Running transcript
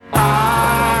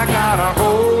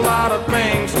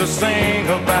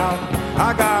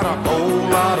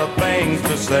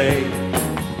say,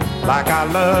 like I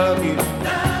love you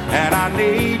and I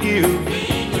need you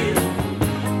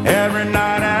every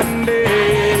night and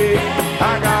day.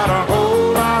 I got a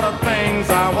whole lot of things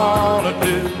I want to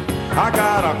do. I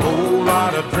got a whole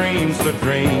lot of dreams to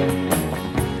dream.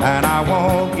 And I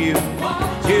want you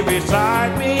to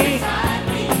beside me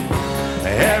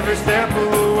every step of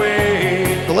the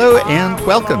way. Hello and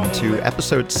welcome to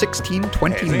episode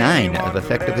 1629 of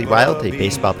Effectively Wild, a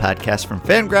baseball podcast from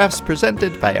Fangraphs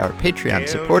presented by our Patreon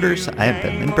supporters. I am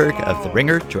Ben Lindbergh of The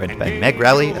Ringer, joined by Meg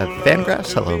Rowley of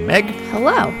Fangraphs. Hello, Meg.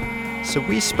 Hello. So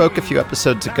we spoke a few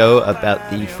episodes ago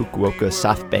about the Fukuoka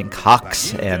SoftBank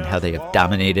Hawks and how they have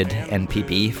dominated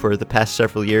NPB for the past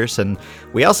several years. And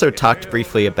we also talked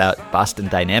briefly about Boston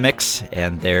Dynamics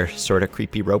and their sort of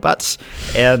creepy robots.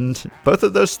 And both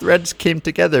of those threads came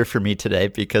together for me today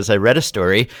because I read a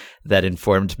story that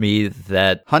informed me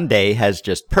that Hyundai has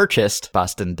just purchased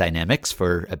Boston Dynamics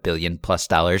for $1 billion+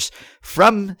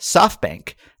 from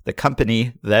SoftBank, the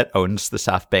company that owns the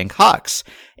SoftBank Hawks.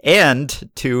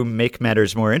 And to make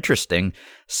matters more interesting,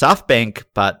 SoftBank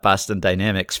bought Boston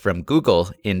Dynamics from Google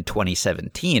in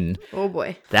 2017. Oh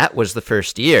boy. That was the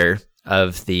first year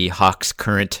of the Hawks'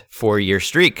 current 4-year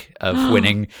streak of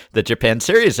winning the Japan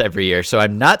Series every year. So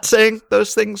I'm not saying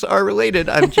those things are related.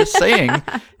 I'm just saying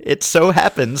it so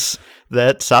happens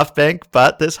that SoftBank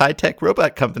bought this high-tech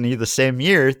robot company the same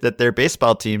year that their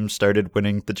baseball team started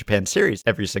winning the Japan Series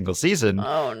every single season.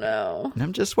 Oh, no. And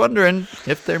I'm just wondering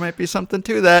if there might be something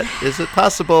to that. Is it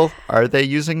possible? Are they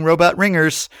using robot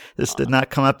ringers? This did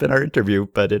not come up in our interview,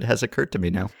 but it has occurred to me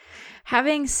now.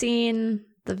 Having seen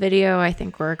the video I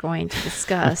think we're going to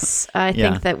discuss, I Yeah.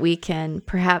 think that we can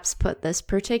perhaps put this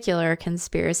particular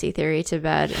conspiracy theory to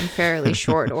bed in fairly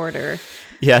short order.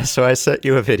 Yeah, so I sent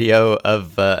you a video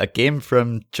of a game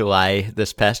from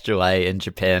this past July in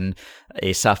Japan,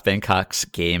 a SoftBank Hawks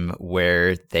game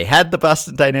where they had the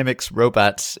Boston Dynamics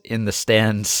robots in the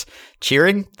stands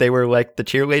cheering. They were like the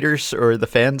cheerleaders, or the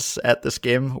fans at this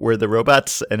game were the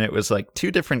robots, and it was like two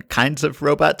different kinds of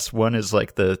robots. One is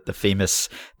like the famous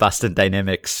Boston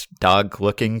Dynamics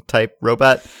dog-looking type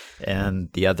robot, and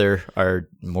the other are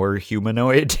more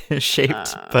humanoid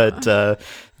shaped, but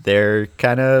they're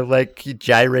kind of like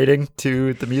gyrating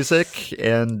to the music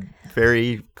and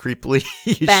very creepily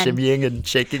shimmying and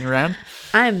shaking around.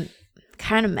 I'm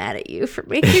kind of mad at you for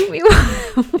making me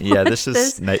watch Yeah, this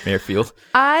is nightmare fuel.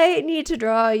 I need to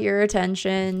draw your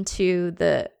attention to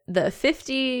the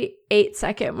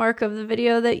 58-second mark of the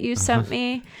video that you sent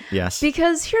me. Yes.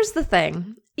 Because here's the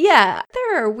thing. Yeah,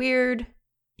 there are weird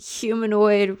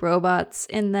humanoid robots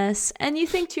in this, and you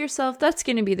think to yourself, that's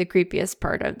going to be the creepiest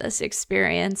part of this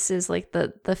experience, is like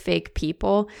the fake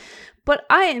people. But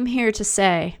I am here to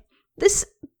say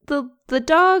the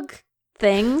dog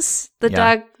things,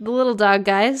 the little dog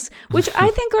guys, which I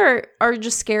think are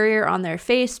just scarier on their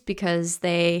face because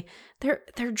their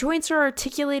joints are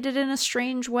articulated in a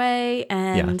strange way,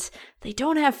 and they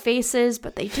don't have faces,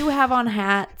 but they do have on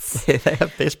hats. They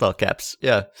have baseball caps,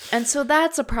 yeah. And so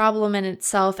that's a problem in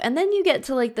itself. And then you get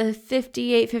to like the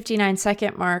 58,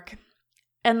 59-second mark,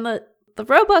 and the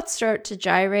robots start to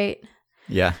gyrate.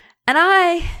 Yeah. And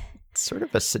it's sort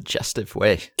of a suggestive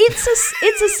way.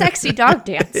 It's a sexy dog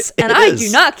dance, and I do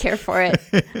not care for it.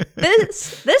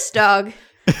 This dog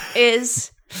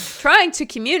is trying to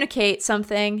communicate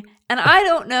something, and I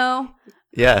don't know.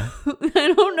 Yeah.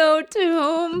 I don't know to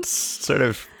whom. It's sort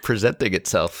of presenting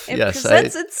itself. It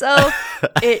presents itself.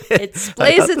 It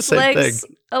splays its legs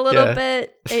a little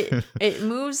bit. It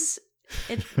moves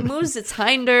its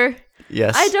hinder.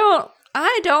 Yes.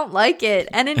 I don't like it.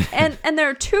 And there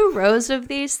are 2 rows of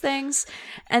these things.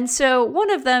 And so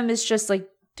one of them is just like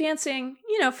dancing,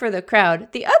 for the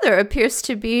crowd. The other appears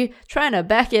to be trying to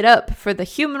back it up for the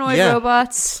humanoid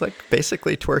robots. It's like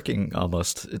basically twerking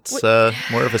almost. It's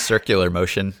more of a circular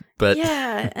motion, but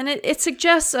yeah, and it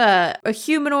suggests a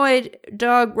humanoid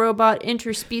dog robot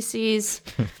interspecies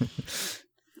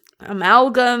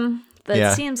amalgam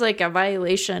that seems like a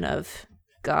violation of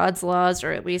God's laws,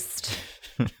 or at least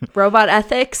robot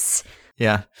ethics.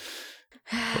 Yeah.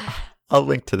 I'll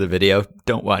link to the video.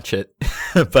 Don't watch it,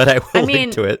 but I will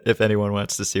link to it if anyone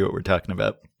wants to see what we're talking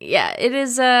about. Yeah, it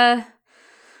is.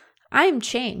 I'm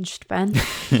changed, Ben.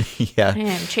 Yeah, I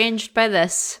am changed by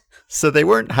this. So they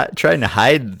weren't trying to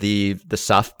hide the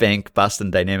SoftBank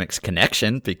Boston Dynamics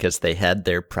connection because they had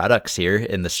their products here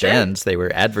in the stands. Sure. They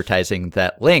were advertising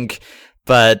that link.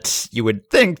 But you would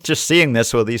think, just seeing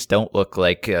this, well, these don't look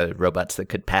like robots that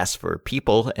could pass for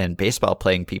people and baseball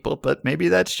playing people, but maybe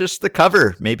that's just the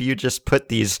cover. Maybe you just put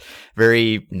these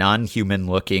very non-human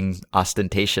looking,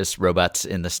 ostentatious robots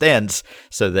in the stands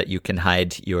so that you can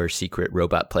hide your secret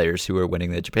robot players who are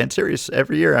winning the Japan Series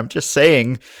every year. I'm just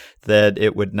saying that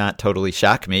it would not totally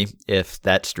shock me if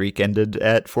that streak ended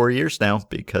at 4 years now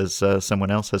because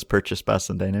someone else has purchased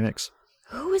Boston Dynamics.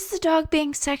 Who is the dog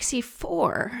being sexy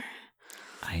for?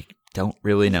 I don't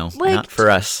really know. Like, not for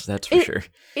us, that's for sure.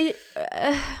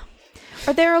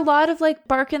 Are there a lot of like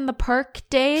Bark in the Park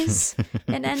days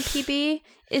in NPB?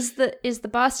 Is the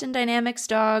Boston Dynamics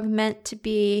dog meant to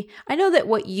be? I know that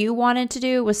what you wanted to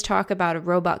do was talk about a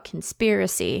robot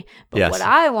conspiracy, but yes. what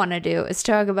I want to do is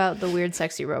talk about the weird,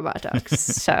 sexy robot dogs.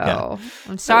 So Yeah.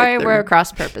 I'm sorry we're at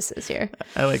cross purposes here.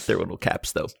 I like their little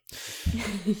caps, though.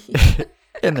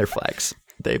 And their flags.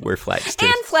 They wear flags, too.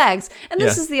 And flags. And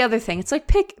this is the other thing. It's like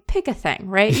pick a thing,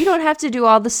 right? You don't have to do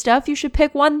all the stuff. You should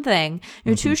pick one thing.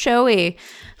 You're too showy.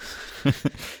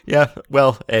 Yeah,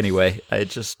 well, anyway, I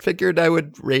just figured I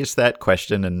would raise that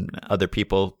question and other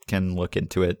people can look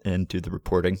into it and do the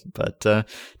reporting, but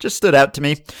just stood out to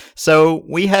me. So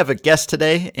we have a guest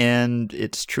today, and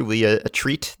it's truly a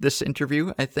treat, this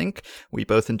interview, I think. We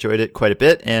both enjoyed it quite a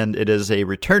bit, and it is a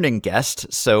returning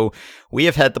guest. So we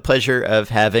have had the pleasure of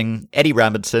having Eddie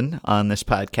Robinson on this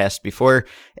podcast before.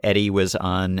 Eddie was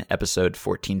on episode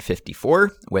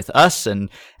 1454 with us, and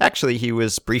actually he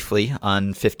was briefly on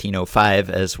 1505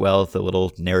 as well, the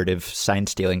little narrative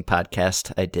sign-stealing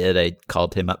podcast I did. I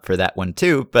called him up for that one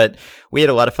too, but we had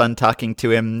a lot of fun talking to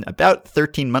him about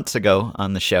 13 months ago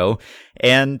on the show,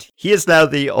 and he is now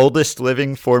the oldest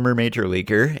living former major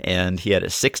leaguer, and he had a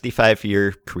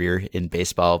 65-year career in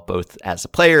baseball, both as a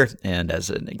player and as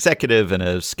an executive and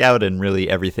a scout, and really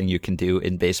everything you can do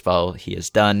in baseball he has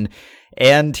done.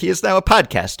 And he is now a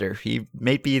podcaster. He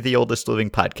may be the oldest living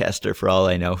podcaster for all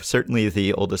I know. Certainly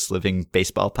the oldest living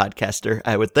baseball podcaster,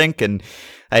 I would think. And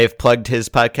I have plugged his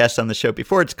podcast on the show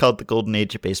before. It's called The Golden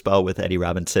Age of Baseball with Eddie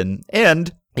Robinson.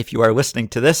 And if you are listening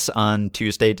to this on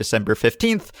Tuesday, December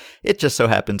 15th, it just so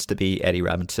happens to be Eddie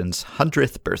Robinson's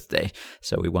 100th birthday.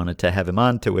 So we wanted to have him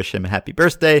on to wish him a happy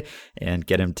birthday and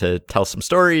get him to tell some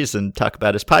stories and talk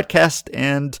about his podcast.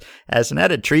 And as an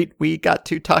added treat, we got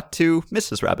to talk to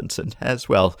Mrs. Robinson as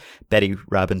well. Betty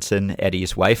Robinson,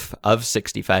 Eddie's wife of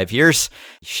 65 years.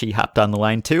 She hopped on the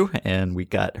line too, and we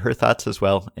got her thoughts as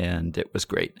well. And it was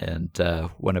great. And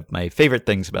one of my favorite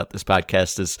things about this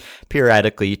podcast is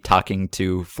periodically talking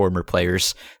to former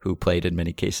players who played in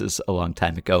many cases a long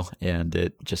time ago, and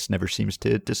it just never seems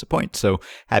to disappoint. So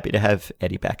happy to have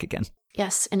Eddie back again.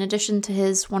 Yes, in addition to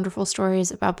his wonderful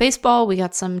stories about baseball, we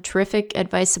got some terrific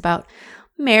advice about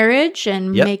marriage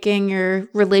and making your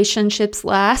relationships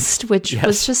last, which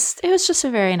was just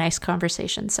a very nice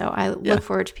conversation. So I look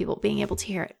forward to people being able to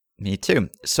hear it. Me too.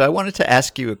 So I wanted to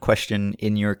ask you a question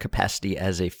in your capacity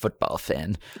as a football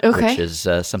fan, okay, which is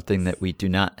something that we do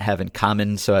not have in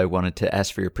common. So I wanted to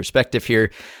ask for your perspective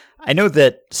here. I know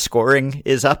that scoring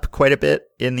is up quite a bit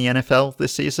in the NFL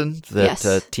this season,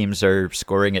 that teams are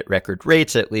scoring at record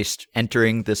rates, at least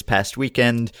entering this past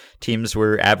weekend. Teams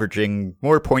were averaging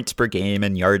more points per game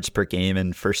and yards per game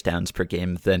and first downs per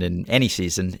game than in any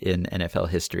season in NFL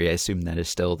history. I assume that is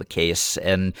still the case.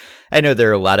 And I know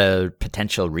there are a lot of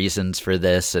potential reasons for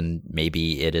this, and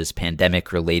maybe it is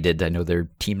pandemic related. I know there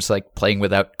are teams like playing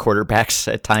without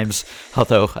quarterbacks at times,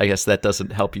 although I guess that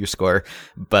doesn't help you score.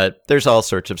 But there's all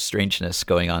sorts of strangeness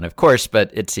going on, of course, but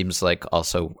it seems like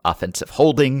also offensive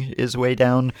holding is way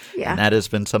down. Yeah. And that has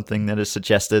been something that is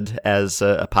suggested as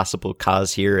a possible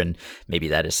cause here. And maybe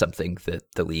that is something that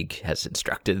the league has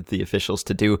instructed the officials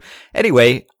to do.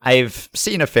 Anyway, I've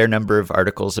seen a fair number of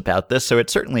articles about this, so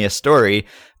it's certainly a story.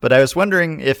 But I was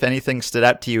wondering if anything stood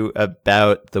out to you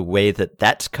about the way that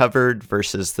that's covered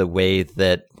versus the way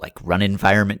that like run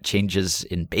environment changes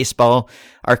in baseball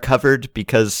are covered,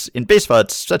 because in baseball,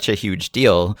 it's such a huge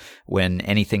deal when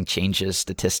anything changes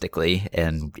statistically.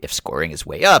 And if scoring is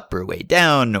way up or way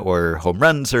down, or home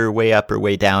runs are way up or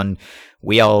way down,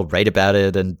 we all write about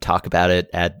it and talk about it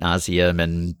ad nauseum,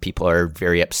 and people are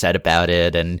very upset about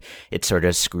it. And it sort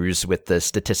of screws with the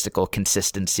statistical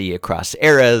consistency across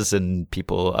eras, and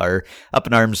people are up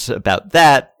in arms about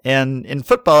that. And in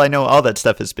football, I know all that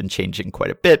stuff has been changing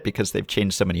quite a bit because they've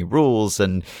changed so many rules,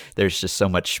 and there's just so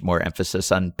much more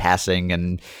emphasis on passing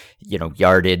and,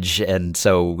 yardage. And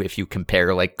so if you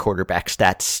compare like quarterback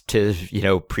stats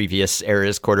to, previous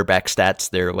eras quarterback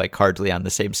stats, they're like hardly on the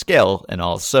same scale and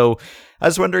all. So I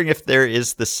was wondering if there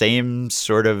is the same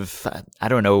sort of, I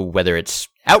don't know whether it's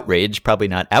outrage, probably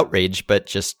not outrage, but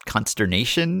just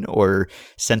consternation or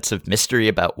sense of mystery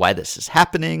about why this is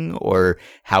happening or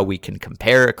how we can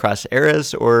compare across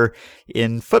eras, or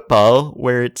in football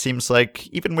where it seems like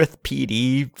even with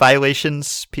PED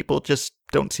violations, people just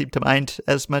don't seem to mind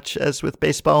as much as with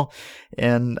baseball.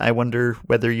 And I wonder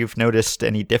whether you've noticed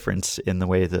any difference in the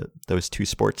way that those two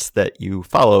sports that you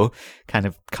follow kind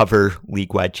of cover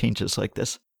league-wide changes like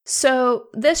this. So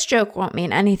this joke won't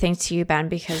mean anything to you, Ben,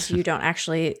 because you don't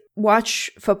actually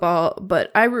watch football,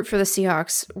 but I root for the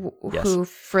Seahawks, who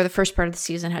for the first part of the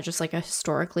season had just like a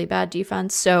historically bad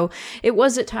defense. So it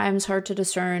was at times hard to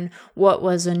discern what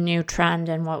was a new trend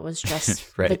and what was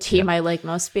just the team I like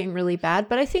most being really bad.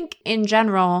 But I think in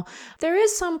general, there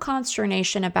is some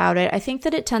consternation about it. I think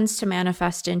that it tends to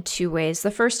manifest in two ways. The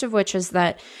first of which is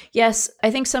that, yes, I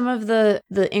think some of the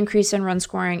increase in run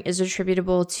scoring is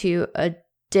attributable to a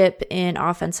dip in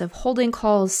offensive holding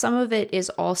calls. Some of it is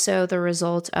also the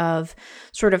result of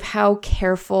sort of how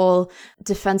careful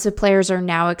defensive players are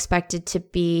now expected to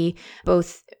be,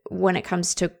 both when it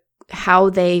comes to how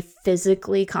they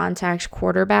physically contact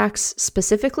quarterbacks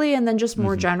specifically, and then just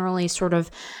more generally sort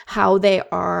of how they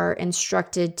are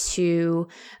instructed to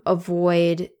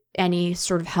avoid any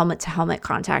sort of helmet-to-helmet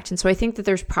contact. And so I think that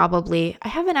there's probably, I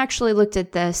haven't actually looked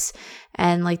at this,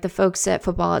 and like the folks at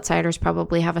Football Outsiders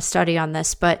probably have a study on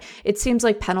this, but it seems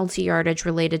like penalty yardage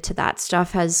related to that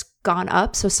stuff has gone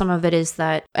up. So some of it is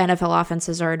that NFL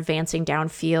offenses are advancing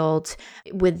downfield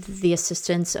with the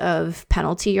assistance of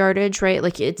penalty yardage, right?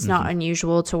 Like it's not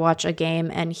unusual to watch a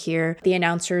game and hear the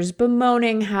announcers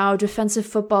bemoaning how defensive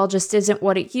football just isn't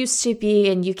what it used to be,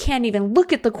 and you can't even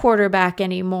look at the quarterback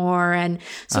anymore. And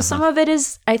so some of it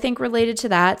is, I think, related to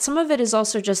that. Some of it is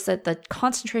also just that the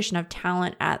concentration of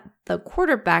talent at the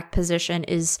quarterback position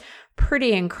is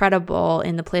pretty incredible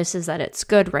in the places that it's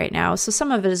good right now. So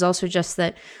some of it is also just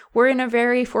that we're in a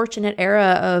very fortunate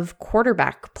era of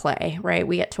quarterback play, right?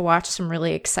 We get to watch some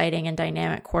really exciting and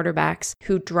dynamic quarterbacks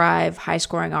who drive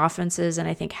high-scoring offenses and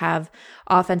I think have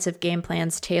offensive game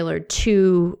plans tailored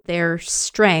to their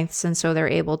strengths, and so they're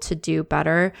able to do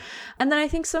better. And then I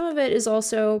think some of it is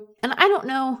also, and I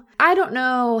don't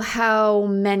know how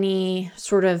many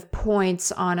sort of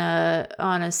points on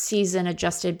a season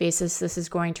adjusted basis this is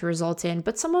going to result in,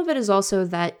 but some of it is also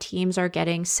that teams are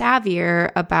getting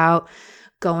savvier about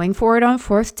going for it on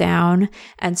fourth down.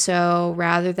 And so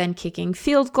rather than kicking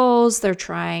field goals, they're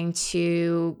trying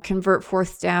to convert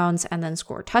fourth downs and then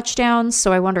score touchdowns.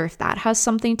 So I wonder if that has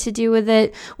something to do with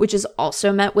it, which is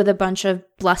also met with a bunch of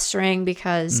blustering,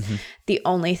 because the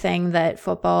only thing that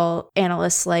football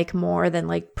analysts like more than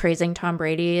like praising Tom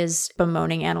Brady is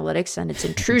bemoaning analytics and its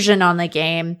intrusion on the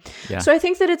game. Yeah. So I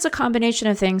think that it's a combination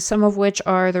of things, some of which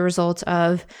are the result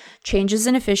of changes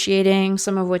in officiating,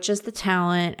 some of which is the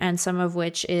talent, and some of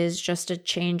which is just a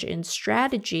change in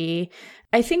strategy.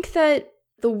 I think that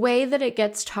the way that it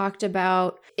gets talked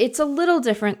about, it's a little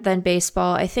different than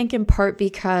baseball, I think in part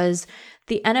because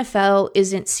the NFL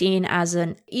isn't seen as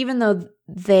even though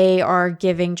they are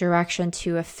giving direction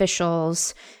to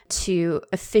officials to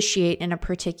officiate in a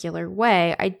particular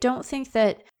way, I don't think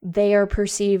that they are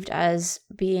perceived as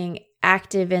being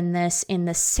active in this in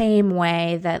the same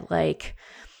way that like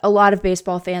a lot of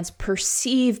baseball fans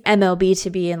perceive MLB to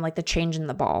be in like the change in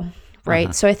the ball.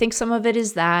 Right. So I think some of it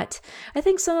is that. I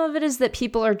think some of it is that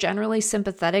people are generally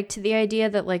sympathetic to the idea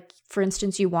that, like, for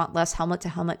instance, you want less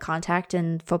helmet-to-helmet contact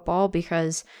in football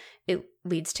because it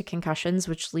leads to concussions,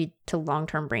 which lead to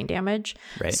long-term brain damage.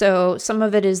 Right. So some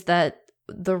of it is that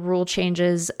the rule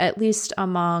changes, at least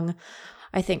among,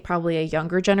 I think, probably a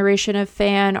younger generation of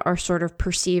fan, are sort of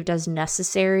perceived as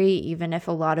necessary, even if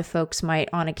a lot of folks might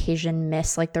on occasion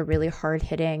miss like the really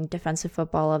hard-hitting defensive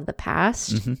football of the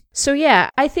past. So yeah,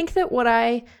 I think that what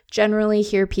I generally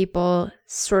hear people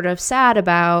sort of sad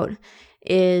about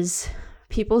is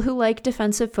people who like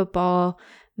defensive football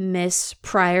miss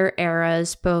prior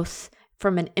eras, both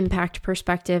from an impact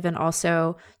perspective and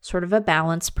also sort of a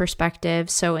balance perspective.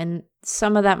 So in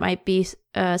some of that might be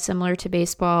similar to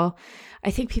baseball. I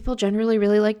think people generally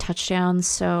really like touchdowns.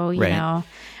 So, you know,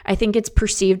 I think it's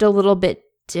perceived a little bit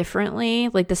differently.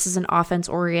 Like this is an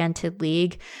offense-oriented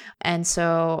league. And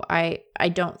so I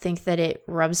don't think that it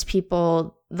rubs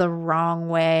people the wrong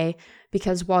way,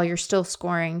 because while you're still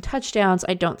scoring touchdowns,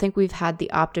 I don't think we've had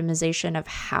the optimization of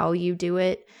how you do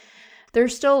it.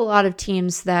 There's still a lot of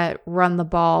teams that run the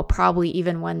ball probably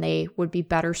even when they would be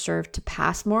better served to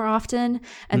pass more often.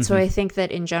 And so I think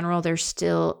that in general, there's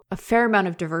still a fair amount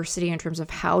of diversity in terms of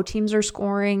how teams are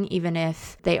scoring, even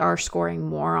if they are scoring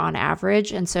more on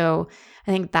average. And so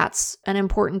I think that's an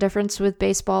important difference with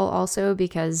baseball also,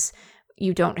 because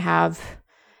you don't have,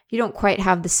 you don't quite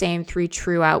have the same 3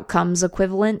 true outcomes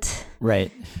equivalent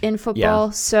right in football.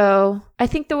 Yeah. So I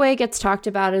think the way it gets talked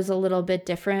about is a little bit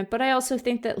different, but I also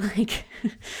think that like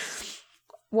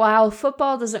while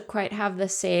football doesn't quite have the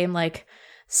same like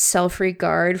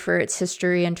self-regard for its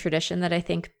history and tradition that I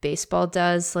think baseball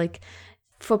does, like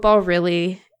football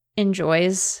really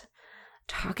enjoys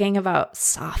talking about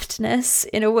softness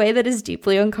in a way that is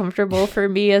deeply uncomfortable for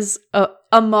me as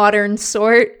a modern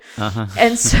sort.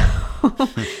 And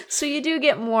so you do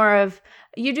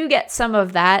get some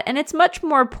of that, and it's much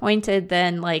more pointed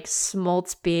than like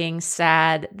Smoltz being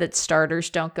sad that starters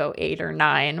don't go 8 or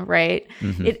 9, right?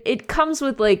 It comes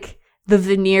with like the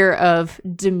veneer of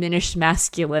diminished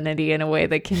masculinity in a way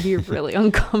that can be really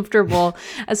uncomfortable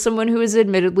as someone who is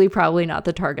admittedly probably not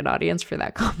the target audience for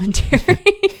that commentary.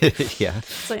 Yeah.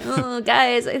 It's like, oh,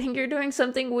 guys, I think you're doing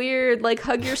something weird. Like,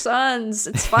 hug your sons.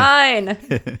 It's fine.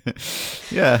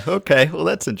 Yeah. Okay. Well,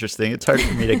 that's interesting. It's hard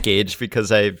for me to gauge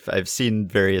because I've seen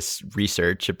various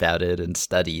research about it and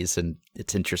studies, and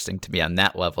it's interesting to me on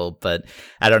that level, but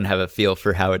I don't have a feel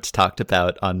for how it's talked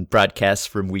about on broadcasts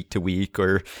from week to week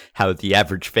or how the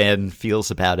average fan feels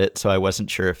about it. So I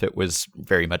wasn't sure if it was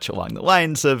very much along the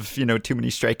lines of, too many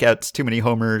strikeouts, too many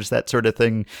homers, that sort of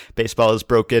thing. Baseball is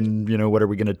broken. What are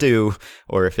we going to do?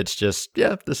 Or if it's just,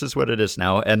 yeah, this is what it is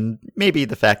now. And maybe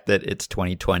the fact that it's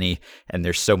 2020 and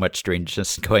there's so much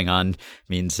strangeness going on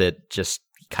means it just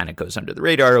kind of goes under the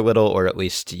radar a little, or at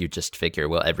least you just figure,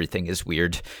 well, everything is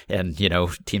weird and,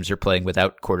 teams are playing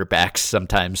without quarterbacks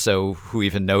sometimes. So who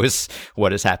even knows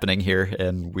what is happening here,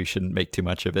 and we shouldn't make too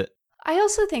much of it. I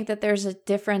also think that there's a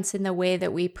difference in the way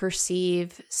that we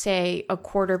perceive, say, a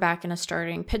quarterback and a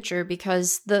starting pitcher,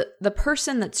 because the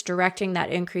person that's directing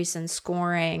that increase in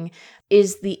scoring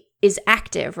is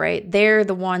active, right? They're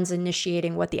the ones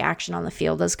initiating what the action on the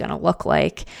field is going to look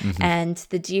like, and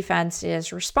the defense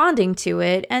is responding to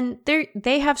it, and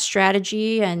they have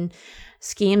strategy and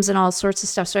schemes and all sorts of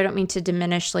stuff. So I don't mean to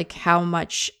diminish like how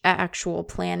much actual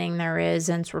planning there is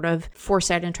and sort of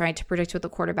foresight and trying to predict what the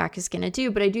quarterback is going to do.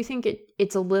 But I do think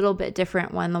it's a little bit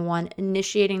different when the one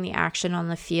initiating the action on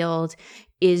the field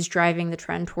is driving the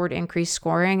trend toward increased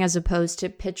scoring, as opposed to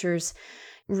pitchers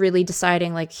really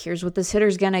deciding like, here's what this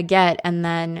hitter's going to get, and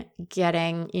then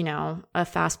getting, a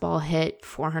fastball hit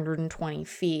 420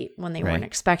 feet when they weren't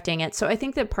expecting it. So I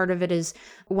think that part of it is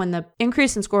when the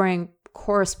increase in scoring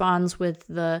corresponds with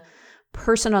the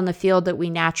person on the field that we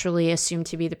naturally assume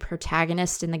to be the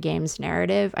protagonist in the game's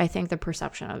narrative, I think the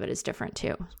perception of it is different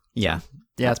too. Yeah.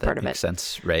 Yeah, that's that part of makes it.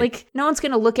 Sense, right? Like, no one's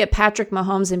going to look at Patrick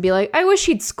Mahomes and be like, I wish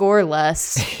he'd score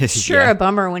less. Sure, Yeah. a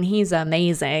bummer when he's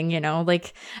amazing,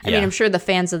 Like, I mean, Yeah. I'm sure the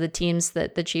fans of the teams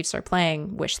that the Chiefs are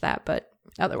playing wish that, but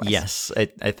otherwise. Yes,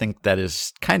 I think that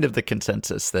is kind of the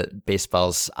consensus, that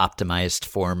baseball's optimized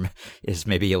form is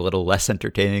maybe a little less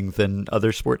entertaining than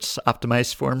other sports'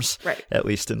 optimized forms, Right. at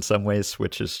least in some ways,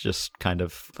 which is just kind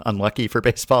of unlucky for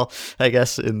baseball, I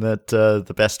guess, in that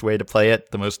the best way to play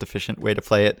it, the most efficient way to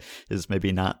play it, is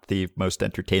maybe not the most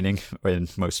entertaining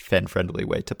and most fan-friendly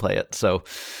way to play it. So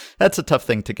that's a tough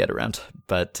thing to get around,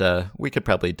 but we could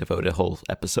probably devote a whole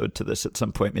episode to this at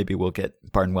some point. Maybe we'll get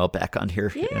Barnwell back on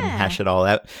here and hash it all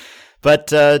out. But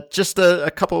just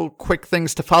a couple quick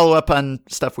things to follow up on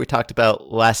stuff we talked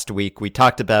about last week. We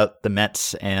talked about the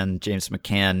Mets and James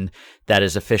McCann. That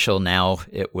is official now.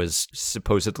 It was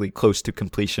supposedly close to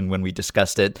completion when we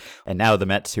discussed it. And now the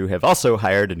Mets, who have also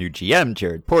hired a new GM,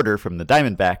 Jared Porter, from the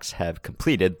Diamondbacks, have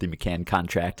completed the McCann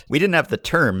contract. We didn't have the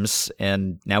terms,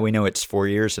 and now we know it's 4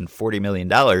 years and $40 million,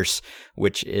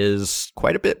 which is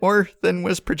quite a bit more than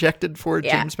was projected for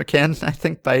James McCann, I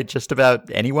think, by just about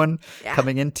anyone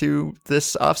coming into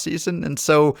this offseason. And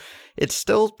so it's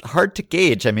still hard to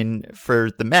gauge. I mean,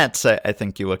 for the Mets, I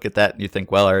think you look at that and you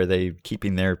think, well, are they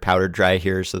keeping their powder dry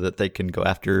here so that they can go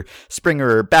after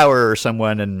Springer or Bauer or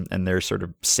someone, and they're sort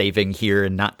of saving here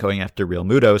and not going after Real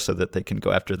Muto so that they can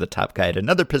go after the top guy at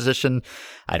another position?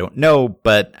 I don't know,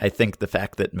 but I think the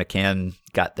fact that McCann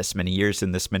got this many years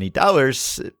and this many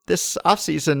dollars this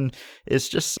offseason is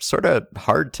just sort of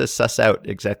hard to suss out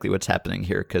exactly what's happening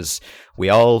here, because we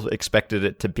all expected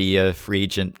it to be a free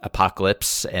agent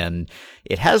apocalypse, and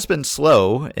it has been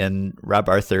slow. And Rob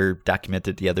Arthur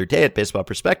documented the other day at Baseball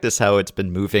Prospectus how it's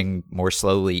been moving more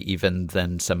slowly even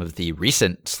than some of the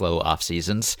recent slow off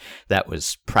seasons. That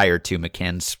was prior to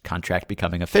McCann's contract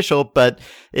becoming official, but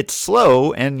it's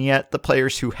slow, and yet the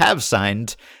players who have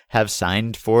signed have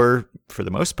signed for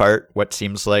the most part, what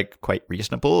seems like quite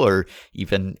reasonable or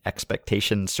even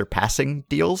expectation surpassing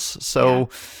deals. So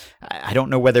I don't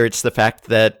know whether it's the fact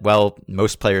that, well,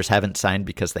 most players haven't signed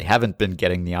because they haven't been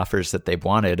getting the offers that they've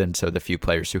wanted. And so the few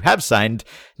players who have signed,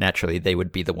 naturally, they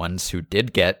would be the ones who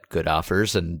did get good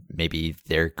offers, and maybe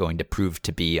they're going to prove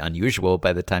to be unusual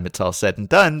by the time it's all said and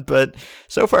done. But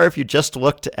so far, if you just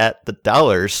looked at the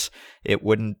dollars, it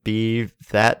wouldn't be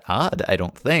that odd, I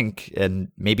don't think. And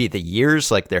maybe the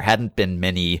years, like there hadn't been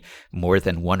many more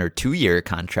than 1 or 2 year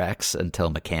contracts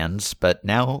until McCann's, but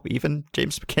now even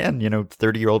James McCann,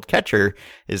 30-year-old catcher,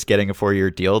 is getting a 4-year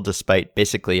deal despite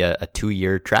basically a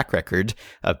 2-year track record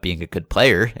of being a good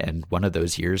player, and one of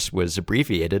those years was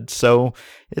abbreviated. So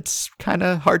it's kind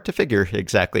of hard to figure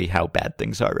exactly how bad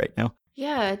things are right now.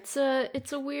 Yeah, it's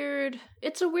a weird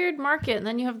market. And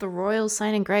then you have the Royals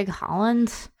signing Greg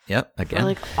Holland. Yep, again. For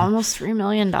like almost $3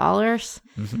 million.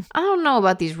 Mm-hmm. I don't know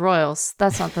about these Royals.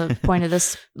 That's not the point of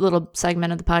this little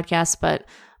segment of the podcast, but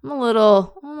I'm a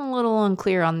little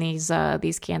unclear on these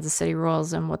Kansas City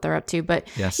Royals and what they're up to. But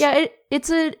yes. Yeah, it's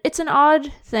an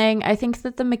odd thing. I think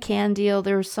that the McCann deal,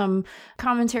 there was some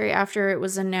commentary after it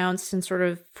was announced and sort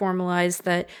of formalized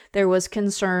that there was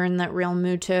concern that Real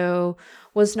Muto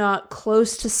was not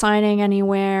close to signing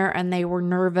anywhere, and they were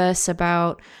nervous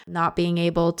about not being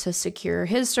able to secure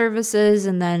his services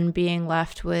and then being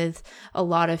left with a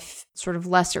lot of sort of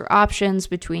lesser options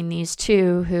between these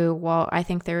two, who, while I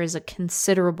think there is a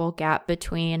considerable gap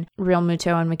between Real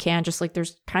Muto and McCann, just like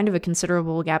there's kind of a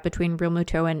considerable gap between Real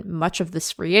Muto and much of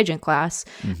this free agent class,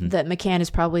 that McCann is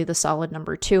probably the solid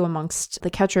number 2 amongst the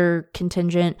catcher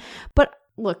contingent. But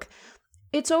look,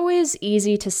 it's always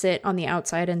easy to sit on the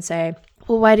outside and say,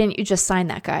 well, why didn't you just sign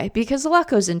that guy? Because a lot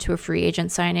goes into a free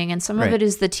agent signing, and some of it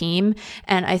is the team.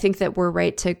 And I think that we're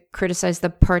right to criticize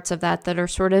the parts of that are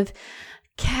sort of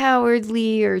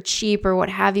cowardly or cheap or what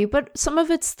have you, but some of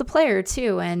it's the player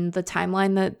too, and the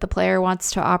timeline that the player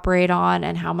wants to operate on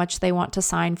and how much they want to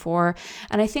sign for.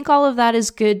 And I think all of that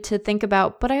is good to think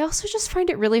about, but I also just find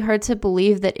it really hard to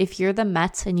believe that if you're the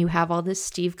Mets and you have all this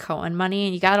Steve Cohen money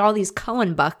and you got all these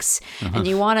Cohen bucks and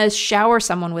you want to shower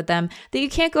someone with them, that you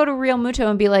can't go to Real Muto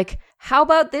and be like, how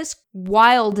about this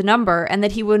wild number? And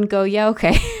that he wouldn't go, yeah,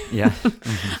 okay. Yeah.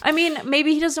 I mean,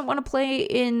 maybe he doesn't want to play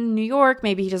in New York.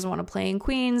 Maybe he doesn't want to play in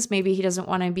Queens. Maybe he doesn't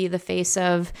want to be the face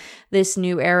of this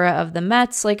new era of the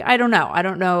Mets. Like, I don't know. I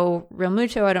don't know Real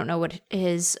Muto. I don't know what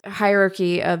his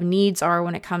hierarchy of needs are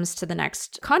when it comes to the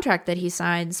next contract that he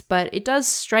signs. But it does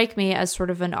strike me as sort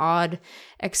of an odd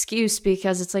excuse,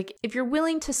 because it's like, if you're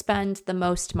willing to spend the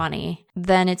most money,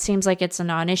 then it seems like it's a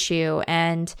non-issue.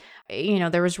 And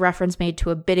there was reference made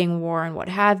to a bidding war and what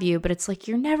have you, but it's like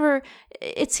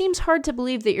it seems hard to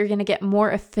believe that you're going to get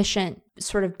more efficient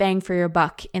sort of bang for your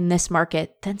buck in this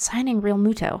market than signing Real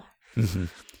Muto. Mm-hmm.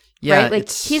 Yeah, right? Like,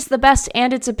 he's the best,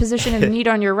 and it's a position of need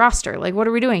on your roster. Like, what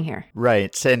are we doing here?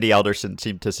 Right. Sandy Alderson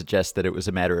seemed to suggest that it was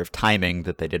a matter of timing,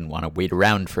 that they didn't want to wait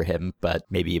around for him, but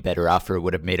maybe a better offer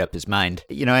would have made up his mind.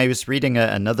 I was reading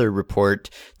another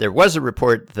report. There was a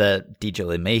report that DJ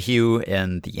LeMahieu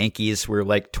and the Yankees were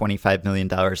like $25 million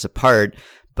apart,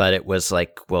 but it was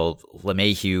like, well,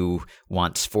 LeMahieu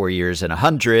wants 4 years and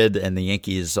 100, and the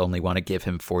Yankees only want to give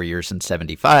him 4 years and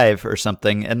 75 or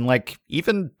something. And like,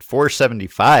 even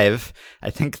 475, I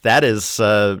think that is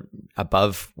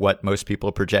above what most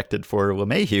people projected for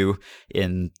LeMahieu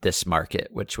in this market,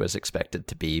 which was expected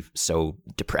to be so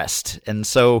depressed. And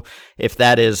so if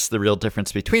that is the real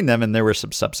difference between them, and there were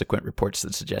some subsequent reports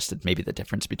that suggested maybe the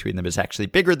difference between them is actually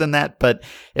bigger than that, but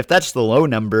if that's the low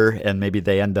number and maybe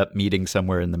they end up meeting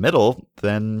somewhere in the middle,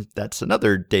 then that's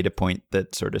another data point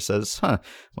that sort of says,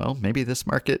 well, maybe this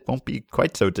market won't be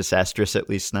quite so disastrous, at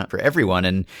least not for everyone.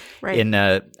 And in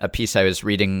a piece I was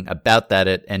reading about that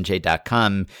at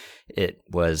NJ.com, it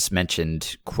was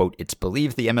mentioned, quote, "It's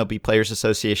believed the MLB Players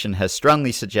Association has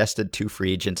strongly suggested to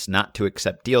free agents not to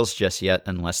accept deals just yet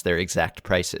unless their exact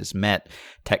price is met.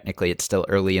 Technically, it's still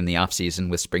early in the offseason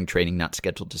with spring training not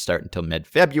scheduled to start until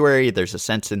mid-February. There's a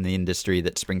sense in the industry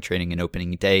that spring training and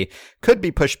opening day could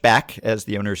be pushed back as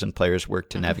the owners and players work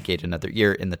to navigate another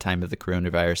year in the time of the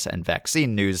coronavirus and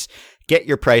vaccine news. Get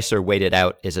your price or wait it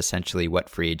out is essentially what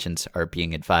free agents are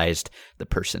being advised," the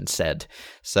person said.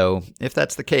 So if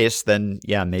that's the case, then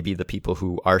yeah, maybe the people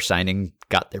who are signing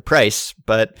got their price,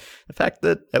 but the fact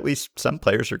that at least some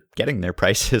players are getting their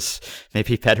price is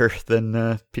maybe better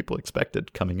than people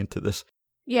expected coming into this.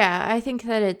 Yeah, I think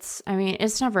that it's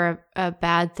never a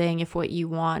bad thing if what you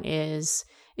want is,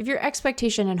 if your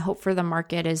expectation and hope for the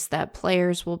market is that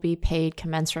players will be paid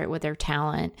commensurate with their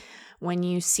talent, when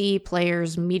you see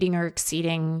players meeting or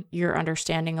exceeding your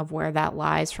understanding of where that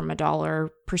lies from a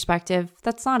dollar perspective,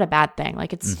 that's not a bad thing.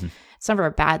 Like it's never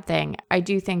a bad thing. I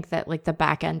do think that like the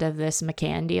back end of this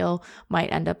McCann deal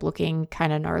might end up looking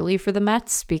kind of gnarly for the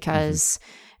Mets because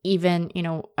even, you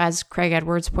know, as Craig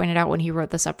Edwards pointed out when he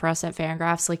wrote this up for us at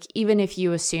Fangraphs, like even if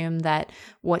you assume that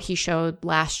what he showed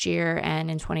last year and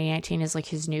in 2019 is like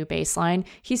his new baseline,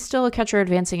 he's still a catcher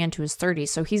advancing into his 30s.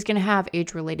 So he's going to have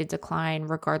age-related decline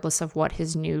regardless of what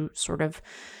his new sort of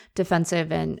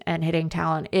defensive and hitting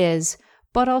talent is.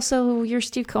 But also you're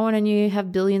Steve Cohen and you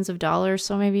have billions of dollars,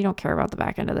 so maybe you don't care about the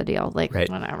back end of the deal. Like,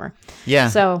 whatever. Yeah.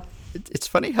 So it's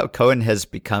funny how Cohen has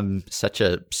become such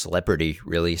a celebrity,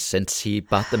 really, since he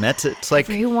bought the Mets. It's like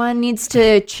everyone needs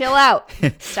to chill out.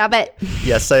 Stop it.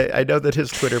 Yes, I know that his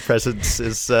Twitter presence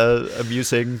is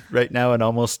amusing right now and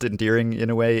almost endearing in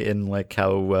a way, in like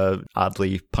how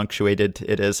oddly punctuated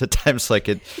it is at times. Like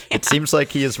it seems like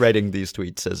he is writing these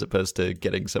tweets as opposed to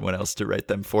getting someone else to write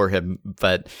them for him.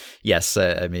 But yes,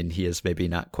 I mean, he is maybe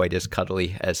not quite as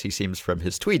cuddly as he seems from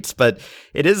his tweets. But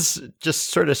it is just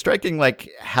sort of striking, like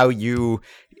how you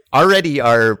already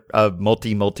are a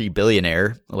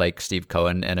multi-billionaire like Steve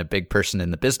Cohen and a big person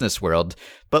in the business world,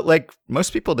 but like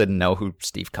most people didn't know who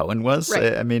Steve Cohen was.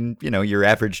 Right. I mean, you know, your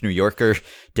average New Yorker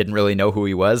didn't really know who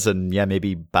he was, and yeah,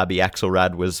 maybe Bobby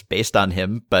Axelrod was based on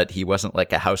him, but he wasn't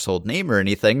like a household name or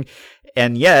anything.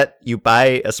 And yet you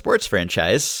buy a sports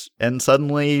franchise and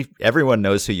suddenly everyone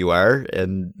knows who you are,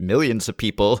 and millions of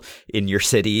people in your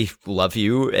city love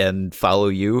you and follow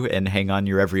you and hang on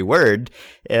your every word.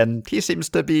 And he seems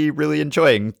to be really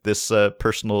enjoying this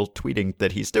personal tweeting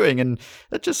that he's doing. And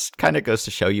that just kind of goes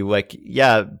to show you, like,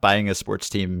 yeah, buying a sports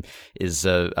team is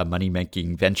a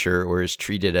money-making venture, or is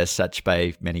treated as such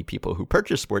by many people who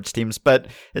purchase sports teams. But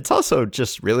it's also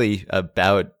just really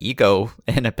about ego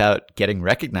and about getting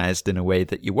recognized in a way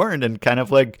that you weren't, and kind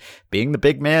of like being the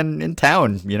big man in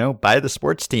town, you know, buy the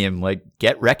sports team, like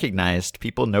get recognized.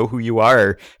 People know who you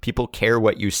are. People care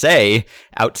what you say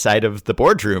outside of the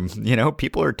boardroom. You know,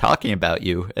 people are talking about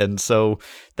you. And so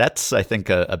that's, I think,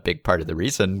 a big part of the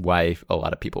reason why a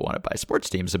lot of people want to buy sports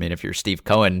teams. I mean, if you're Steve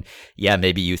Cohen, yeah,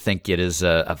 maybe you think it is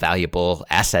a valuable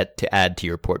asset to add to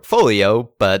your portfolio,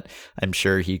 but I'm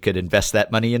sure he could invest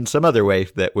that money in some other way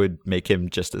that would make him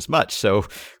just as much. So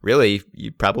really,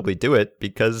 you probably do it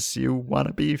because you want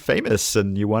to be famous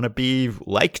and you want to be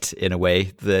liked in a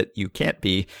way that you can't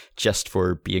be just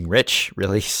for being rich,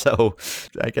 really. So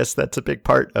I guess that's a big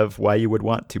part of why you would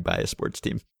want to buy a sports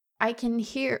team. I can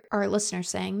hear our listeners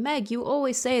saying, Meg, you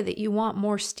always say that you want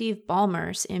more Steve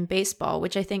Ballmers in baseball,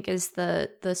 which I think is the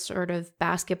sort of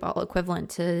basketball equivalent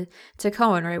to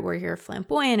Cohen, right? Where you're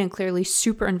flamboyant and clearly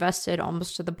super invested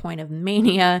almost to the point of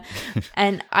mania.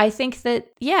 And I think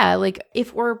that, yeah, like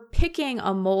if we're picking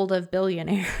a mold of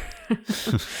billionaire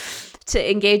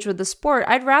to engage with the sport,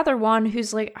 I'd rather one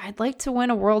who's like, I'd like to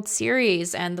win a World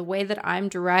Series. And the way that I'm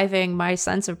deriving my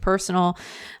sense of personal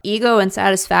ego and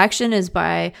satisfaction is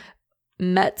by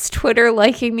Mets Twitter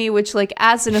liking me, which, like,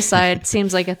 as an aside,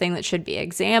 seems like a thing that should be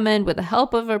examined with the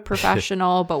help of a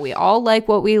professional, but we all like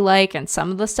what we like, and some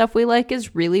of the stuff we like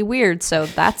is really weird. So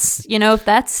that's, you know, if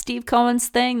that's Steve Cohen's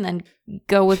thing, then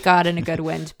go with God in a good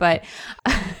wind. But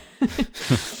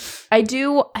I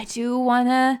do want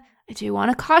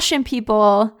to caution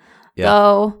people,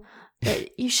 though,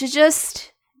 that you should just,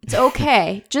 it's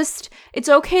okay. It's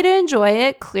okay to enjoy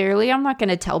it. Clearly, I'm not going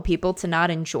to tell people to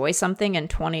not enjoy something in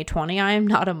 2020. I am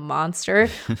not a monster.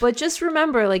 But just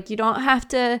remember, like, you don't have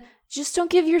to, just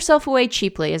don't give yourself away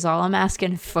cheaply is all I'm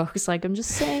asking folks. Like, I'm just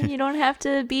saying you don't have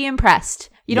to be impressed.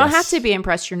 You don't have to be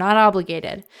impressed. You're not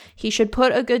obligated. He should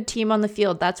put a good team on the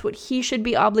field. That's what he should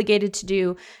be obligated to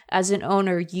do as an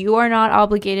owner. You are not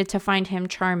obligated to find him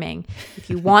charming. If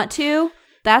you want to,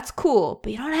 that's cool,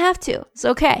 but you don't have to. It's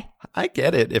okay. I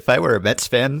get it. If I were a Mets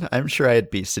fan, I'm sure I'd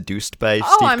be seduced by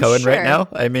Steve Cohen right now.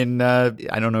 I mean, I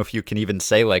don't know if you can even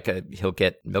say like he'll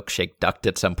get milkshake ducked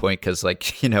at some point because,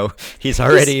 like, you know, he's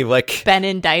already like been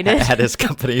indicted at his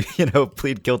company, you know,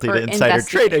 plead guilty to insider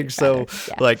trading. So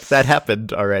like that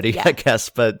happened already, I guess.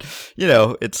 But, you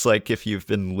know, it's like if you've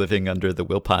been living under the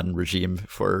Wilpon regime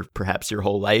for perhaps your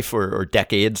whole life or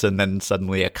decades, and then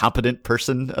suddenly a competent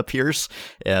person appears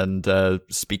and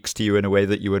speaks to you in a way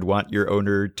that you would want your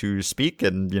owner to to speak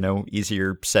and,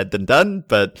 easier said than done.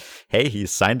 But hey,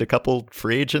 he's signed a couple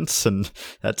free agents and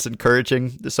that's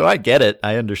encouraging. So I get it.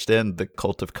 I understand the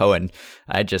cult of Cohen.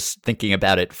 I just thinking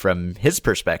about it from his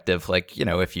perspective, like,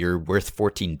 if you're worth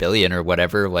 14 billion or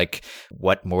whatever, like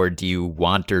what more do you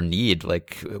want or need?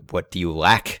 Like, what do you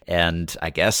lack? And I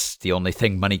guess the only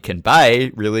thing money can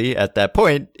buy really at that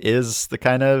point is the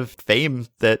kind of fame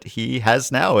that he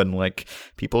has now and like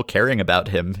people caring about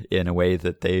him in a way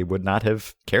that they would not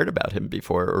have cared about him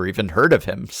before or even heard of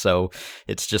him. So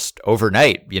it's just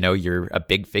overnight, you're a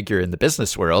big figure in the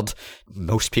business world.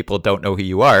 Most people don't know who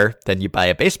you are. Then you buy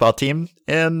a baseball team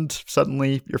and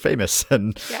suddenly you're famous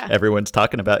and everyone's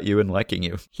talking about you and liking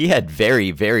you. He had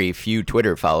very, very few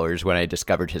Twitter followers when I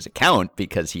discovered his account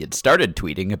because he had started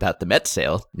tweeting about the Mets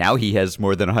sale. Now he has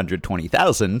more than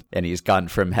 120,000 and he's gone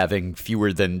from having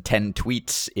fewer than 10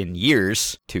 tweets in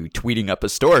years to tweeting up a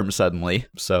storm suddenly.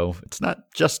 So it's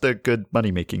not just a good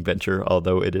money-making venture,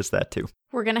 although it is that too.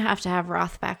 We're going to have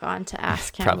Roth back on to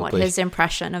ask him what his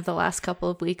impression of the last couple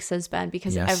of weeks has been,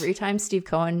 because every time Steve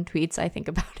Cohen tweets, I think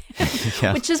about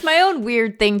him, which is my own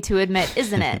weird thing to admit,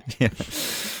 isn't it?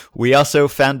 We also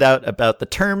found out about the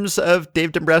terms of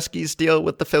Dave Dombrowski's deal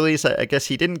with the Phillies. I guess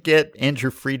he didn't get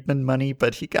Andrew Friedman money,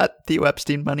 but he got Theo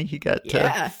Epstein money. He got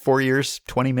 4 years,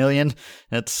 $20 million.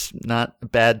 That's not a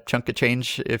bad chunk of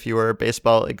change if you are a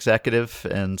baseball executive.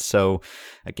 And so,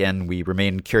 again, we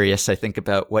remain curious, I think,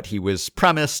 about what he was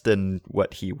promised and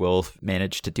what he will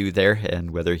manage to do there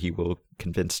and whether he will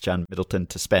convince John Middleton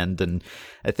to spend. And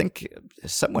I think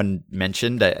someone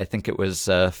mentioned, I think it was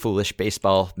Foolish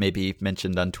Baseball maybe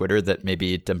mentioned on Twitter that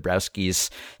maybe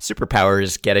Dombrowski's superpower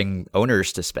is getting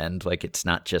owners to spend. Like, it's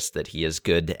not just that he is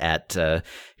good at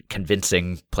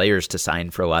convincing players to sign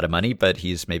for a lot of money, but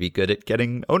he's maybe good at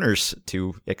getting owners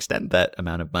to extend that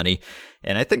amount of money.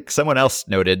 And I think someone else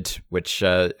noted, which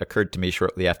occurred to me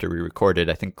shortly after we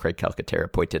recorded, I think Craig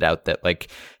Calcaterra pointed out that,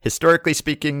 like, historically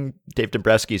speaking, Dave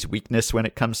Dombrowski's weakness when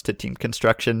it comes to team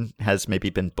construction has maybe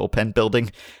been bullpen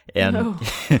building. And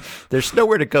there's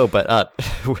nowhere to go but up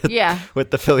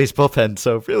with the Phillies bullpen.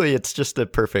 So really, it's just a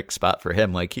perfect spot for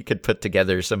him. Like, he could put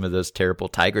together some of those terrible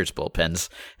Tigers bullpens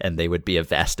and they would be a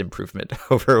vast improvement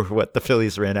over what the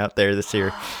Phillies ran out there this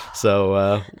year.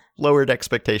 So lowered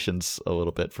expectations a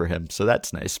little bit for him. So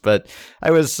that's nice. But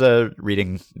I was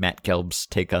reading Matt Gelb's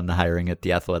take on the hiring at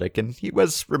The Athletic, and he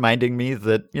was reminding me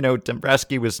that,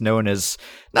 Dombrowski was known as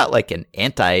not like an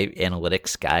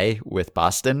anti-analytics guy with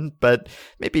Boston, but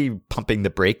maybe pumping the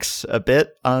brakes a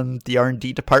bit on the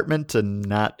R&D department and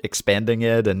not expanding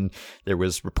it. And there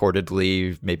was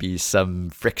reportedly maybe some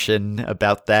friction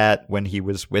about that when he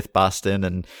was with Boston.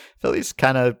 And Philly's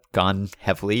kind of gone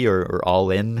heavily or all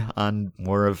in on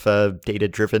more of a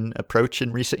data-driven approach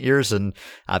in recent years, and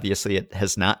obviously it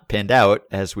has not panned out,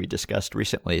 as we discussed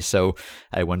recently. So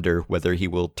I wonder whether he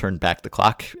will turn back the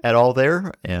clock at all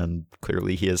there, and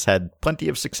clearly he has had plenty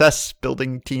of success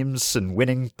building teams and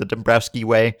winning the Dombrowski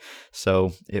way,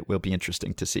 so it will be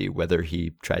interesting to see whether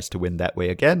he tries to win that way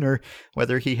again or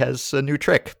whether he has a new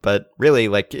trick. But really,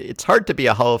 like, it's hard to be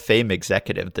a Hall of Fame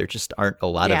executive. There just aren't a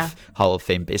lot of Hall of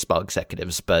Fame baseball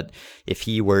executives, but if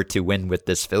he were to win with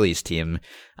this Phillies team,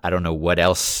 I don't know what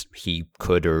else he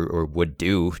could or would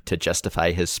do to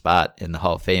justify his spot in the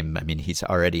Hall of Fame. I mean, he's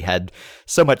already had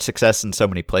so much success in so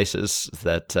many places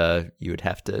that you would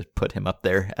have to put him up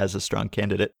there as a strong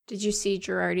candidate. Did you see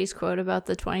Girardi's quote about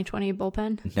the 2020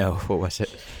 bullpen? No, what was it?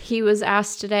 He was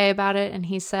asked today about it, and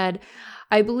he said,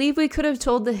 "I believe we could have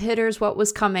told the hitters what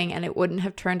was coming and it wouldn't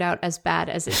have turned out as bad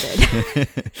as it did."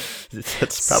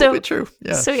 That's probably true.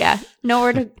 Yeah. So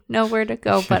nowhere to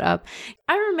go but up.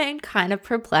 I remain kind of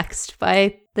perplexed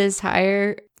by this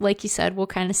hire. Like you said, we'll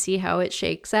kind of see how it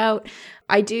shakes out.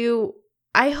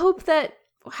 I hope that,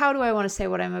 how do I want to say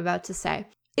what I'm about to say?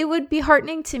 It would be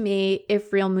heartening to me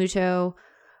if Real Muto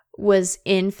was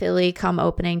in Philly come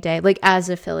opening day, like as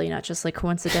a Philly, not just like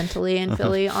coincidentally in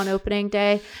Philly on opening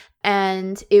day.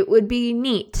 And it would be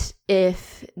neat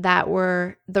if that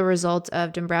were the result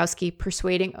of Dombrowski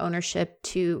persuading ownership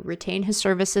to retain his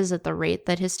services at the rate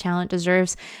that his talent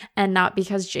deserves, and not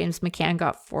because James McCann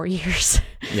got 4 years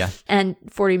and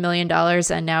 $40 million,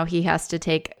 and now he has to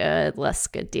take a less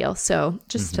good deal. So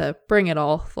just to bring it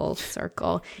all full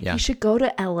circle, he should go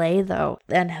to LA though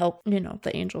and help,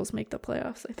 the Angels make the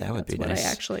playoffs. I think that would be what nice.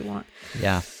 I actually want.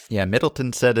 Yeah.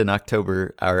 Middleton said in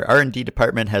October, "Our R&D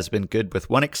department has been good with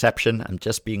one exception. I'm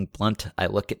just being blunt. I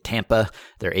look at Tampa.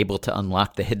 They're able to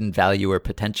unlock the hidden value or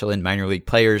potential in minor league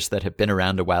players that have been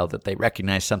around a while, that they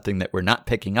recognize something that we're not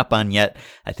picking up on yet.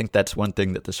 I think that's one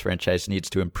thing that this franchise needs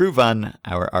to improve on.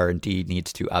 Our R&D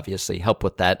needs to obviously help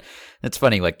with that." It's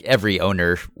funny, like every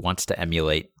owner wants to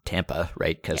emulate Tampa,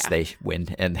 right? Because they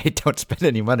win and they don't spend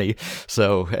any money.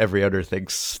 So every owner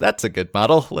thinks that's a good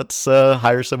model. Let's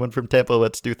hire someone from Tampa.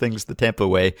 Let's do things the Tampa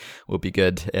way. Will be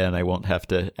good. And I won't have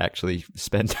to actually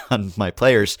spend on my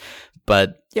players.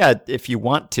 But yeah, if you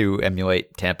want to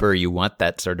emulate Tampa, or you want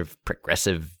that sort of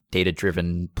progressive,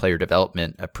 data-driven player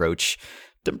development approach,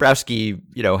 Dombrowski,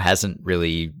 hasn't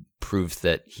really proved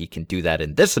that he can do that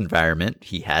in this environment.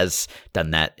 He has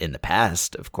done that in the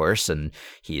past, of course, and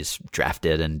he's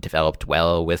drafted and developed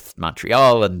well with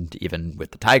Montreal and even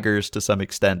with the Tigers to some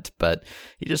extent, but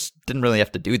he just didn't really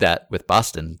have to do that with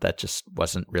Boston. That just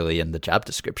wasn't really in the job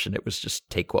description. It was just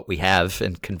take what we have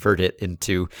and convert it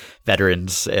into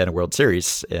veterans and a World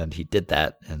Series, and he did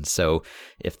that. And so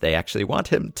if they actually want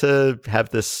him to have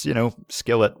this,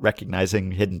 skill at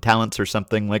recognizing hidden talents or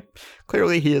something, like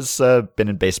clearly he has been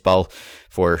in baseball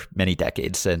for many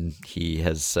decades, and he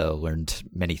has learned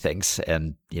many things.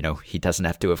 And, he doesn't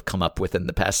have to have come up within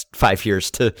the past 5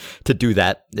 years to do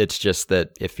that. It's just that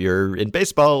if you're in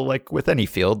baseball, like with any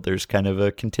field, there's kind of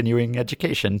a continuing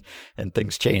education and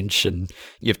things change, and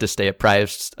you have to stay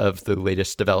apprised of the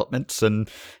latest developments. And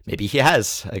maybe he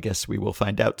has. I guess we will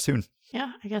find out soon.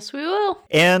 Yeah, I guess we will.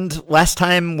 And last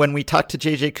time when we talked to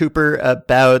JJ Cooper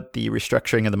about the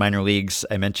restructuring of the minor leagues,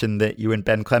 I mentioned that you and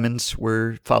Ben Clemens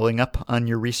were following up on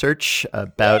your research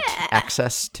about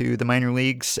access to the minor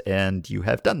leagues, and you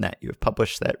have done that. You have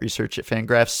published that research at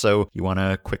Fangraphs. So you want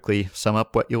to quickly sum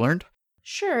up what you learned?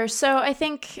 Sure. So I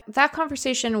think that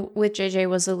conversation with JJ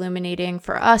was illuminating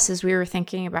for us as we were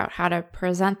thinking about how to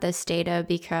present this data,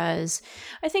 because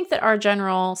I think that our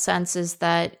general sense is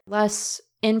that less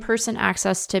in-person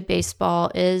access to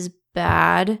baseball is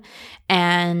bad,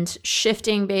 and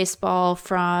shifting baseball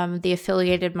from the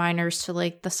affiliated minors to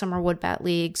like the summer wood bat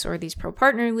leagues or these pro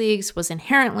partner leagues was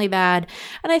inherently bad.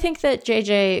 And I think that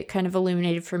JJ kind of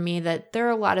illuminated for me that there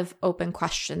are a lot of open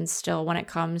questions still when it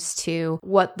comes to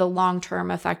what the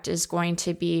long-term effect is going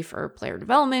to be for player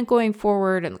development going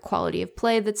forward, and the quality of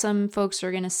play that some folks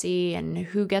are going to see, and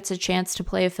who gets a chance to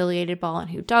play affiliated ball and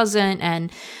who doesn't, and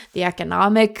the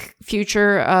economic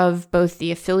future of both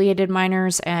the affiliated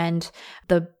minors and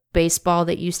the baseball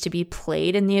that used to be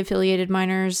played in the affiliated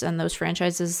minors, and those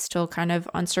franchises still kind of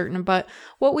uncertain. But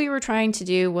what we were trying to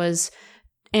do was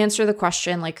answer the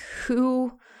question, like,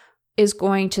 who is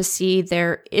going to see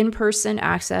their in-person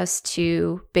access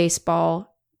to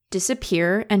baseball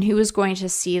disappear, and who is going to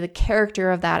see the character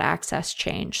of that access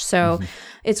change. So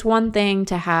it's one thing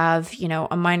to have,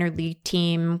 a minor league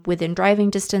team within driving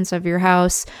distance of your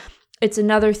house. It's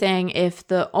another thing if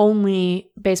the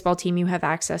only baseball team you have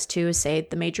access to is, say,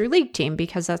 the major league team,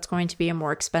 because that's going to be a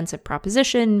more expensive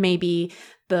proposition. Maybe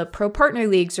the pro partner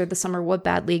leagues or the summer wood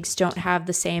bat leagues don't have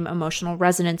the same emotional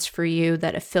resonance for you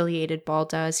that affiliated ball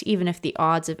does, even if the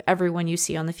odds of everyone you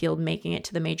see on the field making it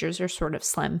to the majors are sort of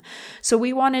slim. So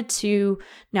we wanted to,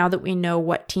 now that we know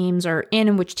what teams are in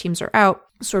and which teams are out,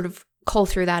 sort of cull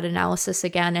through that analysis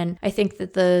again. And I think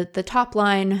that the top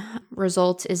line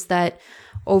result is that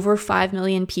over 5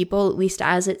 million people, at least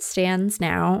as it stands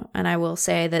now, and I will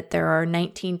say that there are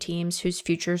 19 teams whose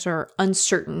futures are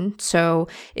uncertain. So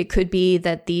it could be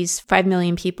that these 5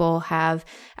 million people have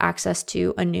access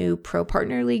to a new pro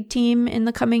partner league team in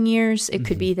the coming years. It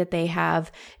could be that they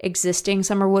have existing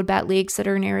summer wood bat leagues that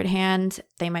are near at hand.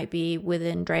 They might be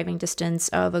within driving distance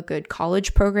of a good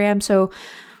college program. So,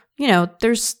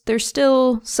 there's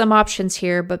still some options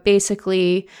here, but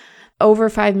basically over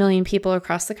 5 million people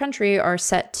across the country are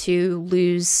set to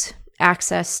lose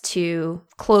access to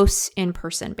close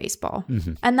in-person baseball.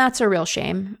 And that's a real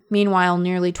shame. Meanwhile,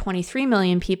 nearly 23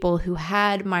 million people who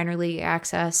had minor league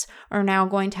access are now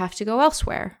going to have to go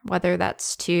elsewhere, whether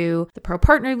that's to the pro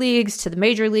partner leagues, to the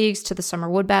major leagues, to the summer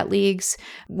wood bat leagues.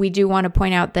 We do want to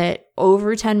point out that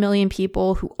over 10 million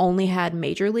people who only had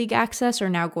major league access are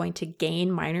now going to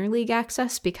gain minor league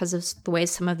access because of the way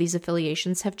some of these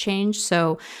affiliations have changed.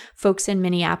 So folks in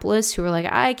Minneapolis who are like,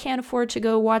 I can't afford to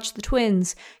go watch the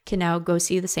Twins, can now go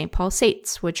see the St. Paul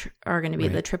Saints, which are going to be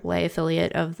the AAA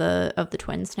affiliate of the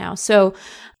Twins now. So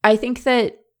I think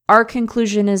that our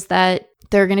conclusion is that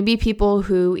there are going to be people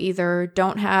who either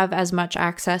don't have as much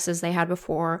access as they had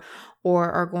before,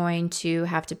 or are going to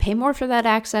have to pay more for that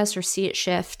access or see it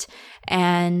shift.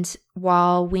 And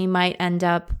while we might end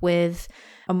up with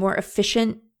a more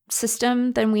efficient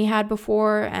system than we had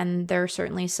before, and there are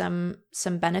certainly some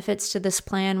benefits to this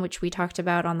plan, which we talked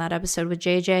about on that episode with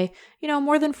JJ,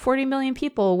 more than 40 million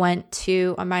people went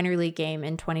to a minor league game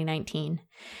in 2019.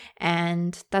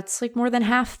 And that's like more than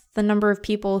half the number of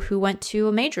people who went to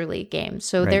a major league game.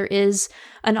 So there is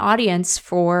an audience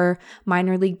for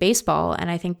minor league baseball. And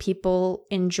I think people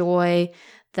enjoy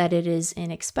that it is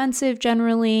inexpensive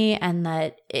generally, and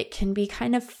that it can be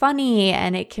kind of funny,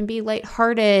 and it can be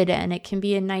lighthearted, and it can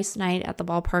be a nice night at the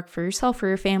ballpark for yourself or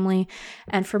your family.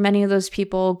 And for many of those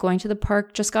people, going to the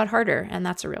park just got harder, and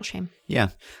that's a real shame. Yeah,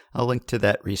 I'll link to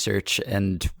that research.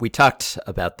 And we talked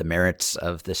about the merits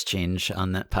of this change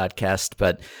on that podcast.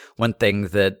 But one thing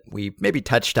that we maybe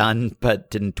touched on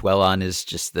but didn't dwell on is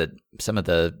just that some of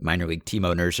the minor league team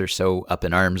owners are so up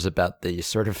in arms about the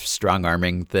sort of strong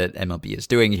arming that MLB is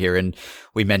doing here. And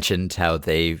we mentioned how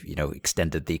they,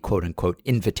 extended the quote unquote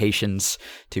invitations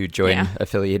to join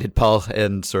affiliated ball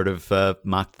and sort of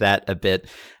mocked that a bit.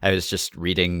 I was just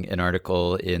reading an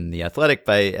article in The Athletic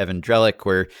by Evan Drellick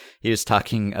where he was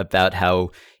talking about how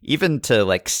even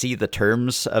to see the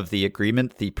terms of the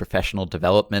agreement, the professional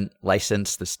development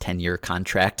license, this 10-year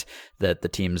contract that the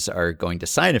teams are going to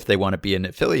sign if they want to be an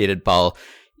affiliated ball,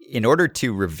 in order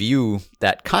to review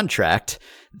that contract,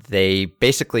 they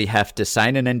basically have to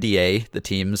sign an NDA, the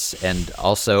teams, and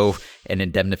also an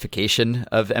indemnification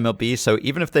of MLB. So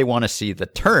even if they want to see the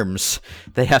terms,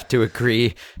 they have to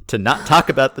agree to not talk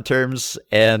about the terms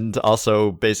and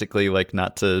also basically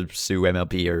not to sue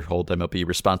MLB or hold MLB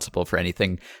responsible for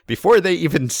anything before they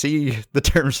even see the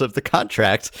terms of the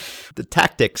contract. The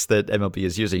tactics that MLB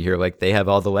is using here, they have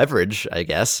all the leverage, I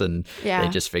guess, and they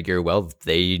just figure, well,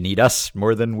 they need us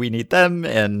more than we need them.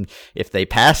 And if they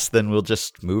pass, then we'll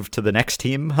just move to the next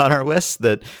team on our list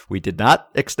that we did not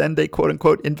extend a quote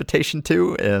unquote invitation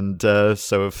to. And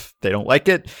so if they don't like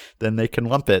it, then they can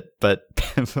lump it. But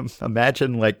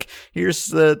imagine here's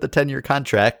the 10-year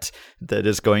contract that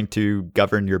is going to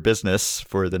govern your business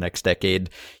for the next decade.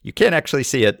 You can't actually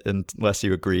see it unless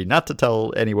you agree not to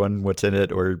tell anyone what's in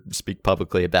it or speak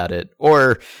publicly about it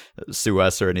or sue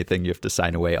us or anything. You have to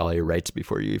sign away all your rights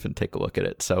before you even take a look at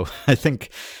it. So I think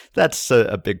that's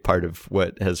a big part of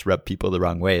what has rubbed people the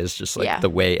wrong way is just the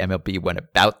way MLB went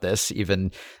about this,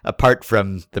 even apart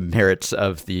from the merits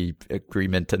of the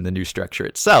agreement and the new structure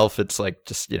itself. It's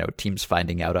just, teams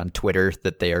finding out on Twitter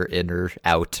that they are in or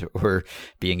out or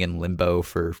being in limbo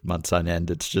for months on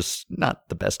end. It's just not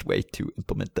the best way to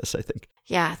implement this, I think.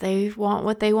 Yeah, they want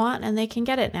what they want and they can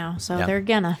get it now. So they're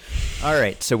gonna. All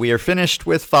right. So we are finished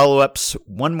with follow-ups.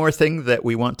 One more thing that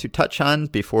we want to touch on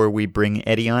before we bring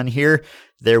Eddie on here.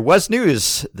 There was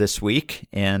news this week,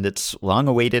 and it's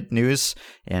long-awaited news,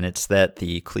 and it's that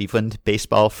the Cleveland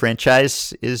baseball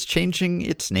franchise is changing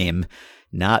its name.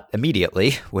 Not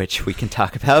immediately, which we can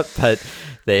talk about, but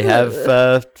they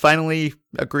have finally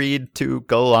agreed to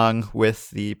go along with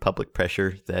the public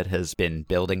pressure that has been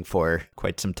building for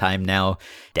quite some time now,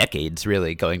 decades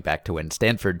really, going back to when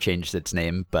Stanford changed its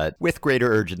name, but with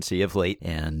greater urgency of late.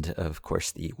 And of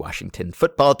course, the Washington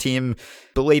football team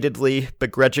belatedly,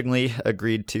 begrudgingly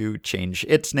agreed to change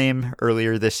its name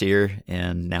earlier this year,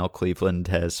 and now Cleveland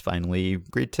has finally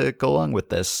agreed to go along with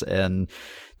this. And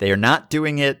they are not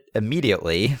doing it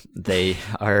immediately. They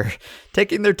are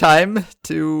taking their time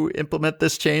to implement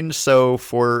this change. So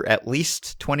for at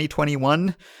least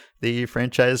 2021, the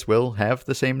franchise will have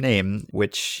the same name,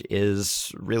 which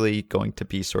is really going to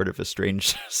be sort of a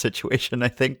strange situation, I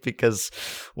think, because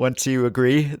once you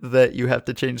agree that you have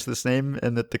to change this name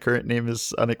and that the current name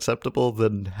is unacceptable,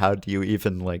 then how do you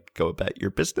even go about your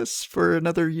business for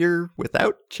another year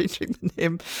without changing the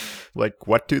name?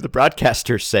 What do the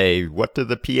broadcasters say? What do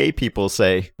the PA people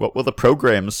say? What will the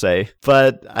programs say?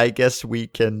 But I guess we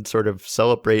can sort of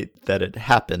celebrate that it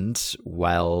happened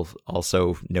while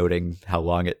also noting how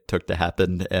long it took to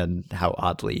happen and how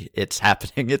oddly it's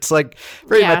happening. It's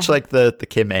very much like the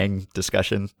Kim Ng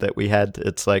discussion that we had.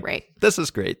 It's right. This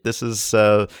is great. This is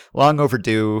long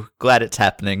overdue. Glad it's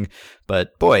happening.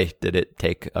 But boy, did it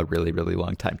take a really, really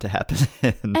long time to happen.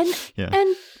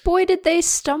 and boy, did they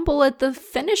stumble at the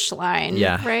finish line.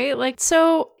 Yeah. Right?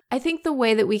 So I think the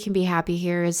way that we can be happy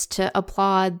here is to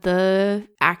applaud the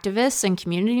activists and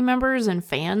community members and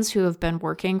fans who have been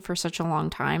working for such a long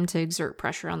time to exert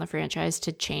pressure on the franchise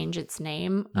to change its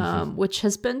name, which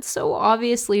has been so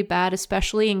obviously bad,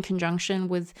 especially in conjunction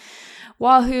with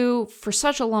Wahoo for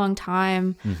such a long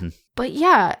time. Mm-hmm. But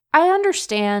yeah, I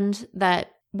understand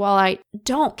that while I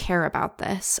don't care about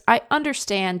this, I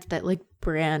understand that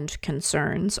brand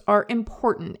concerns are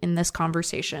important in this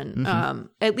conversation,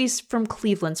 at least from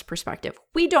Cleveland's perspective.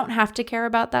 We don't have to care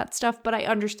about that stuff, but I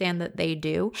understand that they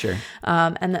do. Sure.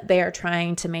 And that they are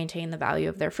trying to maintain the value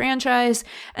of their franchise.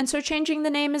 And so changing the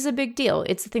name is a big deal.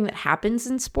 It's a thing that happens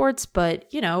in sports, but,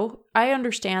 I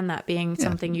understand that being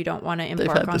something you don't want to embark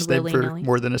on willy-nilly. They've had this name for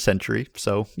more than a century,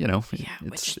 so,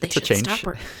 it's a change.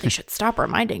 They should stop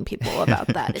reminding people about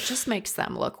that. It just makes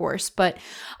them look worse. But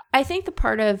I think the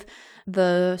part of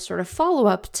the sort of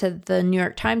follow-up to the New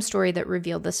York Times story that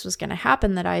revealed this was going to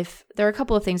happen there are a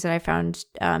couple of things that I found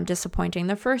disappointing.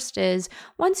 The first is,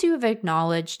 once you have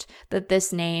acknowledged that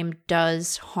this name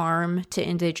does harm to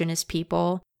Indigenous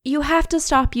people, you have to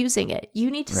stop using it. You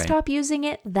need to stop using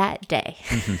it that day.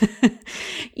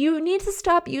 You need to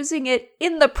stop using it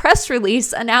in the press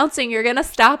release announcing you're going to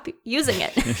stop using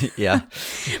it. Yeah.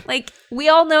 Like, we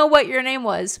all know what your name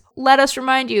was. Let us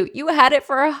remind you, you had it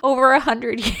for over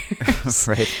 100 years.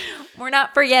 Right. We're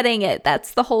not forgetting it.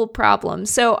 That's the whole problem.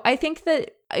 So I think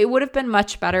that it would have been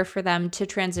much better for them to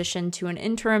transition to an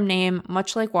interim name,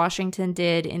 much like Washington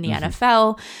did in the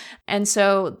NFL. And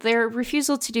so their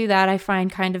refusal to do that, I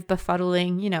find kind of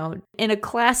befuddling, in a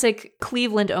classic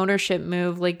Cleveland ownership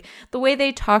move. Like, the way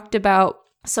they talked about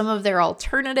some of their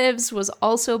alternatives was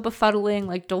also befuddling.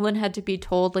 Like, Dolan had to be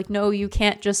told, like, no, you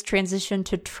can't just transition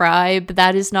to Tribe.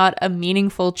 That is not a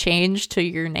meaningful change to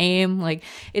your name. Like,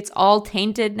 it's all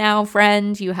tainted now,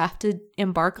 friend. You have to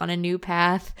embark on a new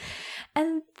path.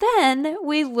 And then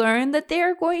we learn that they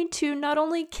are going to not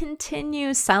only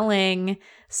continue selling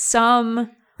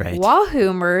some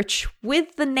Wahoo merch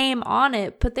with the name on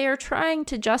it, but they are trying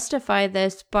to justify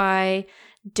this by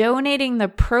donating the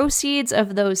proceeds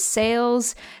of those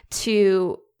sales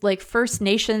to like First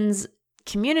Nations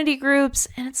community groups.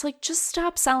 And it's like, just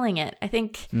stop selling it. I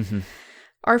think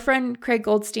our friend Craig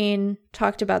Goldstein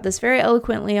talked about this very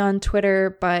eloquently on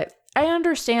Twitter, but I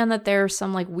understand that there are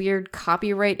some like weird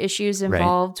copyright issues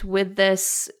involved with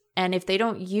this. And if they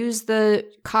don't use the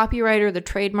copyright or the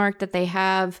trademark that they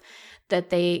have,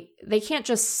 that they can't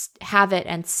just have it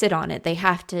and sit on it. They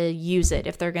have to use it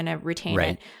if they're going to retain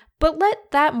it. But let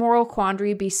that moral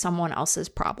quandary be someone else's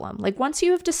problem. Like, once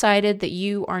you have decided that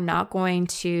you are not going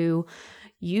to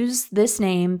use this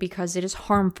name because it is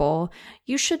harmful,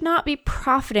 you should not be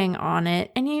profiting on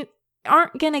it. And you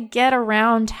aren't going to get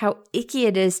around how icky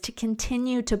it is to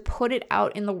continue to put it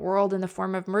out in the world in the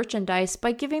form of merchandise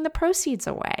by giving the proceeds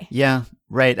away. Yeah,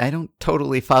 right. I don't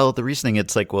totally follow the reasoning.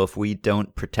 It's like, well, if we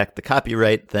don't protect the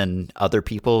copyright, then other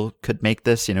people could make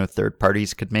this, third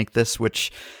parties could make this,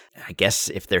 which I guess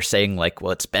if they're saying like,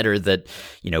 well, it's better that,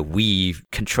 we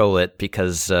control it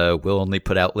because we'll only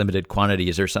put out limited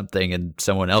quantities or something, and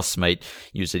someone else might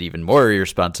use it even more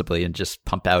irresponsibly and just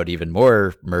pump out even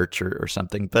more merch or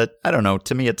something. But I don't know.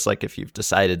 To me, it's like, if you've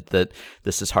decided that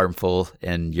this is harmful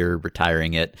and you're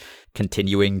retiring it,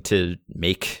 continuing to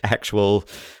make actual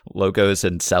logos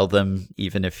and sell them,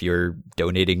 even if you're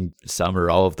donating some or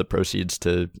all of the proceeds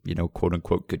to, quote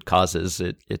unquote, good causes,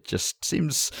 it just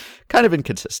seems kind of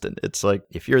inconsistent. It's like,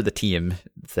 if you're the team,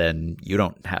 then you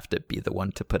don't have to be the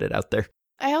one to put it out there.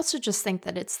 I also just think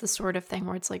that it's the sort of thing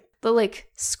where it's like the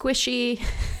squishy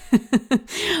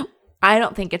I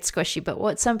don't think it's squishy, but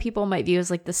what some people might view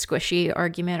as like the squishy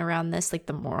argument around this, like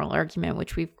the moral argument,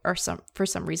 which we are for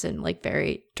some reason like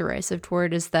very derisive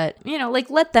toward, is that,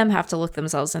 let them have to look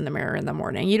themselves in the mirror in the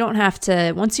morning. You don't have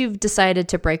to, once you've decided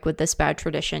to break with this bad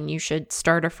tradition, you should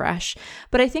start afresh.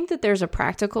 But I think that there's a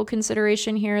practical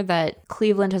consideration here that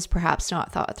Cleveland has perhaps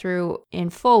not thought through in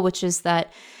full, which is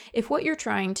that if what you're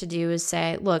trying to do is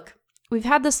say, look, we've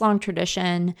had this long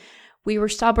tradition, we were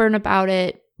stubborn about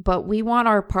it, but we want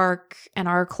our park and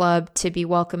our club to be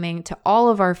welcoming to all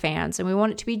of our fans, and we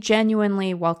want it to be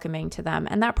genuinely welcoming to them.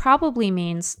 And that probably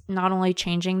means not only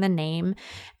changing the name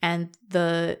and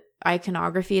the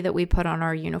iconography that we put on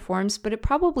our uniforms, but it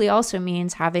probably also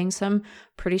means having some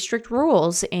pretty strict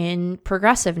rules in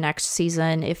Progressive next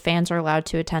season, if fans are allowed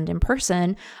to attend in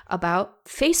person, about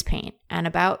face paint and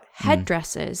about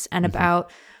headdresses and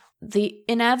about the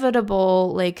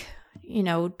inevitable,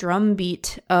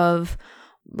 drumbeat of,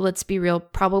 let's be real,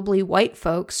 probably white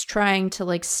folks trying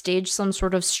to stage some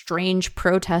sort of strange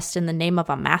protest in the name of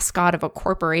a mascot of a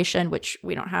corporation, which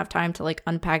we don't have time to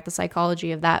unpack the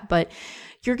psychology of that. But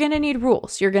you're going to need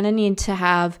rules. You're going to need to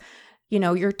have,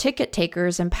 your ticket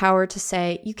takers empowered to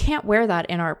say, you can't wear that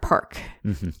in our park.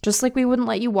 Just like we wouldn't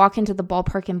let you walk into the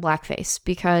ballpark in blackface,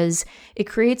 because it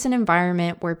creates an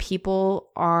environment where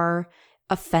people are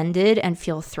offended and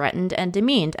feel threatened and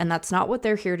demeaned. And that's not what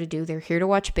they're here to do. They're here to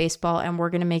watch baseball, and we're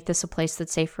going to make this a place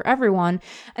that's safe for everyone.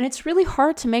 And it's really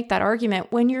hard to make that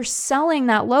argument when you're selling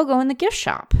that logo in the gift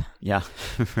shop. Yeah,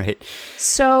 right.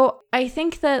 So I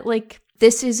think that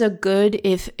this is a good,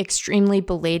 if extremely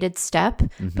belated step,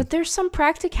 but there's some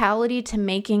practicality to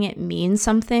making it mean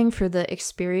something for the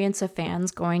experience of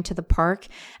fans going to the park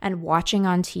and watching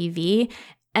on TV.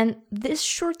 And this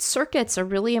short circuit's a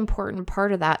really important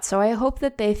part of that. So I hope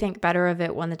that they think better of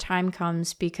it when the time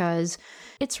comes, because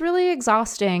it's really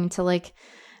exhausting to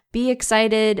be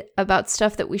excited about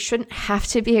stuff that we shouldn't have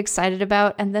to be excited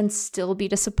about and then still be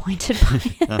disappointed by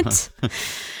it.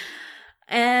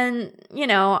 And,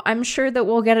 I'm sure that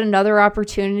we'll get another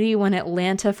opportunity when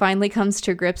Atlanta finally comes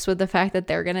to grips with the fact that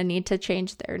they're going to need to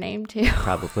change their name too.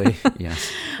 Probably, yes.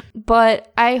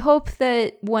 But I hope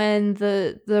that when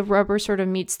the rubber sort of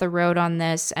meets the road on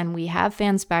this and we have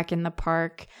fans back in the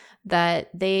park, that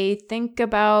they think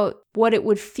about what it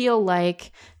would feel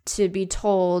like to be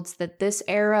told that this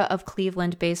era of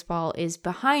Cleveland baseball is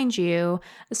behind you,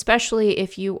 especially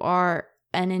if you are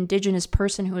an Indigenous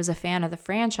person who is a fan of the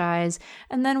franchise,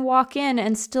 and then walk in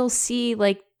and still see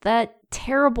like that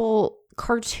terrible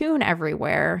cartoon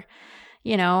everywhere,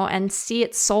 and see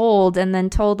it sold and then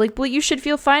told like, well, you should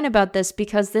feel fine about this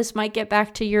because this might get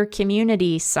back to your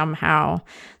community somehow.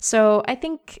 So I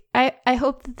think I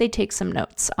hope that they take some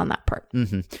notes on that part.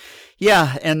 Mm-hmm.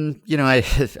 Yeah, and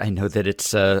I know that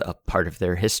it's a part of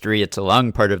their history. It's a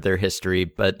long part of their history,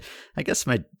 but I guess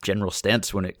my general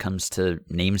stance when it comes to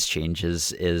names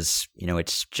changes is,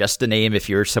 it's just a name. If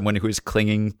you're someone who is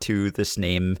clinging to this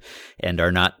name and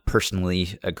are not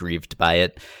personally aggrieved by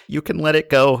it, you can let it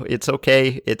go. It's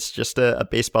okay. It's just a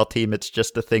baseball team. It's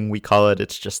just a thing we call it.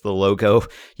 It's just the logo.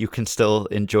 You can still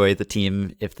enjoy the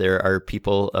team if there are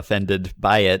people offended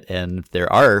by it, and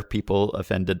there are people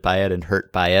offended by it and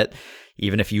hurt by it.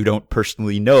 Even if you don't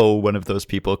personally know one of those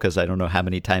people, because I don't know how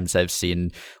many times I've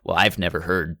seen, well, I've never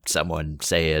heard someone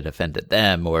say it offended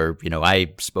them, or,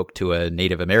 I spoke to a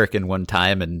Native American one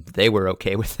time and they were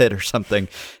okay with it or something.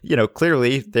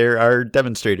 Clearly there are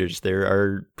demonstrators. There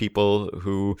are people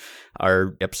who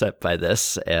are upset by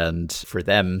this. And for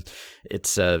them,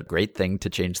 it's a great thing to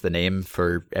change the name.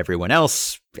 For everyone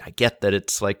else, I get that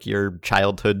it's like your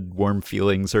childhood warm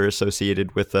feelings are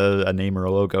associated with a name or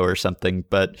a logo or something,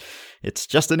 but it's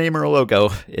just a name or a logo.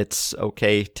 It's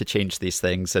okay to change these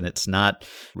things, and it's not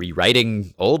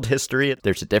rewriting old history.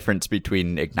 There's a difference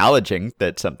between acknowledging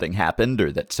that something happened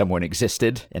or that someone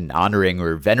existed and honoring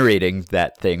or venerating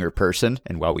that thing or person.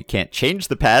 And while we can't change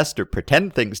the past or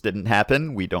pretend things didn't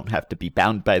happen, we don't have to be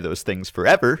bound by those things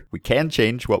forever. We can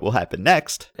change what will happen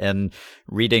next. And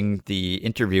reading the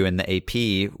interview in the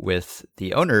AP with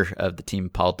the owner of the team,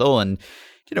 Paul Dolan,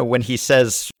 when he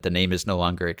says the name is no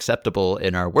longer acceptable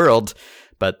in our world,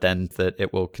 but then that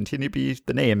it will continue to be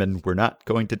the name and we're not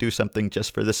going to do something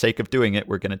just for the sake of doing it.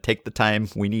 We're going to take the time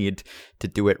we need to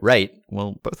do it right.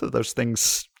 Well, both of those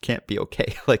things can't be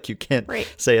okay. Like, you can't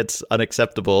say it's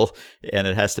unacceptable and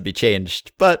it has to be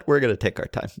changed, but we're going to take our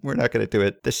time. We're not going to do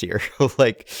it this year.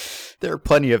 Like, there are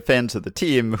plenty of fans of the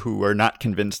team who are not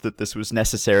convinced that this was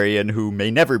necessary and who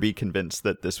may never be convinced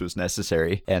that this was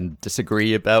necessary and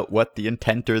disagree about what the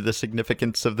intent or the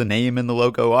significance of the name and the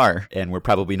logo are. And we're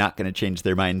probably not going to change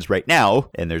their minds right now.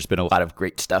 And there's been a lot of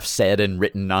great stuff said and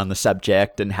written on the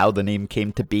subject and how the name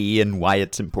came to be and why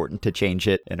it's important to change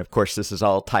it. And of course, this is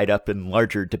all tied up in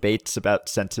larger debates about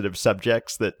sensitive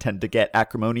subjects that tend to get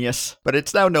acrimonious. But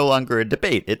it's now no longer a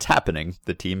debate. It's happening.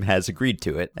 The team has agreed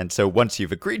to it. And so once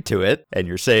you've agreed to it and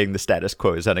you're saying the status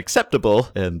quo is unacceptable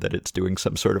and that it's doing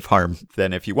some sort of harm,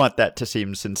 then if you want that to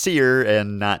seem sincere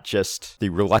and not just the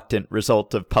reluctant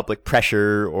result of public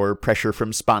pressure or pressure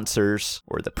from sponsors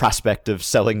or the prospect of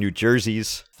selling new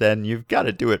jerseys, then you've got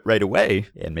to do it right away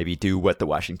and maybe do what the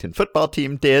Washington football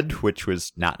team did, which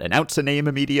was not announce a name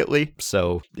immediately.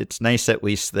 So it's nice at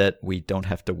least that we don't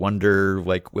have to wonder,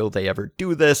 like, will they ever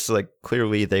do this? Like,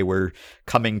 clearly they were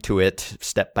coming to it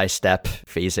step by step,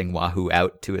 phasing Wahoo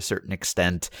out to a certain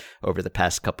extent over the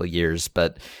past couple of years,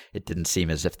 but it didn't seem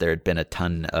as if there had been a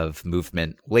ton of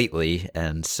movement lately.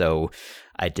 And so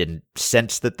I didn't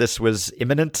sense that this was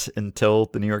imminent until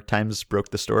the New York Times broke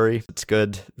the story. It's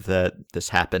good that this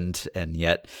happened, and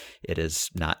yet it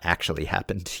has not actually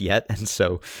happened yet. And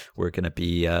so we're going to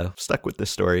be stuck with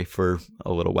this story for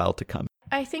a little while to come.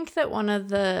 I think that one of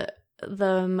the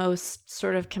most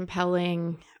sort of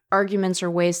compelling arguments or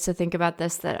ways to think about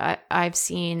this that I've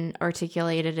seen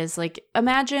articulated is, like,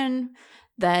 imagine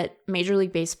that Major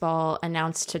League Baseball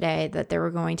announced today that there were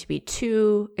going to be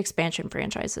 2 expansion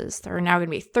franchises. There are now going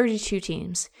to be 32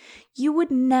 teams. You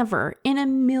would never in a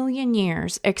million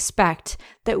years expect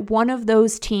that one of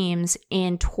those teams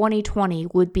in 2020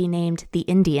 would be named the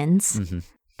Indians. Mm-hmm.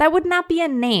 That would not be a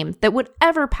name that would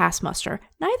ever pass muster.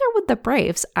 Neither would the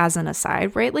Braves, as an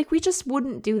aside, right? Like, we just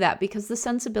wouldn't do that because the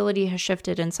sensibility has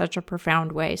shifted in such a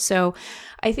profound way. So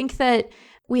I think that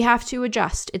we have to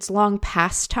adjust. It's long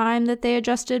past time that they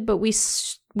adjusted, but we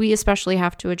especially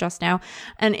have to adjust now.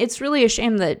 And it's really a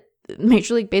shame that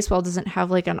Major League Baseball doesn't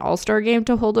have like an all-star game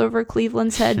to hold over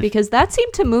Cleveland's head, because that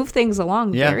seemed to move things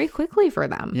along very quickly for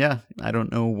them. Yeah, I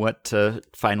don't know what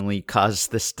finally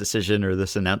caused this decision or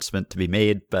this announcement to be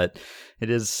made, but it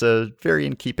is very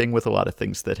in keeping with a lot of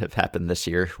things that have happened this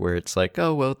year, where it's like,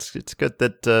 oh, well, it's good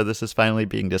that this is finally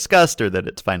being discussed or that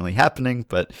it's finally happening,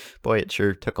 but boy, it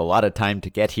sure took a lot of time to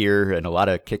get here and a lot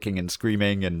of kicking and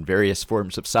screaming and various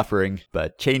forms of suffering,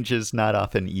 but change is not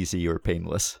often easy or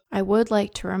painless. I would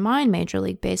like to remind Major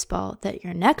League Baseball that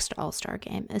your next All-Star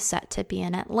game is set to be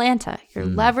in Atlanta. Your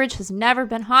leverage has never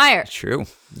been higher. True,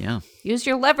 yeah. Use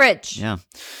your leverage. Yeah.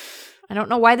 I don't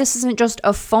know why this isn't just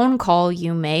a phone call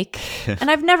you make.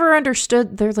 And I've never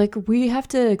understood. They're like, we have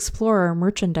to explore our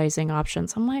merchandising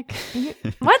options. I'm like,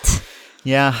 what?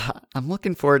 Yeah, I'm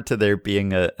looking forward to there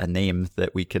being a name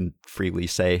that we can freely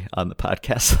say on the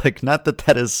podcast. Like, not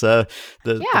that is the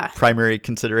primary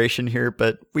consideration here,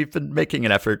 but we've been making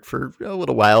an effort for a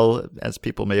little while, as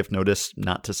people may have noticed,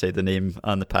 not to say the name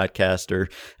on the podcast or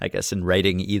I guess in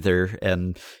writing either.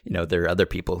 And, there are other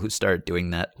people who started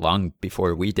doing that long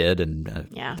before we did. And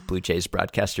the Blue Jays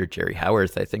broadcaster Jerry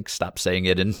Howarth, I think, stopped saying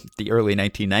it in the early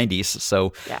 1990s.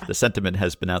 So the sentiment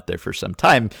has been out there for some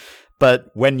time.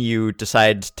 But when you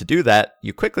decide to do that,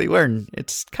 you quickly learn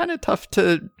it's kind of tough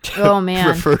to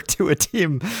refer to a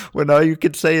team when all you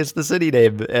can say is the city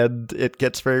name, and it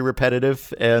gets very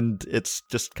repetitive, and it's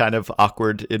just kind of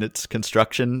awkward in its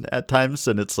construction at times,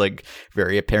 and it's like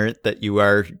very apparent that you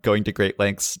are going to great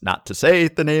lengths not to say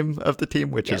the name of the team,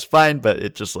 which is fine, but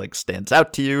it just like stands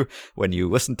out to you when you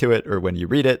listen to it or when you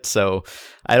read it. So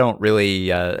I don't really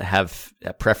have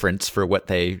a preference for what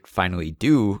they finally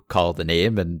do call the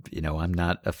name, and I'm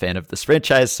not a fan of this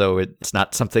franchise, so it's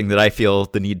not something that I feel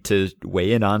the need to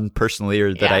weigh in on personally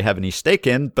or that I have any stake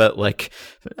in, but like,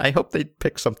 I hope they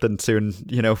pick something soon,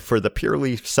 for the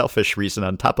purely selfish reason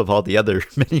on top of all the other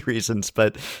many reasons,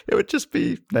 but it would just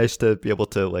be nice to be able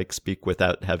to like speak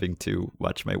without having to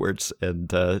watch my words and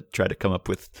try to come up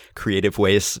with creative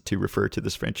ways to refer to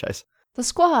this franchise. The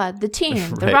squad, the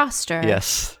team, the roster.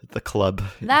 Yes, the club.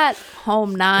 That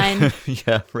home nine.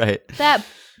 Yeah, right.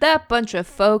 That bunch of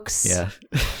folks. Yeah.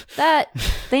 That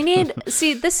they need.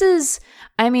 See, this is.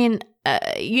 I mean,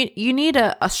 you need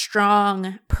a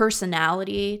strong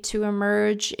personality to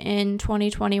emerge in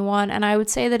 2021, and I would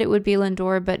say that it would be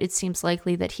Lindor, but it seems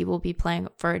likely that he will be playing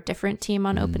for a different team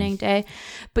on opening day.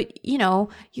 But you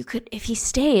could, if he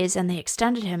stays and they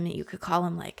extended him, you could call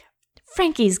him like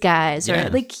Frankie's guys, or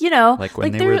like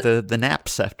when they were the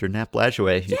Naps after Nap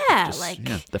Lajoie.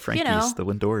 The Frankies, the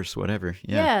Lindors, whatever.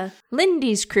 Yeah,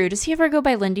 Lindy's crew. Does he ever go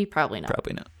by Lindy? Probably not.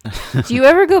 Probably not. Do you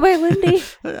ever go by Lindy?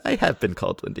 I have been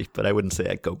called Lindy, but I wouldn't say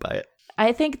I go by it.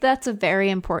 I think that's a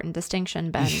very important distinction,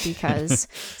 Ben, because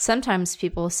sometimes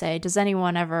people say,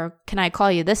 can I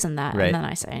call you this and that? Right. And then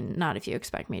I say, not if you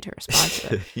expect me to respond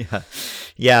to it.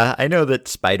 Yeah, I know that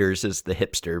Spiders is the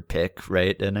hipster pick,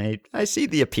 right? And I see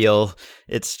the appeal.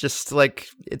 It's just like,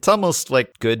 it's almost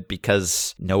like good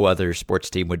because no other sports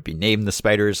team would be named the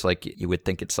Spiders. Like, you would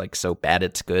think it's like so bad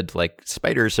it's good. Like,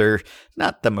 spiders are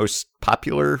not the most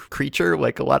popular creature.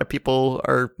 Like, a lot of people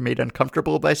are made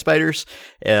uncomfortable by spiders,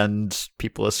 and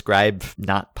people ascribe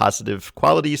not positive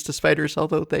qualities to spiders,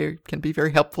 although they can be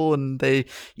very helpful and they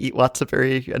eat lots of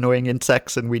very annoying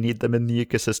insects and we need them in the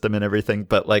ecosystem and everything.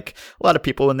 But like, a lot of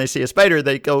people, when they see a spider,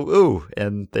 they go, ooh,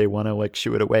 and they want to like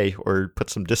shoo it away or put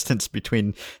some distance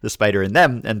between the spider and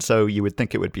them. And so you would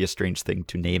think it would be a strange thing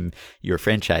to name your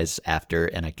franchise after.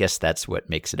 And I guess that's what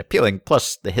makes it appealing.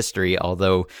 Plus the history,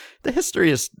 although the history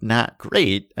is not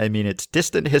great. I mean, it's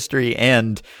distant history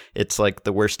and it's like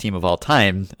the worst team of all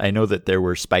time. I know that there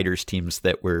were Spiders teams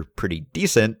that were pretty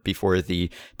decent before the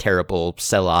terrible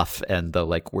sell-off and the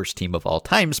like worst team of all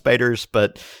time Spiders,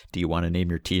 but do you want to name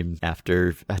your team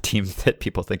after a team that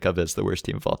people think of as the worst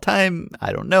team of all time?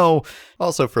 I don't know.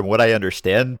 Also, from what I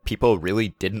understand, people really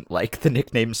didn't like the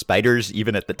nickname Spiders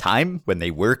even at the time. When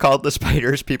they were called the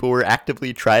Spiders, people were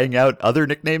actively trying out other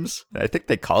nicknames. I think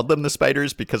they called them the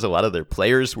Spiders because a lot of their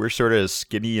players were sort of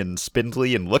skinny and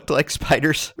spindly and looked like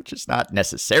spiders, which is not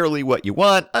necessarily what you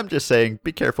want. I'm just saying,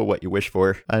 be careful what you wish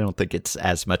for. I don't think it's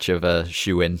as much of a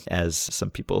shoo-in as some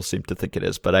people seem to think it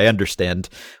is, but I understand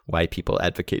why people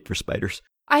advocate for spiders.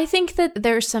 I think that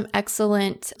there's some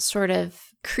excellent sort of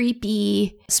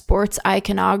creepy sports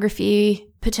iconography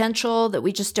potential that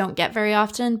we just don't get very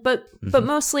often. But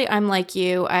mostly I'm like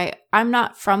you. I'm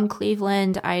not from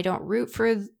Cleveland. I don't root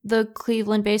for the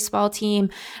Cleveland baseball team.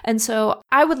 And so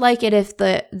I would like it if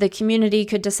the community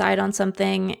could decide on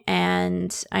something.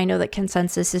 And I know that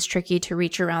consensus is tricky to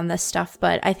reach around this stuff,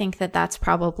 but I think that that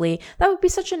would be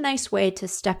such a nice way to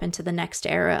step into the next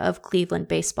era of Cleveland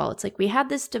baseball. It's like we had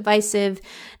this divisive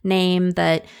name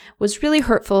that was really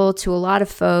hurtful to a lot of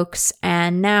folks.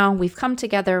 And now we've come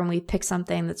together and we pick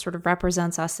something that sort of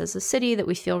represents us as a city that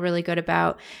we feel really good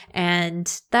about.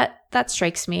 And that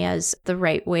strikes me as the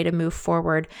right way to move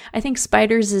forward. I think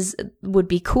Spiders would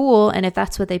be cool, and if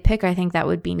that's what they pick, I think that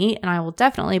would be neat, and I will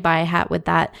definitely buy a hat with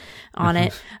that on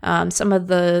it. Some of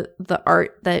the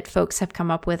art that folks have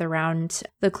come up with around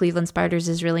the Cleveland Spiders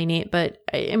is really neat, but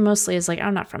it mostly is like,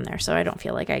 I'm not from there, so I don't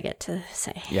feel like I get to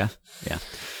say. Yeah.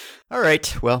 All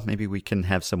right. Well, maybe we can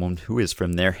have someone who is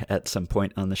from there at some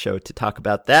point on the show to talk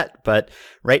about that. But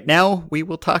right now, we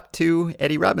will talk to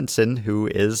Eddie Robinson, who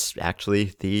is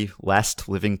actually the last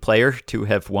living player to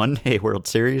have won a World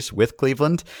Series with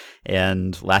Cleveland.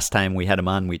 And last time we had him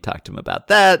on, we talked to him about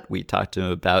that. We talked to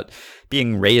him about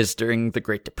being raised during the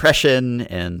Great Depression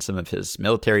and some of his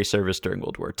military service during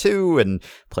World War II and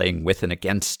playing with and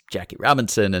against Jackie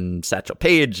Robinson and Satchel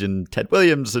Paige and Ted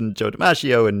Williams and Joe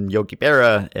DiMaggio and Yogi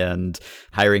Berra and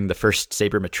hiring the first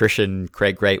sabermetrician,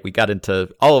 Craig Wright. We got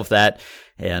into all of that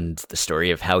and the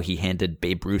story of how he handed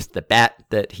Babe Ruth the bat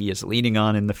that he is leaning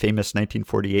on in the famous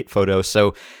 1948 photo.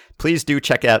 So please do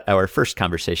check out our first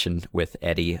conversation with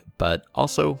Eddie, but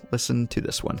also listen to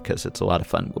this one because it's a lot of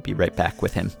fun. We'll be right back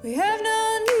with him. We have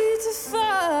no need to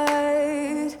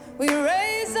fight. We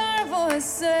raise our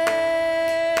voices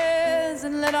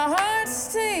and let our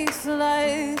hearts take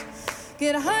flight.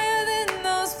 Get higher than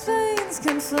those planes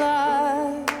can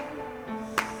fly.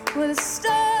 Where the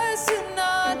stars do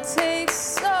not take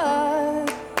sight.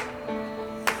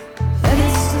 And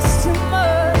it's just too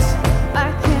much.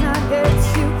 I cannot get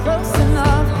you close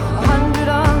enough. 100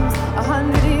 arms,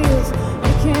 100 years.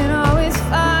 You can always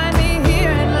find me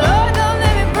here. And Lord, don't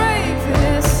let me break for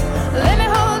this. Let me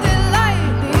hold it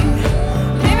lightly.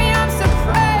 Give me arms to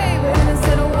pray with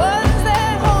instead of ones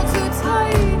that hold too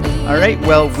tightly. All right,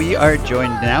 well, we are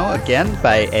joined now again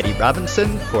by Eddie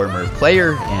Robinson, former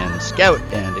player and scout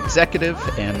and executive,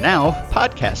 and now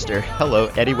podcaster. Hello,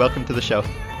 Eddie. Welcome to the show.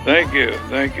 Thank you.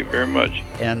 Thank you very much.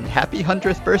 And happy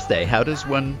 100th birthday. How does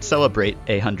one celebrate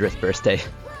a 100th birthday?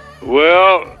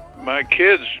 Well, my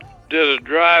kids did a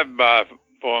drive-by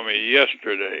for me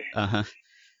yesterday. Uh-huh.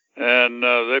 And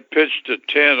they pitched a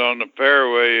tent on the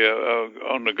fairway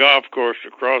on the golf course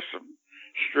across the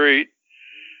street.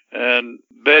 And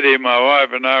Betty, my wife,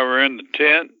 and I were in the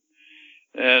tent.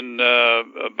 And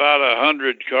about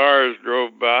 100 cars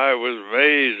drove by. It was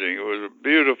amazing. It was a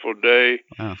beautiful day.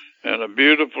 Wow. And a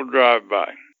beautiful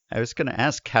drive-by. I was going to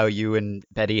ask how you and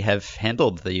Betty have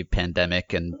handled the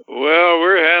pandemic. And Well,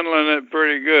 we're handling it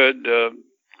pretty good.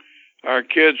 Our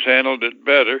kids handled it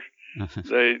better.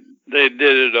 They did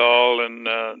it all, and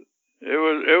it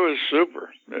was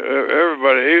super.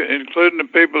 Everybody, including the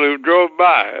people who drove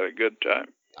by, had a good time.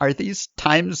 are these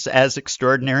times as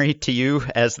extraordinary to you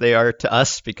as they are to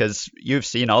us? Because you've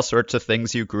seen all sorts of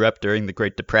things. You grew up during the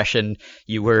Great Depression.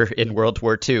 You were in World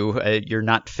War II. You're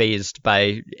not fazed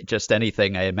by just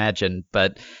anything, I imagine.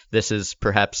 But this is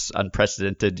perhaps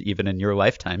unprecedented even in your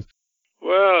lifetime.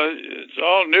 Well, it's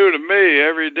all new to me.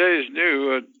 Every day is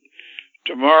new.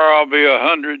 Tomorrow I'll be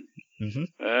 100. Mm-hmm.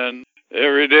 And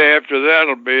every day after that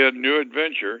will be a new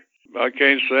adventure. I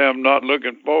can't say I'm not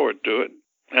looking forward to it.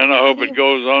 And I hope it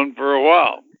goes on for a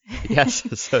while. Yes,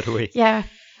 so do we. Yeah.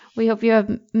 We hope you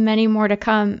have many more to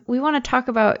come. We want to talk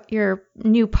about your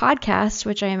new podcast,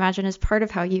 which I imagine is part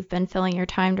of how you've been filling your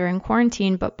time during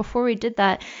quarantine. But before we did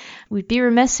that, we'd be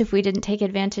remiss if we didn't take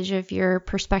advantage of your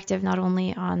perspective, not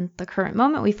only on the current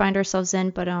moment we find ourselves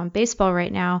in, but on baseball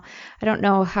right now. I don't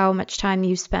know how much time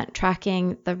you've spent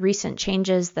tracking the recent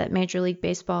changes that Major League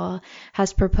Baseball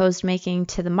has proposed making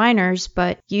to the minors,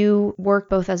 but you worked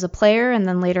both as a player and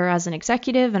then later as an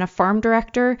executive and a farm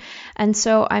director. And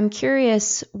so I'm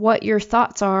curious what your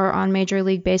thoughts are on Major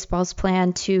League Baseball's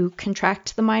plan to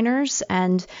contract the minors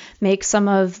and make some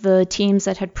of the teams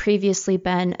that had previously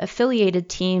been affiliated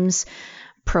teams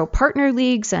pro partner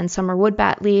leagues and summer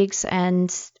woodbat leagues,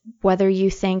 and whether you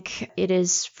think it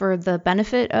is for the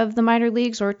benefit of the minor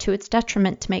leagues or to its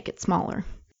detriment to make it smaller.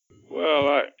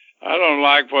 Well, I don't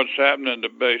like what's happening to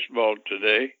baseball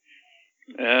today,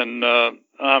 and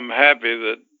I'm happy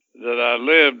that I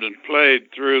lived and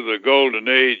played through the golden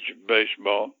age of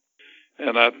baseball.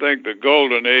 And I think the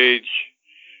golden age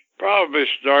probably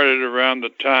started around the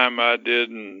time I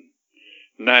did in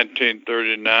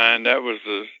 1939. That was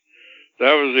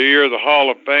the year the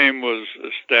Hall of Fame was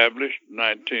established,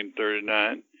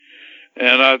 1939,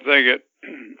 and I think it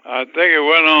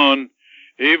went on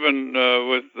even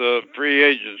with free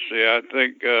agency. I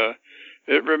think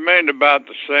it remained about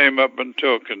the same up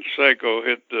until Canseco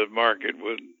hit the market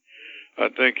with. I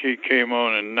think he came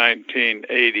on in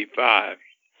 1985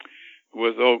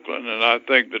 with Oakland, and I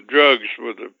think the drugs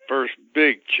were the first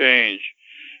big change.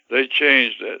 They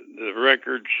changed the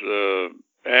records,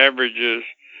 averages,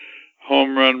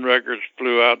 home run records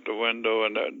flew out the window,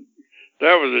 and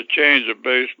that was a change of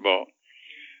baseball.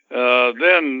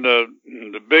 Then the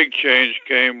big change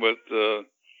came with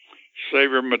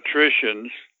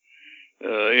sabermetricians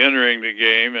entering the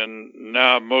game, and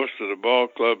now most of the ball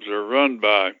clubs are run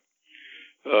by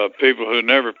people who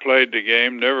never played the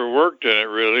game, never worked in it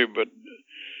really, but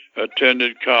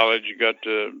attended college, got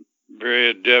very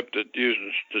adept at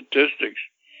using statistics.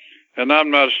 And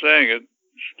I'm not saying that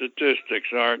statistics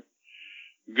aren't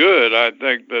good. I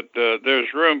think that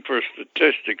there's room for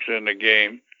statistics in the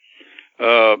game,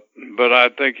 but I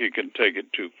think you can take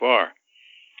it too far.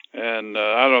 And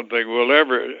I don't think we'll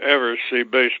ever see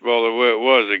baseball the way it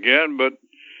was again, but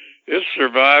it's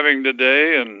surviving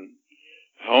today, and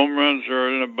home runs are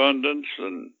in abundance,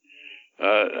 and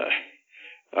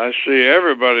I see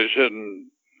everybody's hitting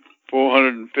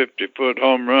 450-foot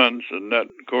home runs, and that,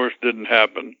 of course, didn't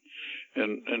happen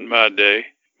in my day.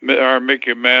 Our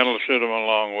Mickey Mantle's hit them a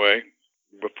long way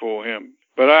before him.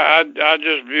 But I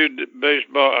just viewed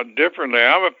baseball differently.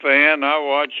 I'm a fan. I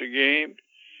watch a game.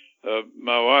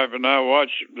 My wife and I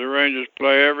watch the Rangers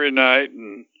play every night,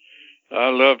 and I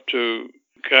love to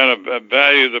kind of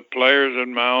value the players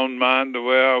in my own mind the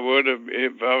way I would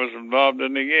if I was involved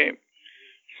in the game.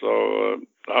 So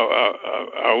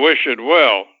I wish it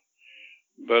well,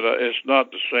 but it's not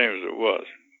the same as it was.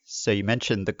 So you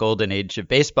mentioned the Golden Age of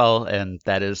Baseball, and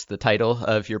that is the title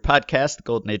of your podcast, The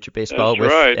Golden Age of Baseball. That's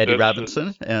with right. Eddie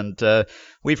Robinson. And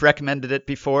we've recommended it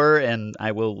before, and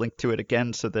I will link to it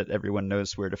again so that everyone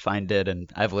knows where to find it. And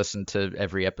I've listened to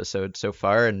every episode so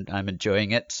far, and I'm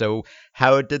enjoying it. So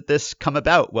how did this come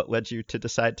about? What led you to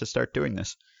decide to start doing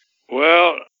this?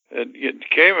 Well, it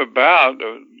came about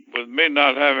with me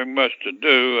not having much to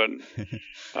do, and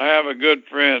I have a good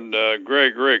friend,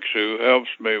 Greg Ricks, who helps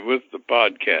me with the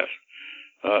podcast.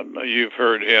 You've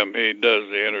heard him. He does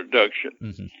the introduction.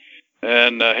 Mm-hmm.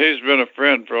 And he's been a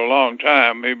friend for a long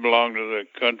time. He belonged to the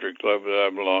country club that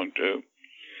I belong to.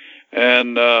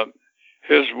 And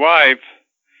his wife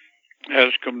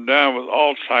has come down with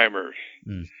Alzheimer's.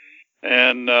 Mm.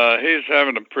 And he's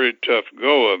having a pretty tough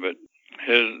go of it.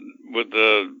 With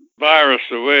the virus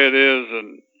the way it is,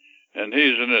 and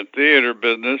he's in the theater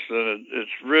business, and he's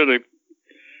really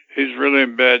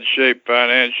in bad shape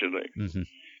financially. Mm-hmm.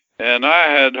 And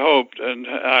I had hoped, and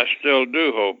I still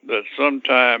do hope, that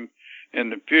sometime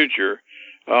in the future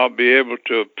I'll be able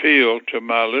to appeal to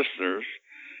my listeners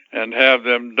and have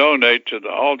them donate to the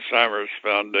Alzheimer's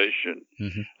Foundation.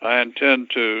 Mm-hmm. I intend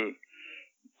to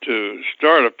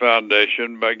start a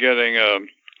foundation by getting a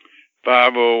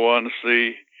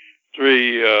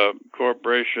 501c3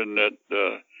 corporation that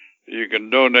you can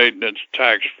donate, and it's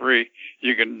tax-free.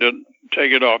 You can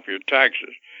take it off your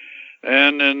taxes.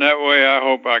 And in that way, I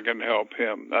hope I can help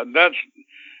him. That's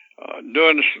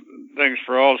doing things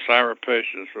for Alzheimer's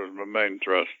patients was my main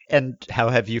thrust. And how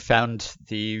have you found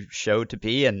the show to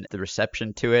be and the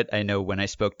reception to it? I know when I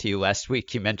spoke to you last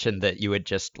week, you mentioned that you had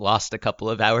just lost a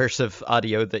couple of hours of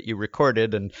audio that you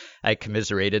recorded, and I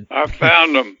commiserated. I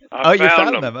found them. You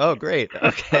found them. Oh, great.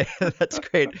 Okay, that's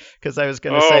great. Because I was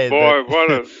going to say, boy, what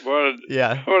a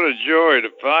joy to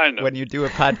find them. When you do a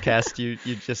podcast, you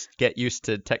just get used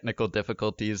to technical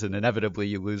difficulties, and inevitably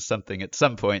you lose something at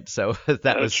some point. So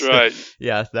that's right.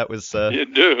 Yeah, that was. You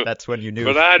do. That's when you knew.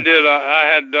 But I did.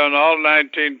 I had done all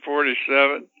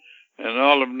 1947 and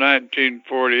all of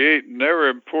 1948, and they were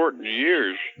important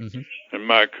years in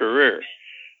my career.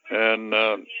 And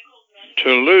to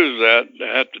lose that, to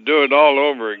have to do it all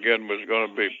over again was going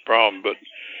to be a problem. But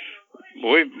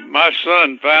my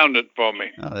son found it for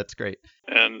me. Oh, that's great.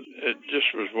 And it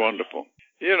just was wonderful.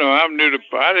 You know, I'm new to.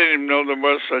 I didn't even know there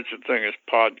was such a thing as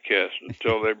podcast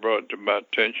until they brought it to my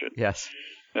attention. Yes.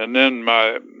 And then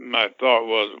my thought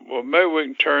was, well, maybe we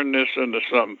can turn this into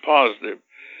something positive.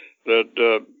 That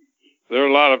there are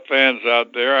a lot of fans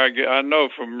out there. I know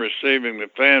from receiving the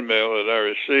fan mail that I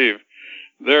receive,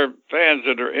 there are fans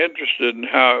that are interested in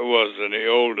how it was in the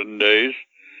olden days,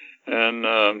 and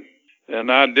I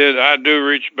do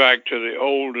reach back to the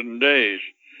olden days,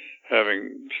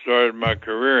 having started my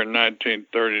career in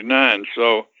 1939.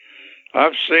 So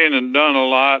I've seen and done a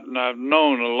lot, and I've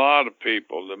known a lot of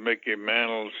people, the Mickey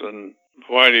Mantles and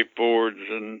Whitey Fords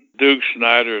and Duke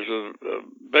Snyders of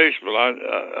baseball.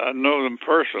 I know them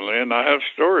personally, and I have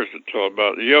stories to tell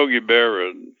about Yogi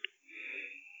Berra.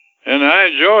 And I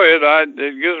enjoy it.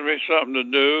 It gives me something to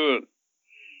do,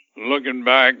 looking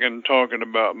back and talking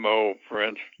about my old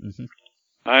friends. Mm-hmm.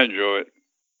 I enjoy it.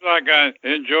 Like I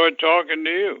enjoyed talking to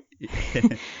you.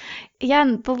 Yeah,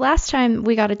 and the last time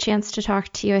we got a chance to talk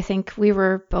to you, I think we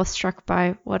were both struck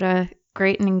by what a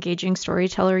great and engaging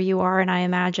storyteller you are. And I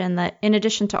imagine that in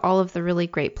addition to all of the really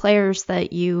great players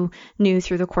that you knew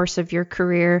through the course of your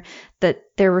career, that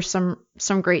there were some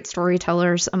great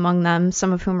storytellers among them,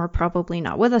 some of whom are probably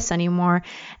not with us anymore.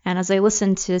 And as I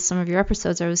listened to some of your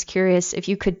episodes, I was curious if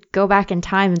you could go back in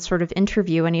time and sort of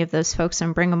interview any of those folks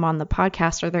and bring them on the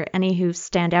podcast. Are there any who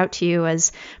stand out to you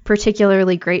as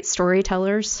particularly great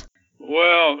storytellers?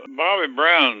 Well, Bobby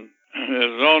Brown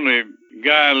is the only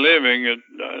guy living.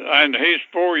 He's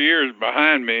 4 years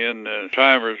behind me in the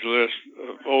timers list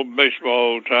of old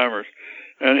baseball old timers.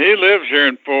 And he lives here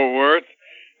in Fort Worth,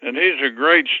 and he's a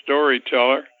great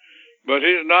storyteller, but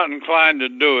he's not inclined to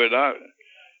do it.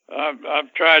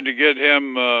 I've tried to get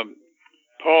him,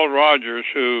 Paul Rogers,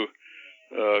 who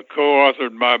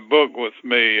co-authored my book with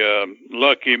me,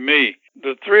 Lucky Me.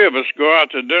 The three of us go out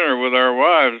to dinner with our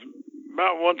wives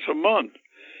about once a month.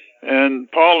 And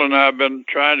Paul and I have been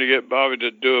trying to get Bobby to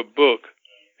do a book.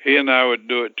 He and I would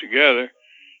do it together,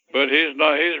 but he's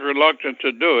reluctant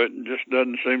to do it and just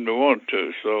doesn't seem to want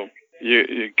to. So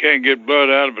you can't get blood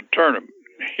out of a turnip.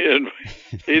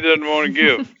 He doesn't want to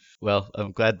give. Well,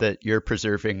 I'm glad that you're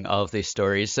preserving all of these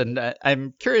stories. And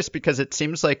I'm curious because it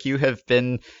seems like you have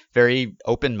been very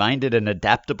open-minded and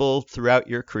adaptable throughout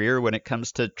your career when it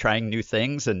comes to trying new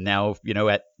things. And now,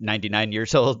 at 99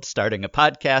 years old, starting a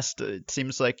podcast, it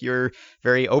seems like you're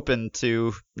very open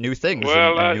to new things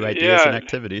and new ideas and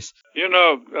activities.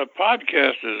 A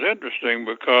podcast is interesting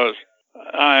because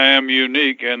I am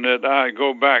unique in that I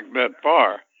go back that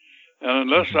far.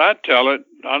 And unless I tell it,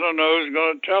 I don't know who's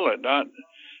going to tell it.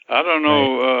 I don't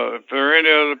know if there are any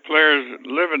other players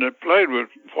living that played with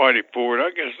Whitey Ford.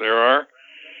 I guess there are.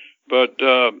 But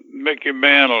Mickey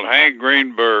Mantle, Hank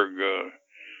Greenberg,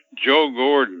 Joe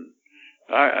Gordon,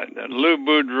 Lou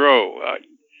Boudreau.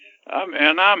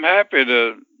 I'm happy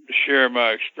to share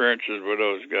my experiences with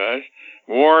those guys.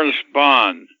 Warren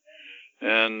Spahn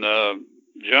and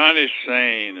Johnny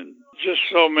Sane, and just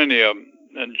so many of them,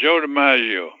 and Joe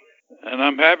DiMaggio. And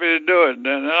I'm happy to do it. And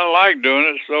I like doing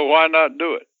it, so why not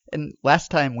do it? And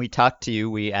last time we talked to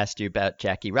you, we asked you about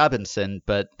Jackie Robinson,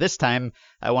 but this time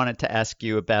I wanted to ask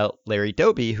you about Larry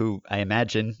Doby, who I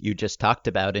imagine you just talked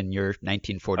about in your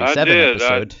 1947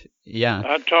 episode.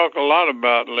 I talk a lot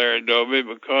about Larry Doby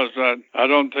because I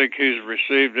don't think he's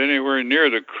received anywhere near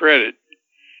the credit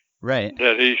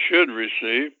that he should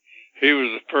receive. He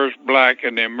was the first black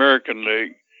in the American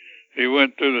League. He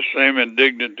went through the same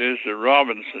indignities that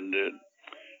Robinson did.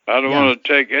 I don't want to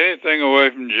take anything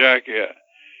away from Jackie.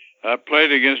 I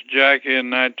played against Jackie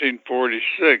in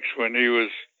 1946 when he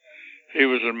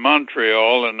was in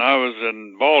Montreal and I was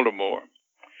in Baltimore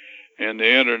in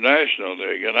the International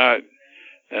League,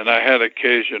 and I had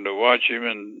occasion to watch him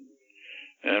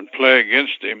and play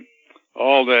against him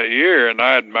all that year, and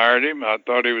I admired him. I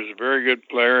thought he was a very good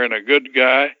player and a good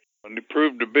guy, and he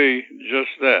proved to be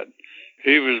just that.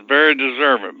 He was very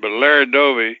deserving, but Larry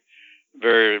Doby,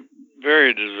 very,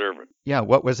 very deserving. Yeah,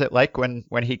 what was it like when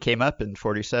he came up in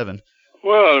 47?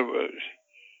 Well,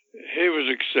 he was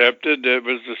accepted. It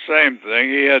was the same thing.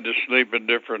 He had to sleep in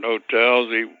different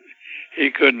hotels.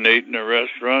 He couldn't eat in the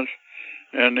restaurants,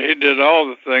 and he did all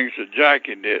the things that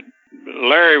Jackie did. But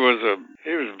Larry was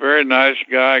a very nice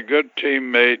guy, good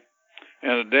teammate,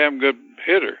 and a damn good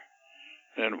hitter,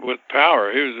 and with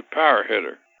power. He was a power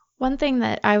hitter. One thing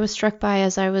that I was struck by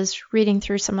as I was reading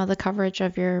through some of the coverage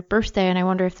of your birthday, and I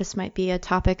wonder if this might be a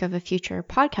topic of a future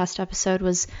podcast episode,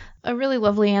 was a really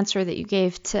lovely answer that you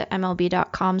gave to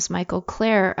MLB.com's Michael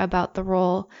Clare about the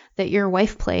role that your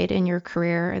wife played in your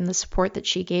career and the support that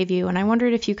she gave you. And I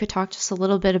wondered if you could talk just a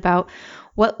little bit about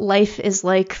what life is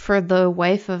like for the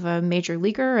wife of a major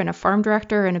leaguer and a farm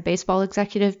director and a baseball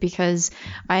executive, because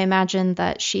I imagine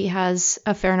that she has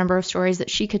a fair number of stories that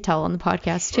she could tell on the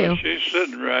podcast too. Well, she's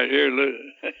sitting right here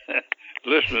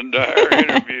listening to our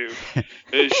interview.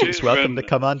 She's welcome to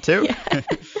come on too. Yeah.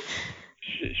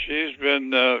 She's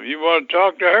been, you want to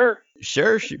talk to her?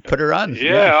 Sure, put her on.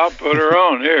 Yeah, I'll put her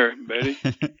on here, Betty.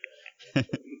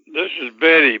 This is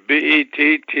Betty,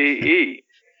 Bette,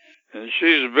 and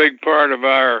she's a big part of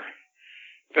our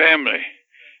family.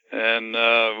 And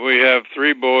we have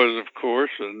 3 boys, of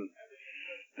course, and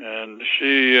And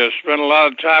she spent a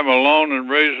lot of time alone and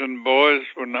raising boys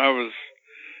when I was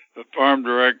the farm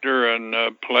director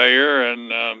and player.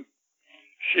 And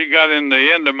she got in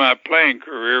the end of my playing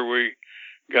career. We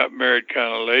got married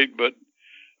kind of late, but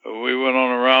we went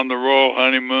on around the royal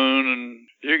honeymoon, and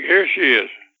here she is.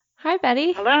 Hi,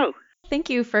 Betty. Hello. Thank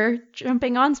you for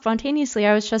jumping on spontaneously.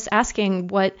 I was just asking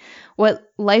what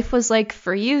life was like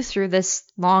for you through this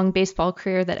long baseball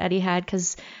career that Eddie had,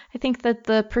 because I think that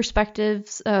the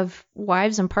perspectives of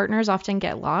wives and partners often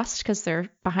get lost because they're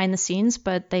behind the scenes,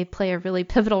 but they play a really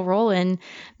pivotal role in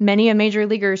many a major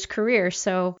leaguer's career.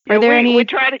 So we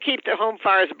try to keep the home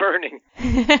fires burning.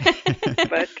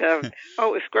 But, it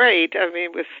was great. I mean,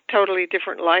 it was a totally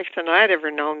different life than I'd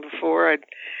ever known before.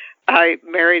 I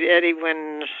married Eddie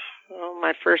when...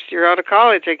 my first year out of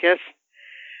college, I guess.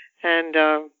 And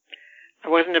I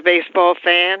wasn't a baseball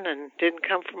fan and didn't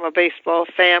come from a baseball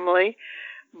family,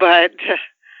 but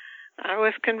I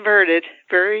was converted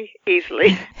very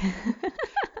easily.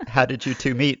 How did you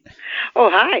two meet? Oh,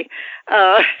 hi.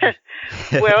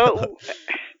 Well,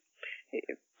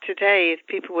 today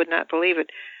people would not believe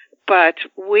it, but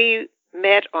we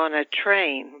met on a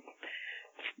train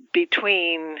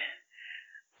between...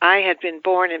 I had been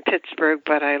born in Pittsburgh,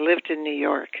 but I lived in New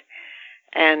York.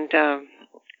 And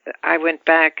I went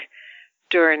back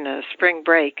during the spring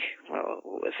break. Well, it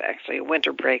was actually a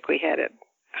winter break we had at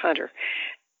Hunter.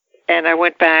 And I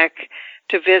went back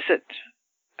to visit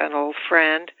an old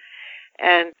friend.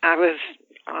 And I was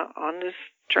on this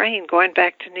train going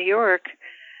back to New York.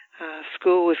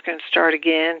 School was going to start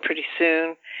again pretty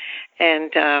soon.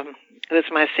 And it was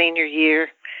my senior year.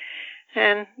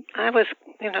 And I was,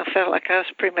 felt like I was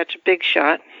pretty much a big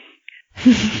shot.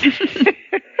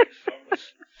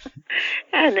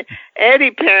 And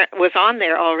Eddie was on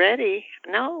there already.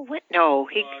 No,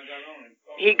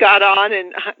 he got on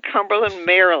in Cumberland,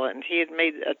 Maryland. He had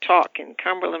made a talk in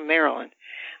Cumberland, Maryland.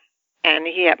 And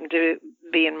he happened to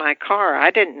be in my car. I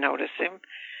didn't notice him.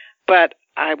 But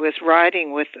I was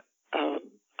riding with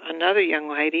another young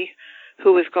lady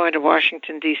who was going to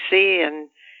Washington, D.C., and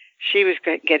she was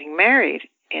getting married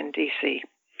in D.C.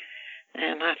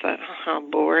 And I thought, oh, how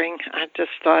boring. I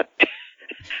just thought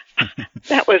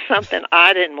that was something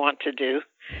I didn't want to do.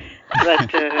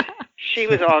 But she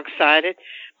was all excited.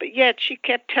 But yet she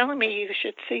kept telling me, you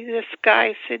should see this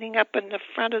guy sitting up in the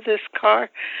front of this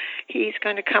car. He's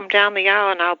going to come down the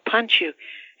aisle and I'll punch you.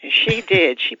 And she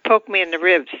did. She poked me in the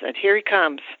ribs, said, here he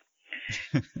comes.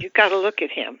 You got to look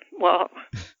at him. Well,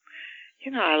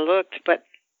 I looked, but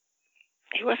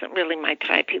he wasn't really my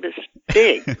type. He was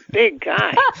big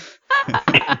guy.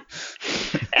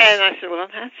 And I said, well,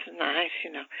 that's nice,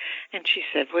 And she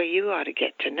said, well, you ought to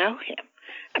get to know him.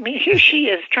 I mean, here she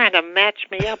is trying to match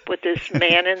me up with this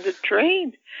man in the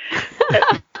train.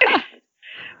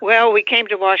 Well, we came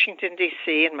to Washington,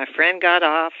 D.C., and my friend got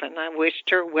off, and I wished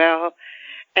her well.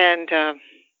 And, in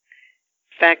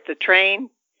fact, the train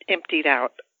emptied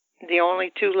out. The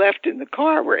only two left in the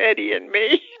car were Eddie and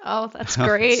me. Oh, that's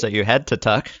great. So you had to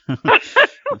talk.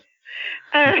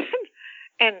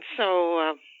 And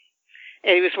so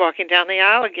Eddie was walking down the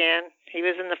aisle again. He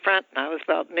was in the front, and I was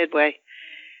about midway.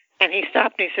 And he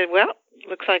stopped and he said, well,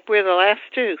 looks like we're the last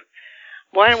two.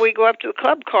 Why don't we go up to the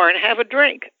club car and have a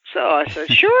drink? So I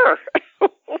said, sure.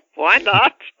 Why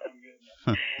not?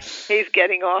 He's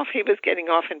getting off. He was getting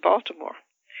off in Baltimore,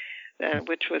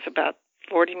 which was about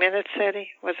 40 minutes,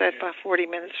 Eddie? Was that about 40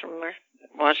 minutes from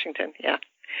Washington? Yeah.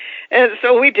 And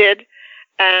so we did.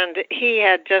 And he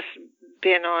had just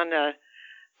been on a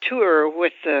tour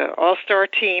with the all-star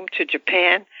team to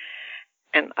Japan.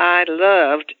 And I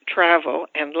loved travel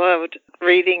and loved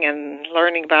reading and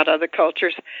learning about other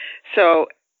cultures. So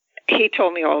he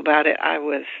told me all about it. I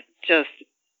was just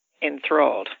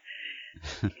enthralled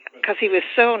because he was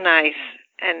so nice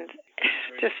and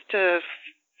just, I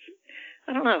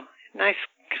don't know, nice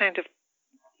kind of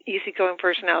easygoing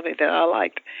personality that I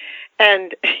liked.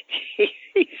 And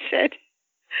he said,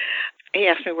 he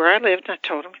asked me where I lived, and I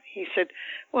told him. He said,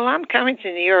 well, I'm coming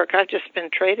to New York. I've just been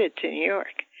traded to New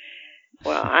York.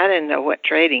 Well, I didn't know what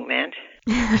trading meant.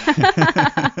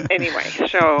 Anyway,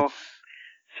 so,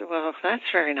 well, that's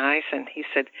very nice. And he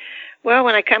said, well,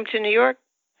 when I come to New York,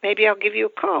 maybe I'll give you a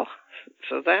call.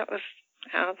 So that was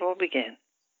how it all began.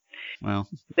 Well,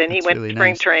 then he went really to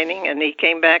spring nice. training, and he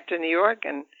came back to New York,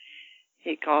 and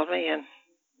he called me, and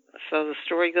so the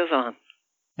story goes on.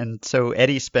 And so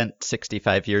Eddie spent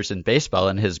 65 years in baseball,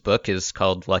 and his book is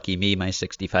called Lucky Me, My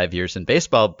 65 Years in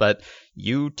Baseball. But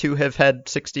you two have had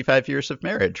 65 years of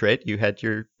marriage, right? You had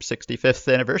your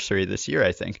 65th anniversary this year,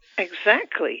 I think.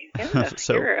 Exactly. Yeah,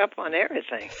 So- you're up on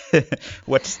everything.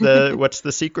 What's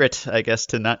the secret, I guess,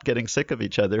 to not getting sick of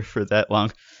each other for that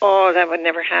long? Oh, that would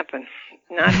never happen.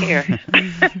 Not here.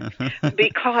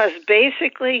 Because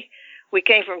basically, we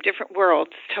came from different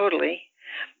worlds, totally.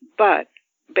 But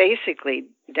basically,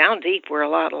 down deep, we're a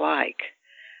lot alike.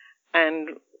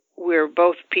 And we're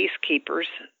both peacekeepers,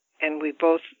 and we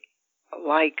both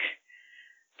like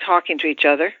talking to each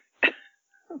other.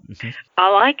 I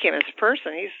like him as a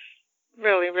person. He's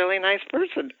really, really nice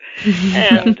person.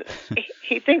 And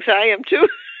he thinks I am too.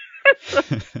 So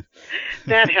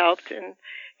that helped. And,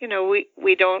 you know,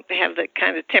 we don't have the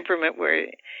kind of temperament where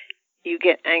you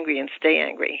get angry and stay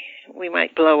angry. We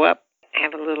might blow up,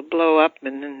 have a little blow up,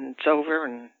 and then it's over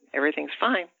and everything's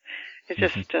fine. It's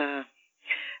just, I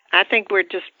think we're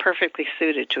just perfectly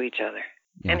suited to each other.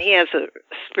 Yeah. And he has a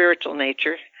spiritual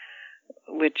nature,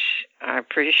 which I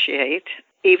appreciate.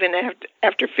 Even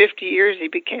after 50 years, he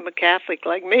became a Catholic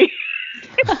like me.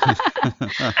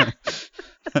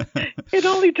 It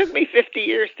only took me 50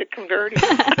 years to convert him.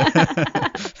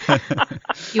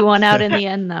 You won out in the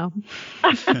end, though.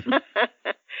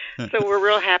 So we're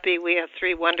real happy. We have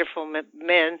 3 wonderful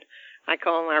men. I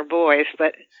call them our boys,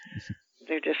 but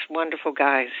they're just wonderful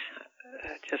guys.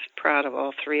 Just proud of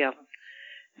all 3 of them.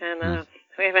 And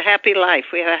we have a happy life.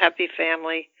 We have a happy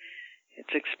family.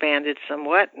 It's expanded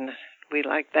somewhat, and we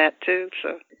like that too.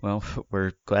 So. Well,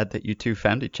 we're glad that you two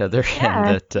found each other Yeah. and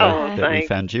that, Oh, that we thanks.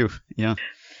 found you. Yeah.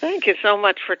 Thank you so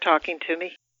much for talking to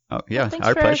me. Oh, yeah, Thanks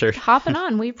our for pleasure. hopping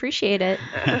on. We appreciate it.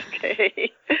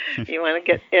 Okay. You want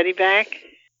to get Eddie back?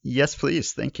 Yes,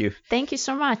 please. Thank you. Thank you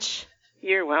so much.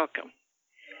 You're welcome.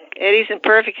 Eddie's in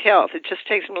perfect health. It just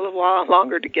takes him a little while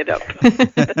longer to get up.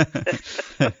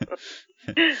 Just a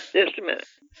minute.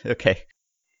 Okay.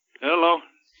 Hello.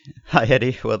 Hi,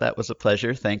 Eddie. Well, that was a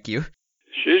pleasure. Thank you.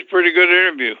 She's a pretty good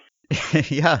interview.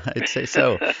 Yeah, I'd say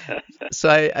so. So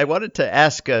I wanted to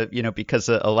ask, because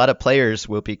a lot of players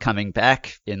will be coming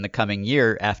back in the coming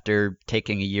year after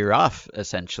taking a year off,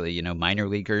 essentially, minor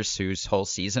leaguers whose whole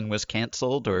season was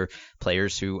canceled or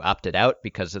players who opted out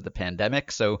because of the pandemic.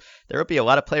 So there will be a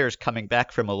lot of players coming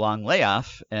back from a long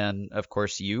layoff. And of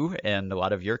course, you and a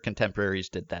lot of your contemporaries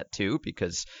did that too,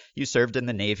 because you served in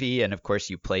the Navy and of course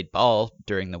you played ball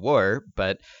during the war,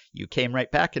 but you came right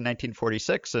back in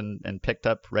 1946 and picked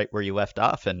up right where you left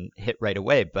off and hit right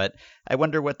away. But I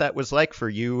wonder what that was like for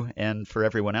you and for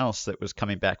everyone else that was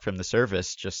coming back from the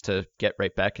service, just to get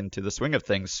right back into the swing of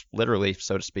things, literally,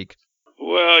 so to speak.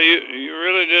 Well, you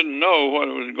really didn't know what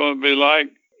it was going to be like,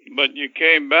 but you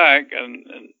came back, and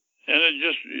it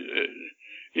just,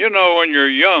 when you're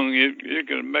young, you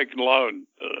can make a lot of,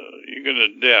 you can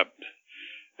adapt.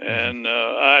 And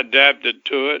I adapted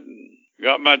to it and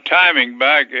got my timing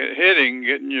back. Getting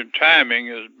your timing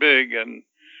is big, and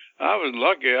I was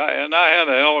lucky. I had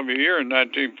a hell of a year in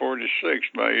 1946,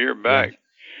 my year back.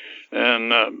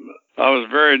 And I was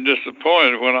very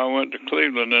disappointed when I went to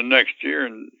Cleveland the next year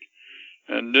and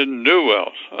didn't do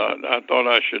well. I thought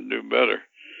I should do better.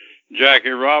 Jackie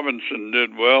Robinson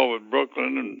did well with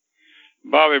Brooklyn, and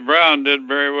Bobby Brown did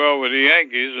very well with the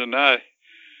Yankees, and I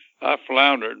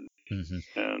floundered.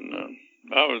 Mm-hmm. And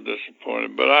I was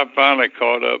disappointed, but I finally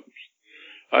caught up.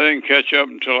 I didn't catch up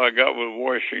until I got with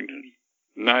Washington,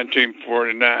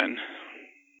 1949.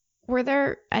 Were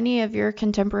there any of your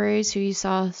contemporaries who you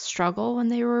saw struggle when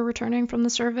they were returning from the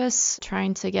service,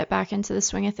 trying to get back into the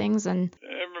swing of things? And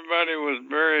Everybody was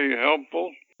very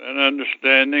helpful and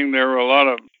understanding. There were a lot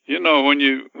of, when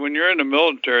you're in the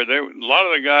military, a lot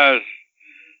of the guys,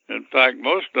 in fact,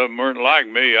 most of them weren't like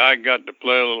me. I got to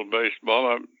play a little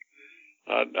baseball.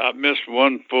 I missed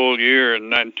one full year in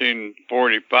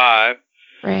 1945.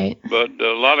 right. But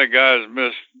a lot of guys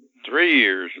missed 3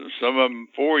 years, and some of them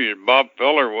 4 years. Bob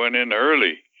Feller went in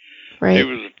early. Right. He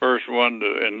was the first one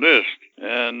to enlist.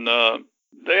 And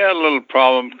they had a little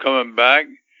problem coming back.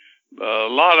 A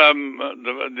lot of them,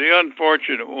 the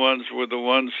unfortunate ones were the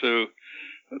ones who,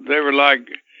 they were like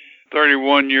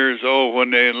 31 years old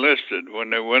when they enlisted, when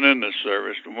they went in the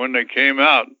service. And when they came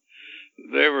out,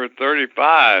 they were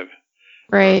 35.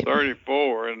 Right.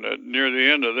 34 and near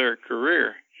the end of their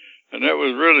career. And that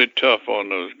was really tough on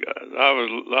those guys. I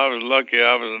was lucky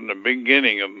I was in the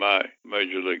beginning of my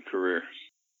major league career.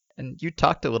 And you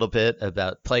talked a little bit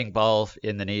about playing ball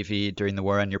in the Navy during the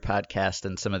war on your podcast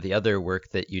and some of the other work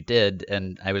that you did.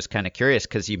 And I was kind of curious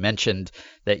because you mentioned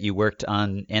that you worked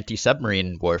on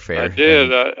anti-submarine warfare. I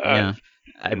did. And,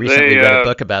 I recently read a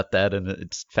book about that, and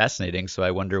it's fascinating. So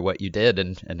I wonder what you did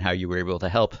and how you were able to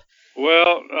help.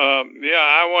 Well,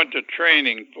 I went to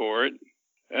training for it,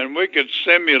 and we could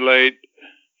simulate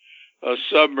a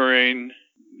submarine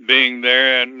being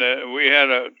there, and we had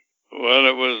it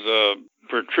was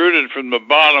protruded from the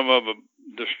bottom of a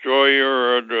destroyer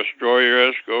or a destroyer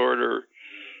escort, or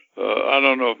I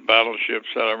don't know if battleships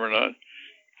had them or not.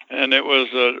 And it was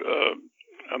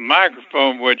a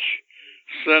microphone which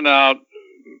sent out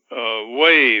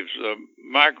waves,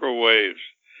 microwaves,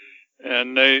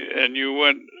 and you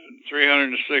went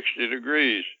 360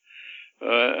 degrees.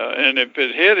 And if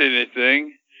it hit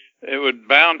anything, it would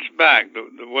bounce back.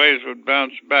 The waves would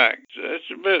bounce back. So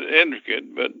it's a bit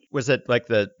intricate, but was it like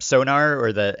the sonar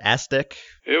or the ASTIC?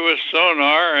 It was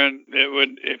sonar, and it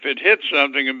would, if it hit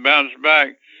something and bounced back,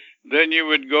 then you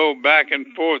would go back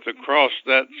and forth across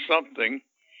that something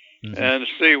and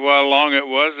see how long it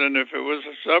was. And if it was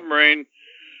a submarine,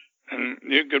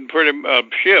 you could pretty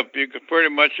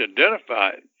much identify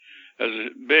it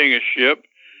as being a ship,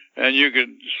 and you could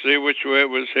see which way it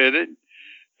was headed.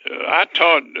 I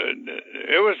taught,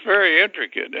 it was very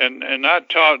intricate, and I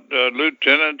taught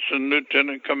lieutenants and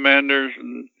lieutenant commanders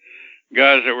and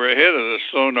guys that were ahead of the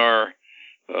sonar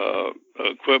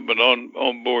equipment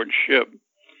on board ship.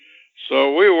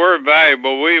 So we were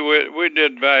valuable. We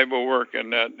did valuable work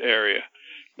in that area,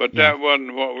 but that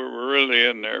wasn't what we were really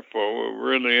in there for. We were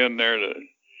really in there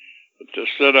to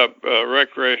set up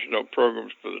recreational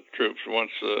programs for the troops.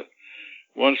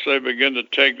 Once they began to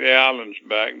take the islands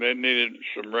back, they needed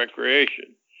some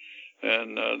recreation,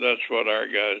 and that's what our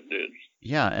guys did.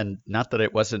 Yeah, and not that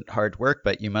it wasn't hard work,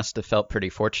 but you must have felt pretty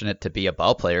fortunate to be a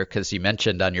ball player, because you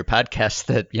mentioned on your podcast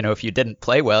that, if you didn't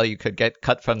play well, you could get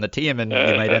cut from the team and you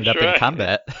might end up in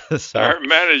combat. So. Our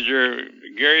manager,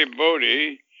 Gary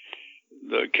Bodie,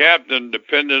 the captain,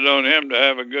 depended on him to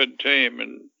have a good team,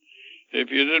 and if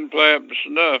you didn't play up to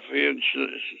snuff,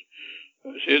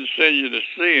 he'd send you to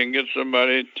sea and get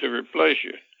somebody to replace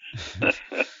you.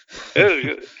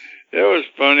 It was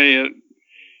funny.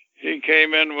 He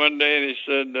came in one day and he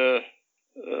said,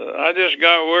 I just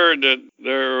got word that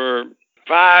there were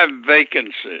 5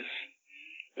 vacancies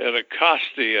at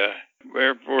Anacostia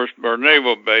Air Force or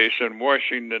Naval Base in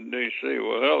Washington, D.C.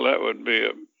 Well, hell, that would be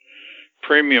a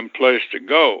premium place to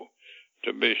go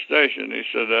to be stationed. He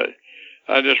said,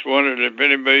 I just wondered if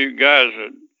anybody of you guys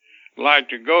would like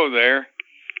to go there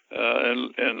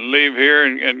and leave here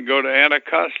and go to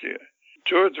Anacostia.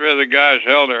 2 or 3 of the guys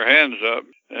held their hands up,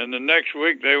 and the next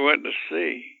week they went to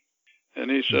sea.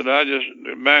 And he said,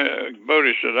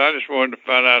 Bodie said, I just wanted to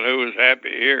find out who was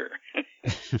happy here.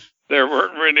 There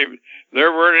weren't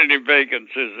any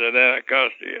vacancies at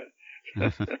Anacostia.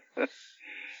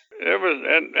 It was,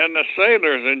 and the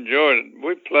sailors enjoyed it.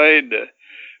 We played,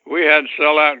 we had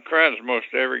sellout crowds most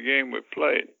every game we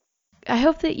played. I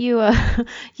hope that you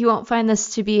you won't find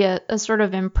this to be a sort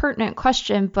of impertinent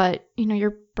question, but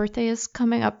your birthday is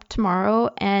coming up tomorrow,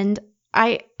 and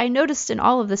I noticed in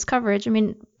all of this coverage,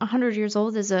 100 years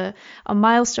old is a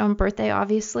milestone birthday,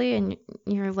 obviously, and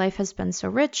your life has been so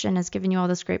rich and has given you all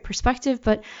this great perspective,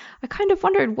 but I kind of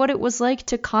wondered what it was like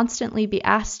to constantly be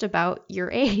asked about your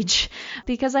age,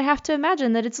 because I have to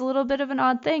imagine that it's a little bit of an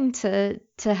odd thing to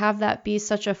have that be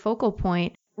such a focal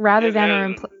point rather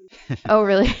than Oh,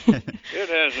 really? It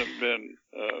hasn't been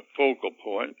a focal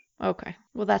point. Okay.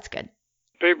 Well, that's good.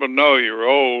 People know you're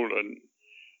old, and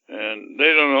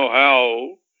they don't know how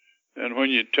old, and when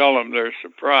you tell them, they're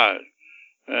surprised.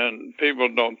 And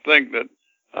people don't think that,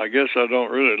 I guess I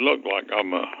don't really look like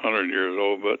I'm 100 years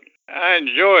old, but I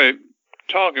enjoy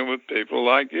talking with people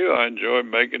like you. I enjoy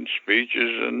making speeches,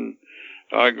 and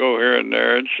I go here and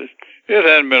there. It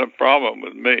hasn't been a problem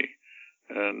with me,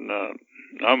 and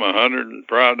I'm 100 and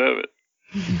proud of it.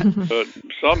 But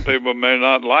some people may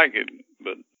not like it,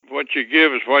 but what you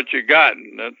give is what you got,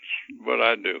 and that's what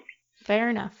I do. Fair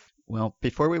enough. Well,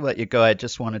 before we let you go, I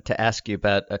just wanted to ask you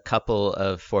about a couple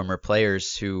of former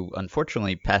players who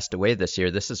unfortunately passed away this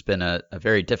year. This has been a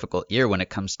very difficult year when it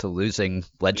comes to losing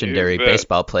legendary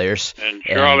baseball players. And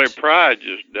Charlie Pride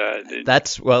just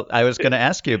died. I was going to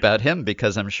ask you about him,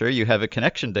 because I'm sure you have a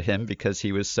connection to him because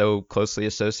he was so closely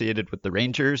associated with the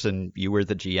Rangers and you were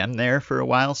the GM there for a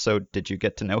while. So did you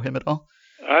get to know him at all?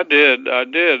 I did.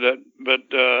 But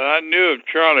I knew of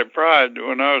Charlie Pride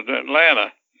when I was in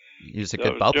Atlanta. He was a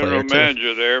good ball player, general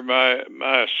manager there. My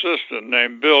assistant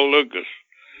named Bill Lucas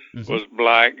was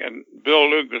black, and Bill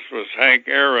Lucas was Hank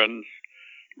Aaron's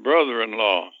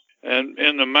brother-in-law. And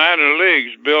in the minor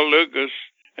leagues, Bill Lucas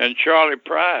and Charlie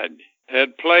Pride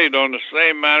had played on the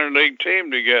same minor league team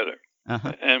together.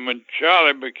 And when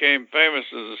Charlie became famous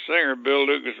as a singer, Bill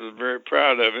Lucas was very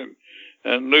proud of him,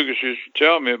 And Lucas used to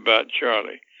tell me about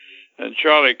Charlie. And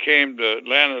Charlie came to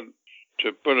Atlanta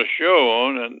to put a show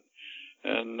on,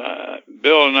 and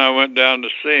Bill and I went down to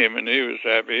see him, and he was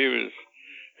happy.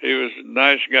 He was a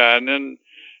nice guy. And then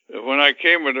when I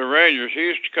came with the Rangers, he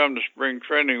used to come to spring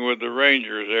training with the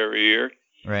Rangers every year.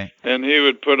 Right. And he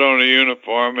would put on a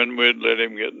uniform, and we'd let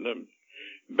him get in the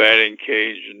batting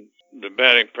cage, and the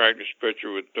batting practice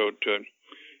pitcher would throw to him.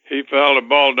 He fell the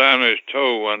ball down his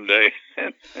toe one day.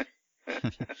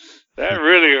 That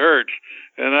really hurts.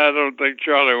 And I don't think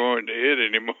Charlie wanted to hit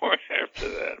anymore after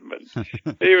that.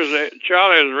 But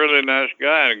Charlie was a really nice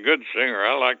guy and a good singer.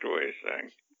 I liked the way he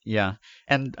sang. Yeah.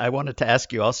 And I wanted to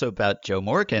ask you also about Joe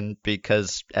Morgan,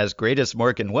 because as great as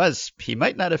Morgan was, he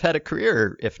might not have had a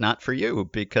career if not for you,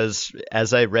 because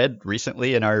as I read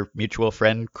recently in our mutual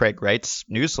friend Craig Wright's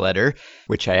newsletter,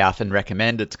 which I often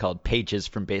recommend, it's called Pages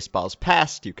from Baseball's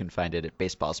Past. You can find it at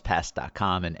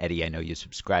baseballspast.com. And Eddie, I know you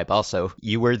subscribe also.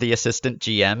 You were the assistant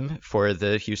GM for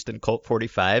the Houston Colt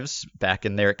 45s back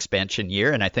in their expansion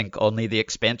year. And I think only the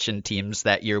expansion teams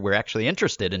that year were actually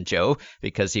interested in Joe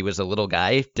because he was a little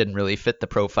guy, didn't really fit the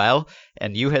profile,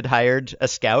 and you had hired a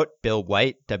scout, Bill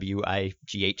White, Wight,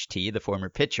 the former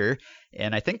pitcher,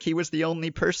 and I think he was the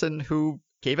only person who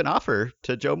gave an offer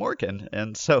to Joe Morgan.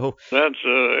 And so that's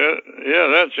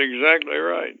exactly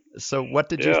right. So what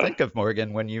did you think of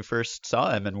Morgan when you first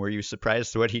saw him, and were you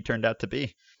surprised what he turned out to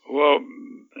be? Well,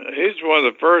 he's one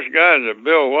of the first guys that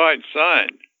Bill White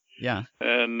signed. Yeah.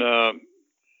 And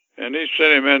he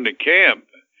sent him into camp.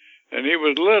 And he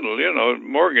was little,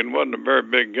 Morgan wasn't a very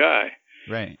big guy.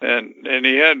 Right. And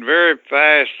he had very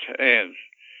fast hands.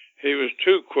 He was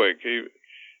too quick.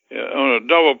 On a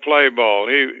double play ball,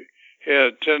 he had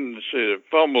a tendency to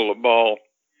fumble the ball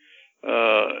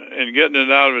and getting it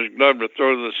out of his glove to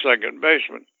throw to the second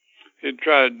baseman. He'd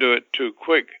try to do it too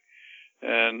quick.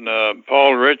 And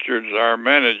Paul Richards, our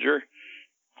manager,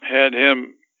 had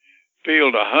him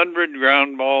field 100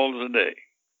 ground balls a day,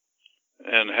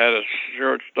 and had a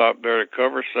shortstop there to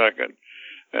cover second.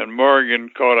 And Morgan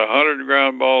caught 100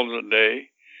 ground balls a day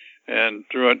and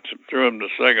threw him to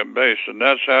second base. And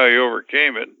that's how he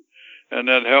overcame it. And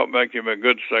that helped make him a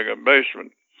good second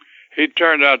baseman. He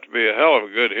turned out to be a hell of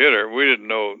a good hitter. We didn't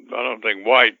know, I don't think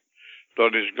White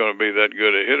thought he was going to be that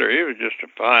good a hitter. He was just a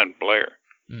fine player.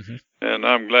 Mm-hmm. And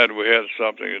I'm glad we had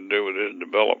something to do with his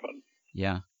development.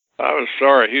 Yeah. I was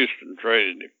sorry Houston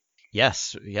traded him.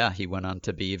 Yes, yeah, he went on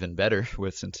to be even better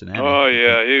with Cincinnati. Oh,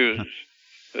 yeah, he was.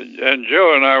 And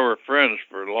Joe and I were friends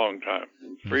for a long time,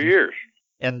 for years.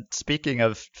 And speaking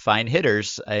of fine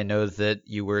hitters, I know that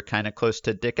you were kind of close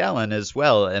to Dick Allen as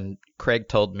well. And Craig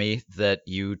told me that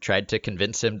you tried to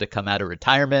convince him to come out of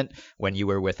retirement when you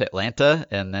were with Atlanta,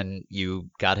 and then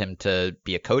you got him to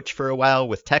be a coach for a while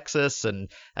with Texas. And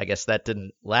I guess that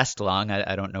didn't last long.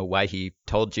 I don't know why he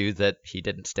told you that he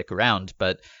didn't stick around,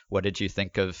 but what did you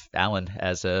think of Allen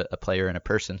as a player and a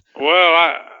person?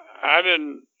 Well, I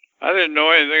didn't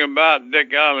know anything about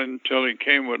Dick Allen until he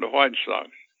came with the White Sox.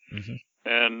 Mm-hmm.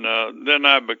 And then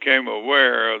I became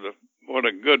aware of what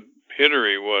a good hitter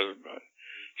he was.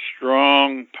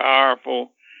 Strong,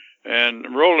 powerful.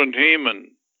 And Roland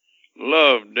Heeman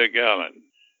loved Dick Allen.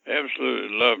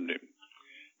 Absolutely loved him.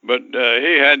 But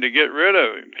he had to get rid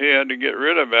of him. He had to get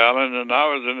rid of Allen, and I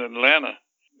was in Atlanta.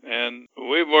 And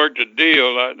we worked a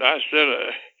deal. I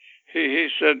said, he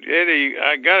said, Eddie,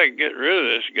 I got to get rid of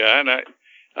this guy, and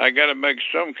I got to make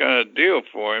some kind of deal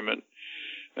for him.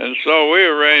 And so we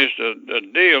arranged a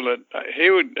deal that he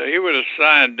would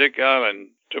assign Dick Allen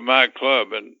to my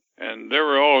club, and there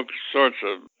were all sorts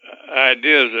of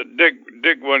ideas that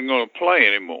Dick wasn't going to play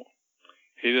anymore.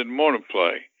 He didn't want to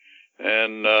play,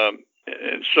 and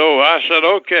so I said,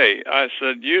 okay. I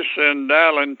said, you send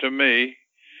Allen to me,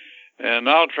 and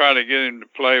I'll try to get him to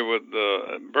play with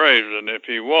the Braves, and if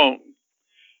he won't,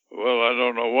 well, I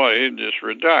don't know what, he'd just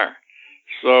retire.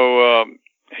 So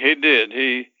he did.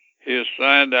 He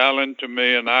assigned Allen to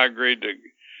me, and I agreed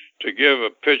to give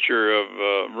a picture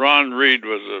of Ron Reed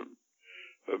was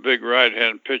a big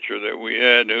right-hand pitcher that we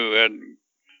had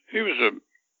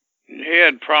he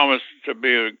had promised to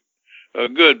be a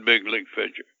good big league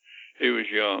pitcher. He was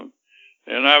young,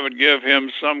 and I would give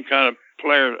him some kind of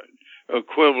player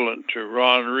equivalent to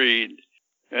Ron Reed,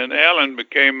 and Allen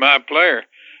became my player.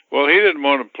 Well, he didn't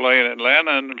want to play in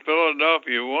Atlanta, and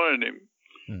Philadelphia wanted him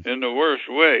in the worst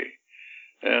way.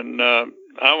 And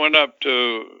I went up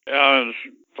to Allen's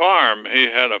farm. He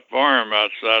had a farm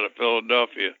outside of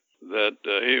Philadelphia that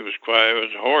it was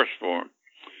a horse farm.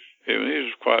 He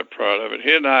was quite proud of it.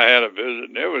 He and I had a visit,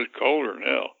 and it was colder than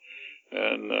hell.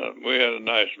 And we had a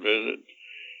nice visit.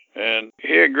 And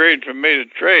he agreed for me to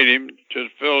trade him to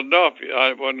Philadelphia.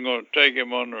 I wasn't going to take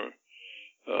him on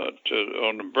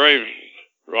the Braves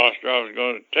roster. I was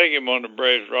going to take him on the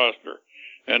Braves roster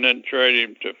and then trade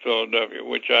him to Philadelphia,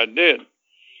 which I did.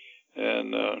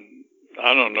 And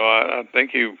I don't know. I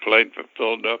think he played for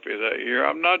Philadelphia that year.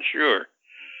 I'm not sure.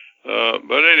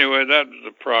 But anyway, that was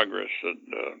the progress.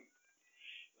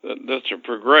 That's a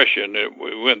progression that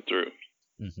we went through.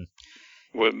 Mm-hmm.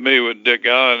 With me, with Dick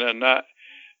Allen,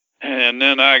 and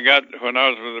then I got, when I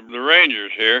was with the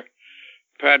Rangers here,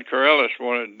 Pat Corellis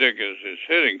wanted Dick as his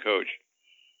hitting coach.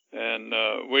 And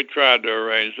we tried to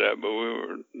arrange that, but we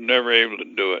were never able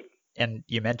to do it. And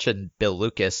you mentioned Bill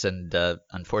Lucas, and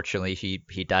unfortunately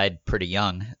he died pretty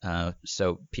young,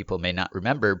 so people may not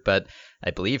remember, but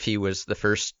I believe he was the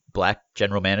first black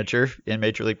general manager in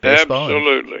Major League Baseball.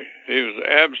 Absolutely. He was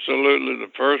absolutely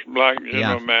the first black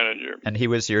general manager. And he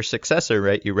was your successor,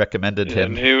 right? You recommended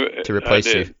him to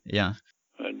replace you. Yeah.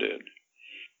 I did.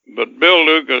 But Bill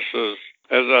Lucas, as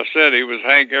I said, he was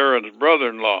Hank Aaron's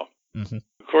brother-in-law. Mm-hmm.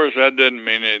 Of course, that didn't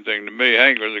mean anything to me.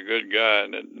 Hank was a good guy,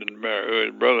 and it didn't matter who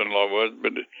his brother-in-law was,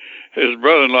 but his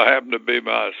brother-in-law happened to be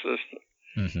my assistant.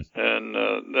 Mm-hmm. And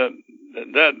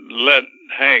that let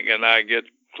Hank and I get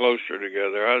closer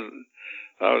together.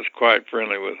 I was quite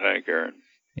friendly with Hank Aaron.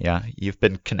 Yeah, you've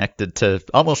been connected to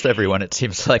almost everyone, it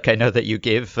seems like. I know that you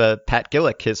gave Pat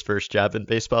Gillick his first job in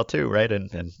baseball too, right?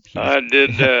 And he I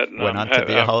did that. And went on to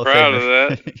be a Hall of Famer. I'm proud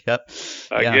of that. Yep.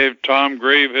 I gave Tom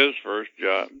Grieve his first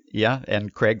job. Yeah,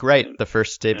 and Craig Wright, the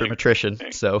first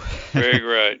sabermetrician. So Craig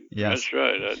Wright. Yes. That's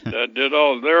right. I did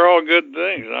all. They're all good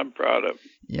things. I'm proud of.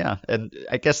 Yeah, and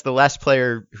I guess the last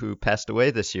player who passed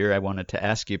away this year I wanted to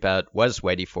ask you about was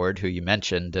Whitey Ford, who you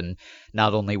mentioned. And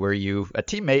not only were you a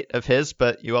teammate of his,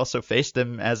 but you also faced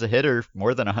him as a hitter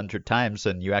more than 100 times,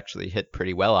 and you actually hit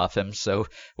pretty well off him. So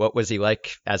what was he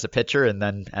like as a pitcher and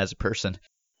then as a person?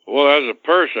 Well, as a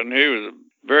person, he was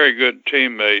a very good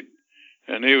teammate,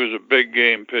 and he was a big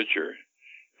game pitcher.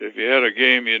 If you had a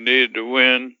game you needed to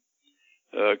win,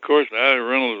 of course, Allie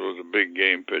Reynolds was a big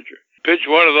game pitcher. Pitch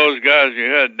one of those guys, you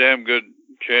had a damn good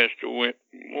chance to win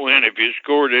if you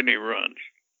scored any runs.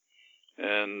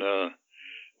 And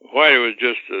Whitey was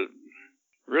just a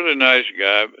really nice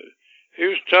guy. He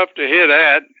was tough to hit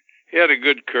at. He had a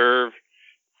good curve.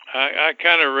 I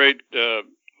kind of rate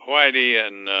Whitey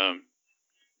and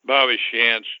Bobby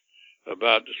Shantz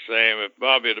about the same. If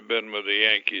Bobby had been with the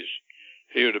Yankees,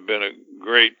 he would have been a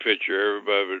great pitcher.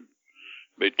 Everybody would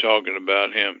be talking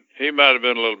about him. He might have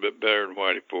been a little bit better than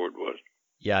Whitey Ford was.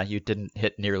 Yeah, you didn't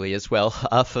hit nearly as well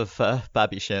off of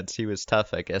Bobby Shantz. He was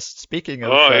tough, I guess. Speaking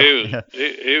of...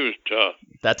 he was tough.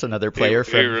 That's another player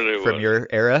really from your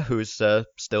era who's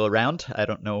still around. I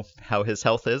don't know how his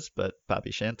health is, but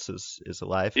Bobby Shantz is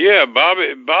alive. Yeah,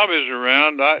 Bobby's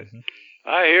around.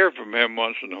 I hear from him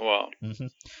once in a while.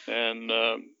 Mm-hmm. And,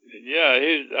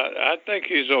 I think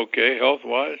he's okay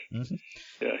health-wise. Mm-hmm.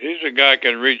 Yeah, he's a guy who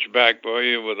can reach back for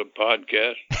you with a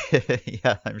podcast.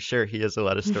 Yeah, I'm sure he has a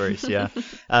lot of stories, yeah.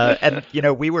 And,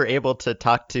 we were able to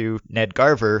talk to Ned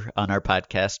Garver on our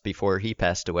podcast before he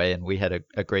passed away, and we had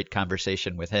a great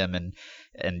conversation with him,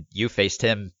 and you faced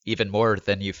him even more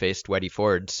than you faced Whitey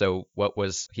Ford. So what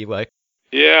was he like?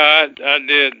 Yeah, I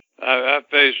did. I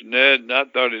faced Ned, and I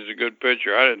thought he was a good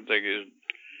pitcher. I didn't think he was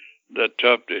that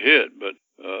tough to hit, but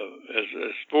as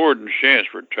Ford and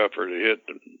Shantz were tougher to hit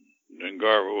than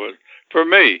Garver was. For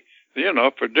me,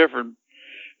 for different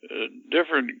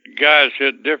guys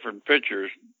hit different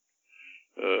pitchers.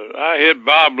 I hit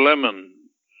Bob Lemon,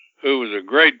 who was a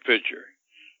great pitcher,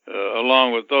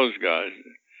 along with those guys,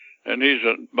 and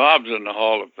Bob's in the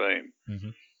Hall of Fame. Mm-hmm.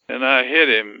 And I hit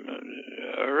him.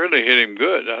 I really hit him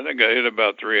good. I think I hit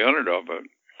about 300 off of him.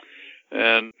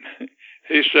 And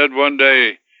he said one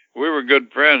day, we were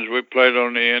good friends. We played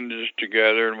on the Indians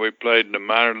together, and we played in the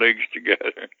minor leagues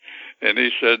together. And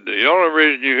he said, the only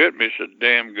reason you hit me, said,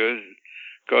 damn good,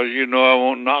 because I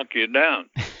won't knock you down.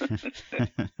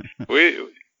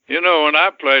 When I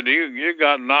played, you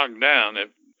got knocked down.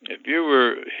 If you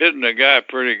were hitting a guy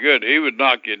pretty good, he would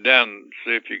knock you down and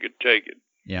see if you could take it.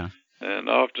 Yeah. And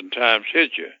oftentimes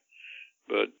hit you.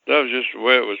 But that was just the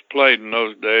way it was played in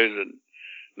those days. And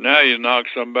now you knock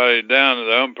somebody down, and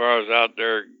the umpire's out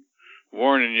there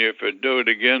warning you if they do it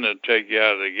again, they'll take you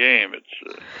out of the game.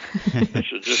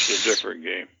 It's just a different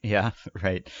game. Yeah,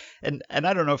 right. And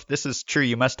I don't know if this is true.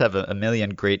 You must have a million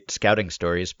great scouting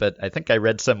stories, but I think I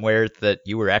read somewhere that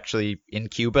you were actually in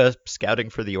Cuba scouting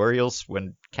for the Orioles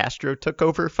when Castro took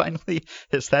over finally.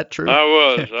 Is that true? I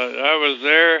was. I was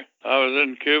there. I was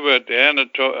in Cuba at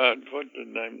the what's the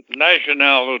name?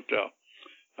 National Hotel.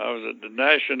 I was at the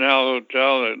National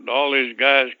Hotel, and all these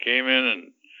guys came in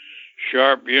and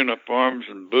sharp uniforms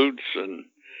and boots, and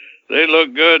they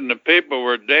looked good, and the people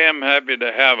were damn happy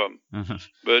to have them.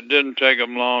 But it didn't take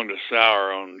them long to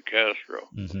sour on Castro.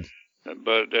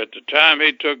 But at the time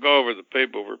he took over, the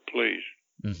people were pleased.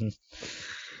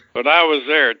 But I was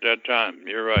there at that time.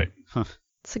 You're right.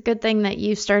 It's a good thing that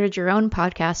you started your own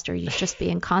podcast, or you'd just be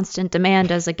in constant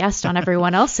demand as a guest on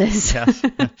everyone else's.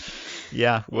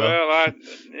 Yeah. Well, I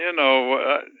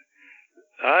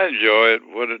enjoy it.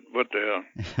 What the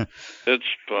hell? It's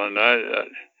fun. I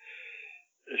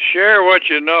share what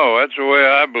you know. That's the way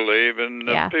I believe. And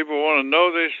if people want to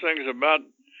know these things about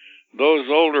those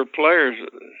older players,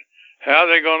 how are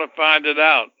they going to find it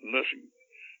out? Listen,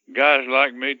 guys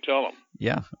like me tell them.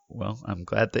 Yeah, well, I'm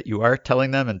glad that you are telling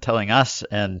them and telling us,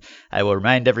 and I will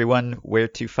remind everyone where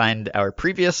to find our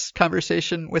previous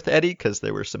conversation with Eddie, because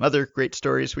there were some other great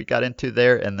stories we got into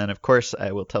there, and then, of course,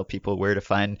 I will tell people where to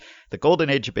find the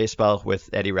Golden Age of Baseball with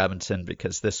Eddie Robinson,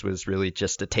 because this was really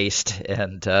just a taste,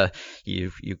 and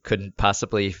you couldn't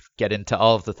possibly get into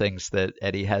all of the things that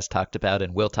Eddie has talked about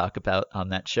and will talk about on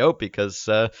that show, because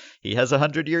he has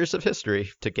 100 years of history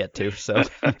to get to, so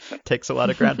it takes a lot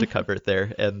of ground to cover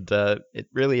there, and it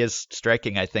really is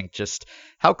striking, I think, just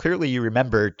how clearly you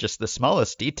remember just the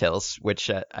smallest details,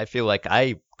 which I feel like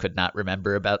I could not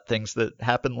remember about things that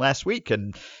happened last week.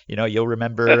 And, you'll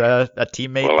remember a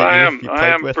teammate well, that you played I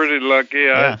am with. Pretty lucky.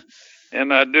 Yeah.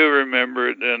 And I do remember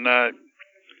it. And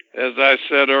as I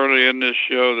said earlier in this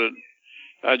show, that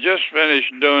I just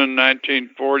finished doing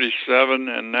 1947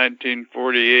 and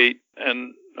 1948.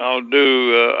 And I'm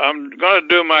going to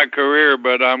do my career,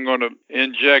 but I'm going to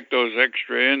inject those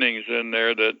extra innings in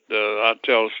there that I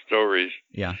tell stories.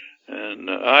 Yeah. And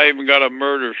I even got a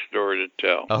murder story to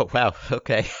tell. Oh, wow.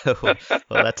 Okay. Well,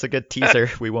 that's a good teaser.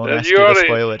 We won't ask you to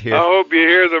spoil it here. I hope you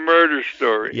hear the murder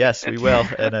story. Yes, we will.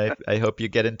 And I hope you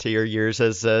get into your years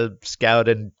as a scout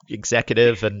and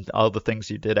executive and all the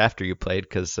things you did after you played,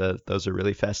 because those are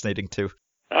really fascinating, too.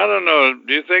 I don't know.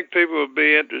 Do you think people would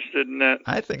be interested in that?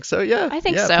 I think so, yeah. I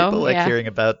think so. People like hearing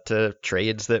about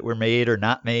trades that were made or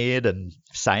not made, and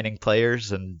signing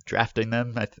players and drafting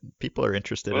them. People are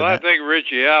interested in that. Well, I think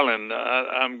Richie Allen,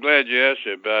 I'm glad you asked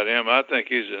me about him. I think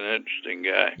he's an interesting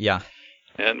guy. Yeah.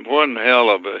 And one hell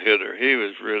of a hitter. He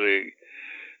was really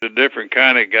a different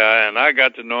kind of guy, and I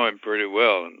got to know him pretty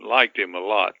well and liked him a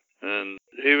lot. And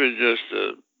he was just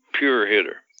a pure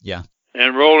hitter. Yeah.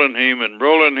 And Roland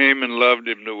Heyman loved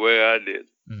him the way I did.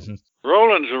 Mm-hmm.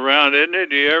 Roland's around, isn't he?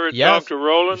 Do you ever talk to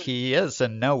Roland? He is,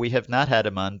 and no, we have not had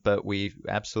him on, but we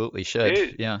absolutely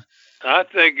should. Yeah. I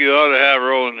think you ought to have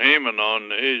Roland Heyman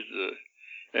on.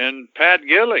 And Pat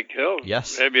Gillick. Hell,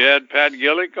 yes. Have you had Pat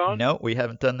Gillick on? No, we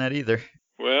haven't done that either.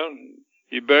 Well,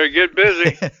 you better get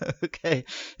busy. Okay.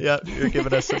 Yeah, you're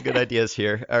giving us some good ideas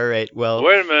here. All right. Well.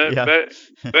 Wait a minute.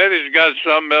 Yeah. Betty's got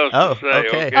something else to say.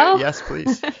 Okay. Oh. Yes,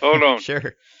 please. Hold on.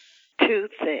 Sure. Two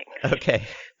things. Okay.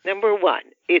 Number one,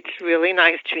 it's really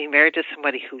nice to be married to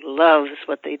somebody who loves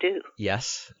what they do.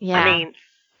 Yes. Yeah. I mean,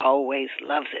 always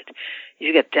loves it.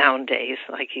 You get down days,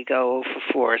 like you go 0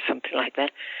 for 4 or something like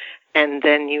that, and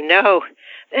then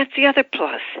that's the other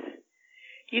plus.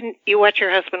 You watch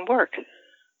your husband work.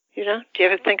 Do you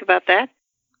ever think about that?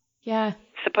 Yeah.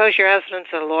 Suppose your husband's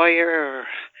a lawyer or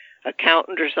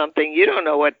accountant or something. You don't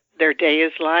know what their day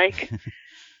is like,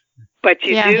 but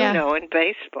you do know in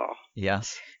baseball.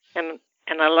 Yes.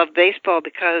 And I love baseball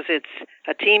because it's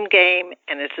a team game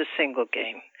and it's a single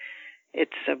game.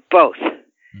 It's both.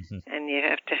 Mm-hmm. And you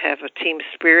have to have a team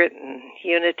spirit and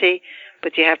unity,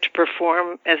 but you have to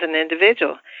perform as an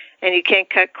individual. And you can't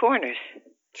cut corners.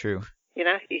 True. You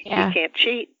can't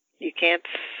cheat. You can't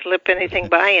slip anything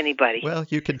by anybody. Well,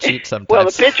 you can cheat sometimes. Well,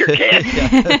 the pitcher can.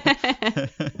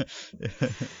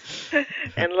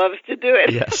 And loves to do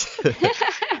it. Yes.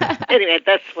 Anyway,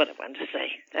 that's what I wanted to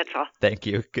say. That's all. Thank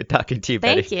you. Good talking to you,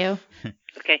 Betty. Thank you.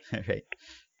 Okay. All right.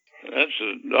 That's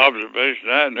an observation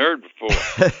I hadn't heard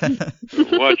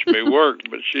before. Watch me work,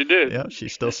 but she did. Yeah,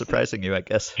 she's still surprising you, I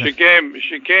guess. She came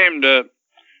to,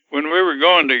 when we were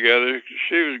going together,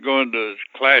 she was going to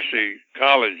classy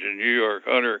college in New York,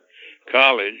 Hunter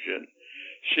College, and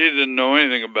she didn't know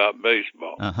anything about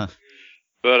baseball. Uh-huh.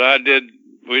 But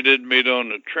we did meet on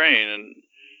the train,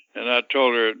 and I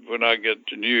told her when I get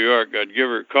to New York, I'd give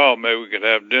her a call, maybe we could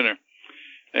have dinner.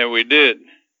 And we did.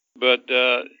 But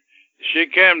she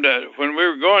came when we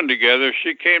were going together,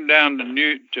 she came down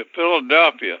to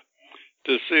Philadelphia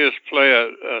to see us play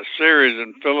a series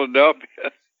in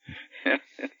Philadelphia.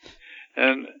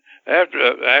 And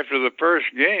after the first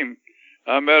game,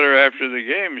 I met her after the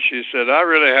game, and she said, I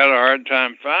really had a hard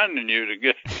time finding you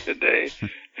today.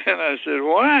 And I said,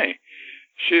 why?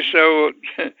 She said, well,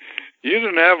 you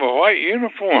didn't have a white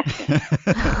uniform.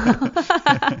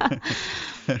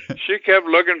 She kept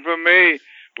looking for me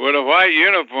with a white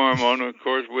uniform on. Of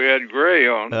course, we had gray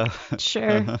on.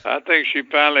 Sure. I think she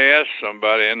finally asked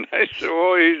somebody, and they said,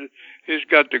 "Oh, he's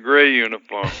got the gray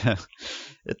uniform."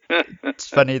 It's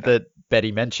funny that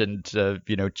Betty mentioned,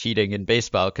 cheating in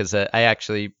baseball, because I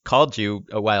actually called you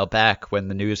a while back when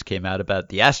the news came out about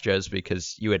the Astros,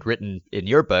 because you had written in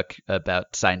your book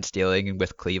about sign stealing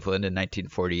with Cleveland in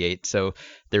 1948. So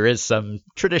there is some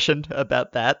tradition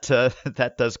about that.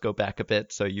 That does go back a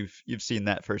bit. So you've seen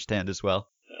that firsthand as well.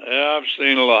 Yeah, I've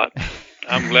seen a lot.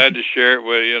 I'm glad to share it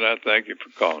with you, and I thank you for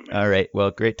calling me. All right.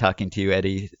 Well, great talking to you,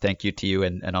 Eddie. Thank you to you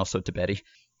and also to Betty.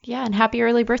 Yeah, and happy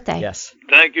early birthday. Yes.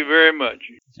 Thank you very much.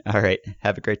 All right.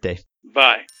 Have a great day.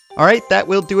 Bye. All right, that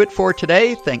will do it for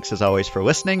today. Thanks as always for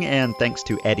listening, and thanks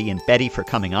to Eddie and Betty for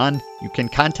coming on. You can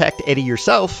contact Eddie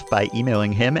yourself by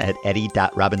emailing him at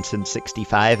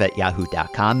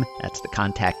eddie.robinson65@yahoo.com. That's the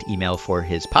contact email for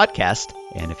his podcast.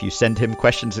 And if you send him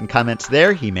questions and comments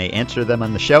there, he may answer them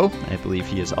on the show. I believe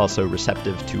he is also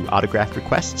receptive to autograph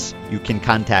requests. You can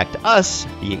contact us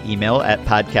via email at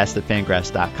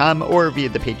podcast@fangraphs.com or via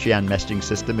the Patreon messaging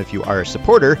system if you are a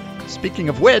supporter. Speaking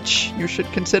of which, you should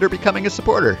consider becoming a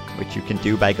supporter, which you can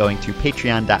do by going to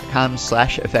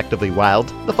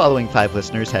patreon.com/effectivelywild. The following 5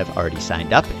 listeners have already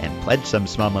signed up and pledged some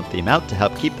small monthly amount to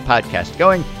help keep the podcast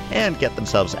going and get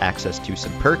themselves access to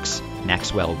some perks.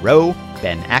 Maxwell Rowe,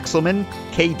 Ben Axelman,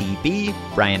 KDB,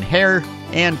 Brian Hare,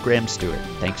 and Graham Stewart.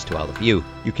 Thanks to all of you.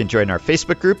 You can join our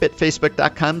Facebook group at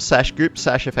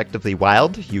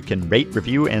facebook.com/group/effectivelywild. You can rate,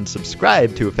 review, and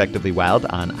subscribe to Effectively Wild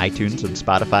on iTunes and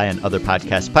Spotify and other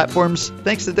podcast platforms.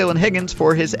 Thanks to Dylan Higgins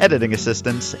for his editing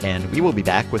assistance, and we will be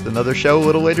back with another show a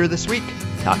little later this week.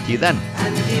 Talk to you then.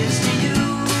 And here's to you,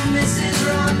 Mrs.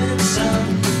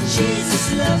 Robinson.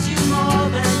 Jesus loves you more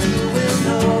than you will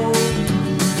know.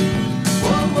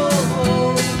 Whoa, whoa,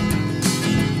 whoa.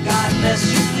 God bless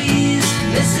you, please,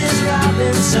 Mrs.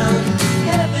 Robinson.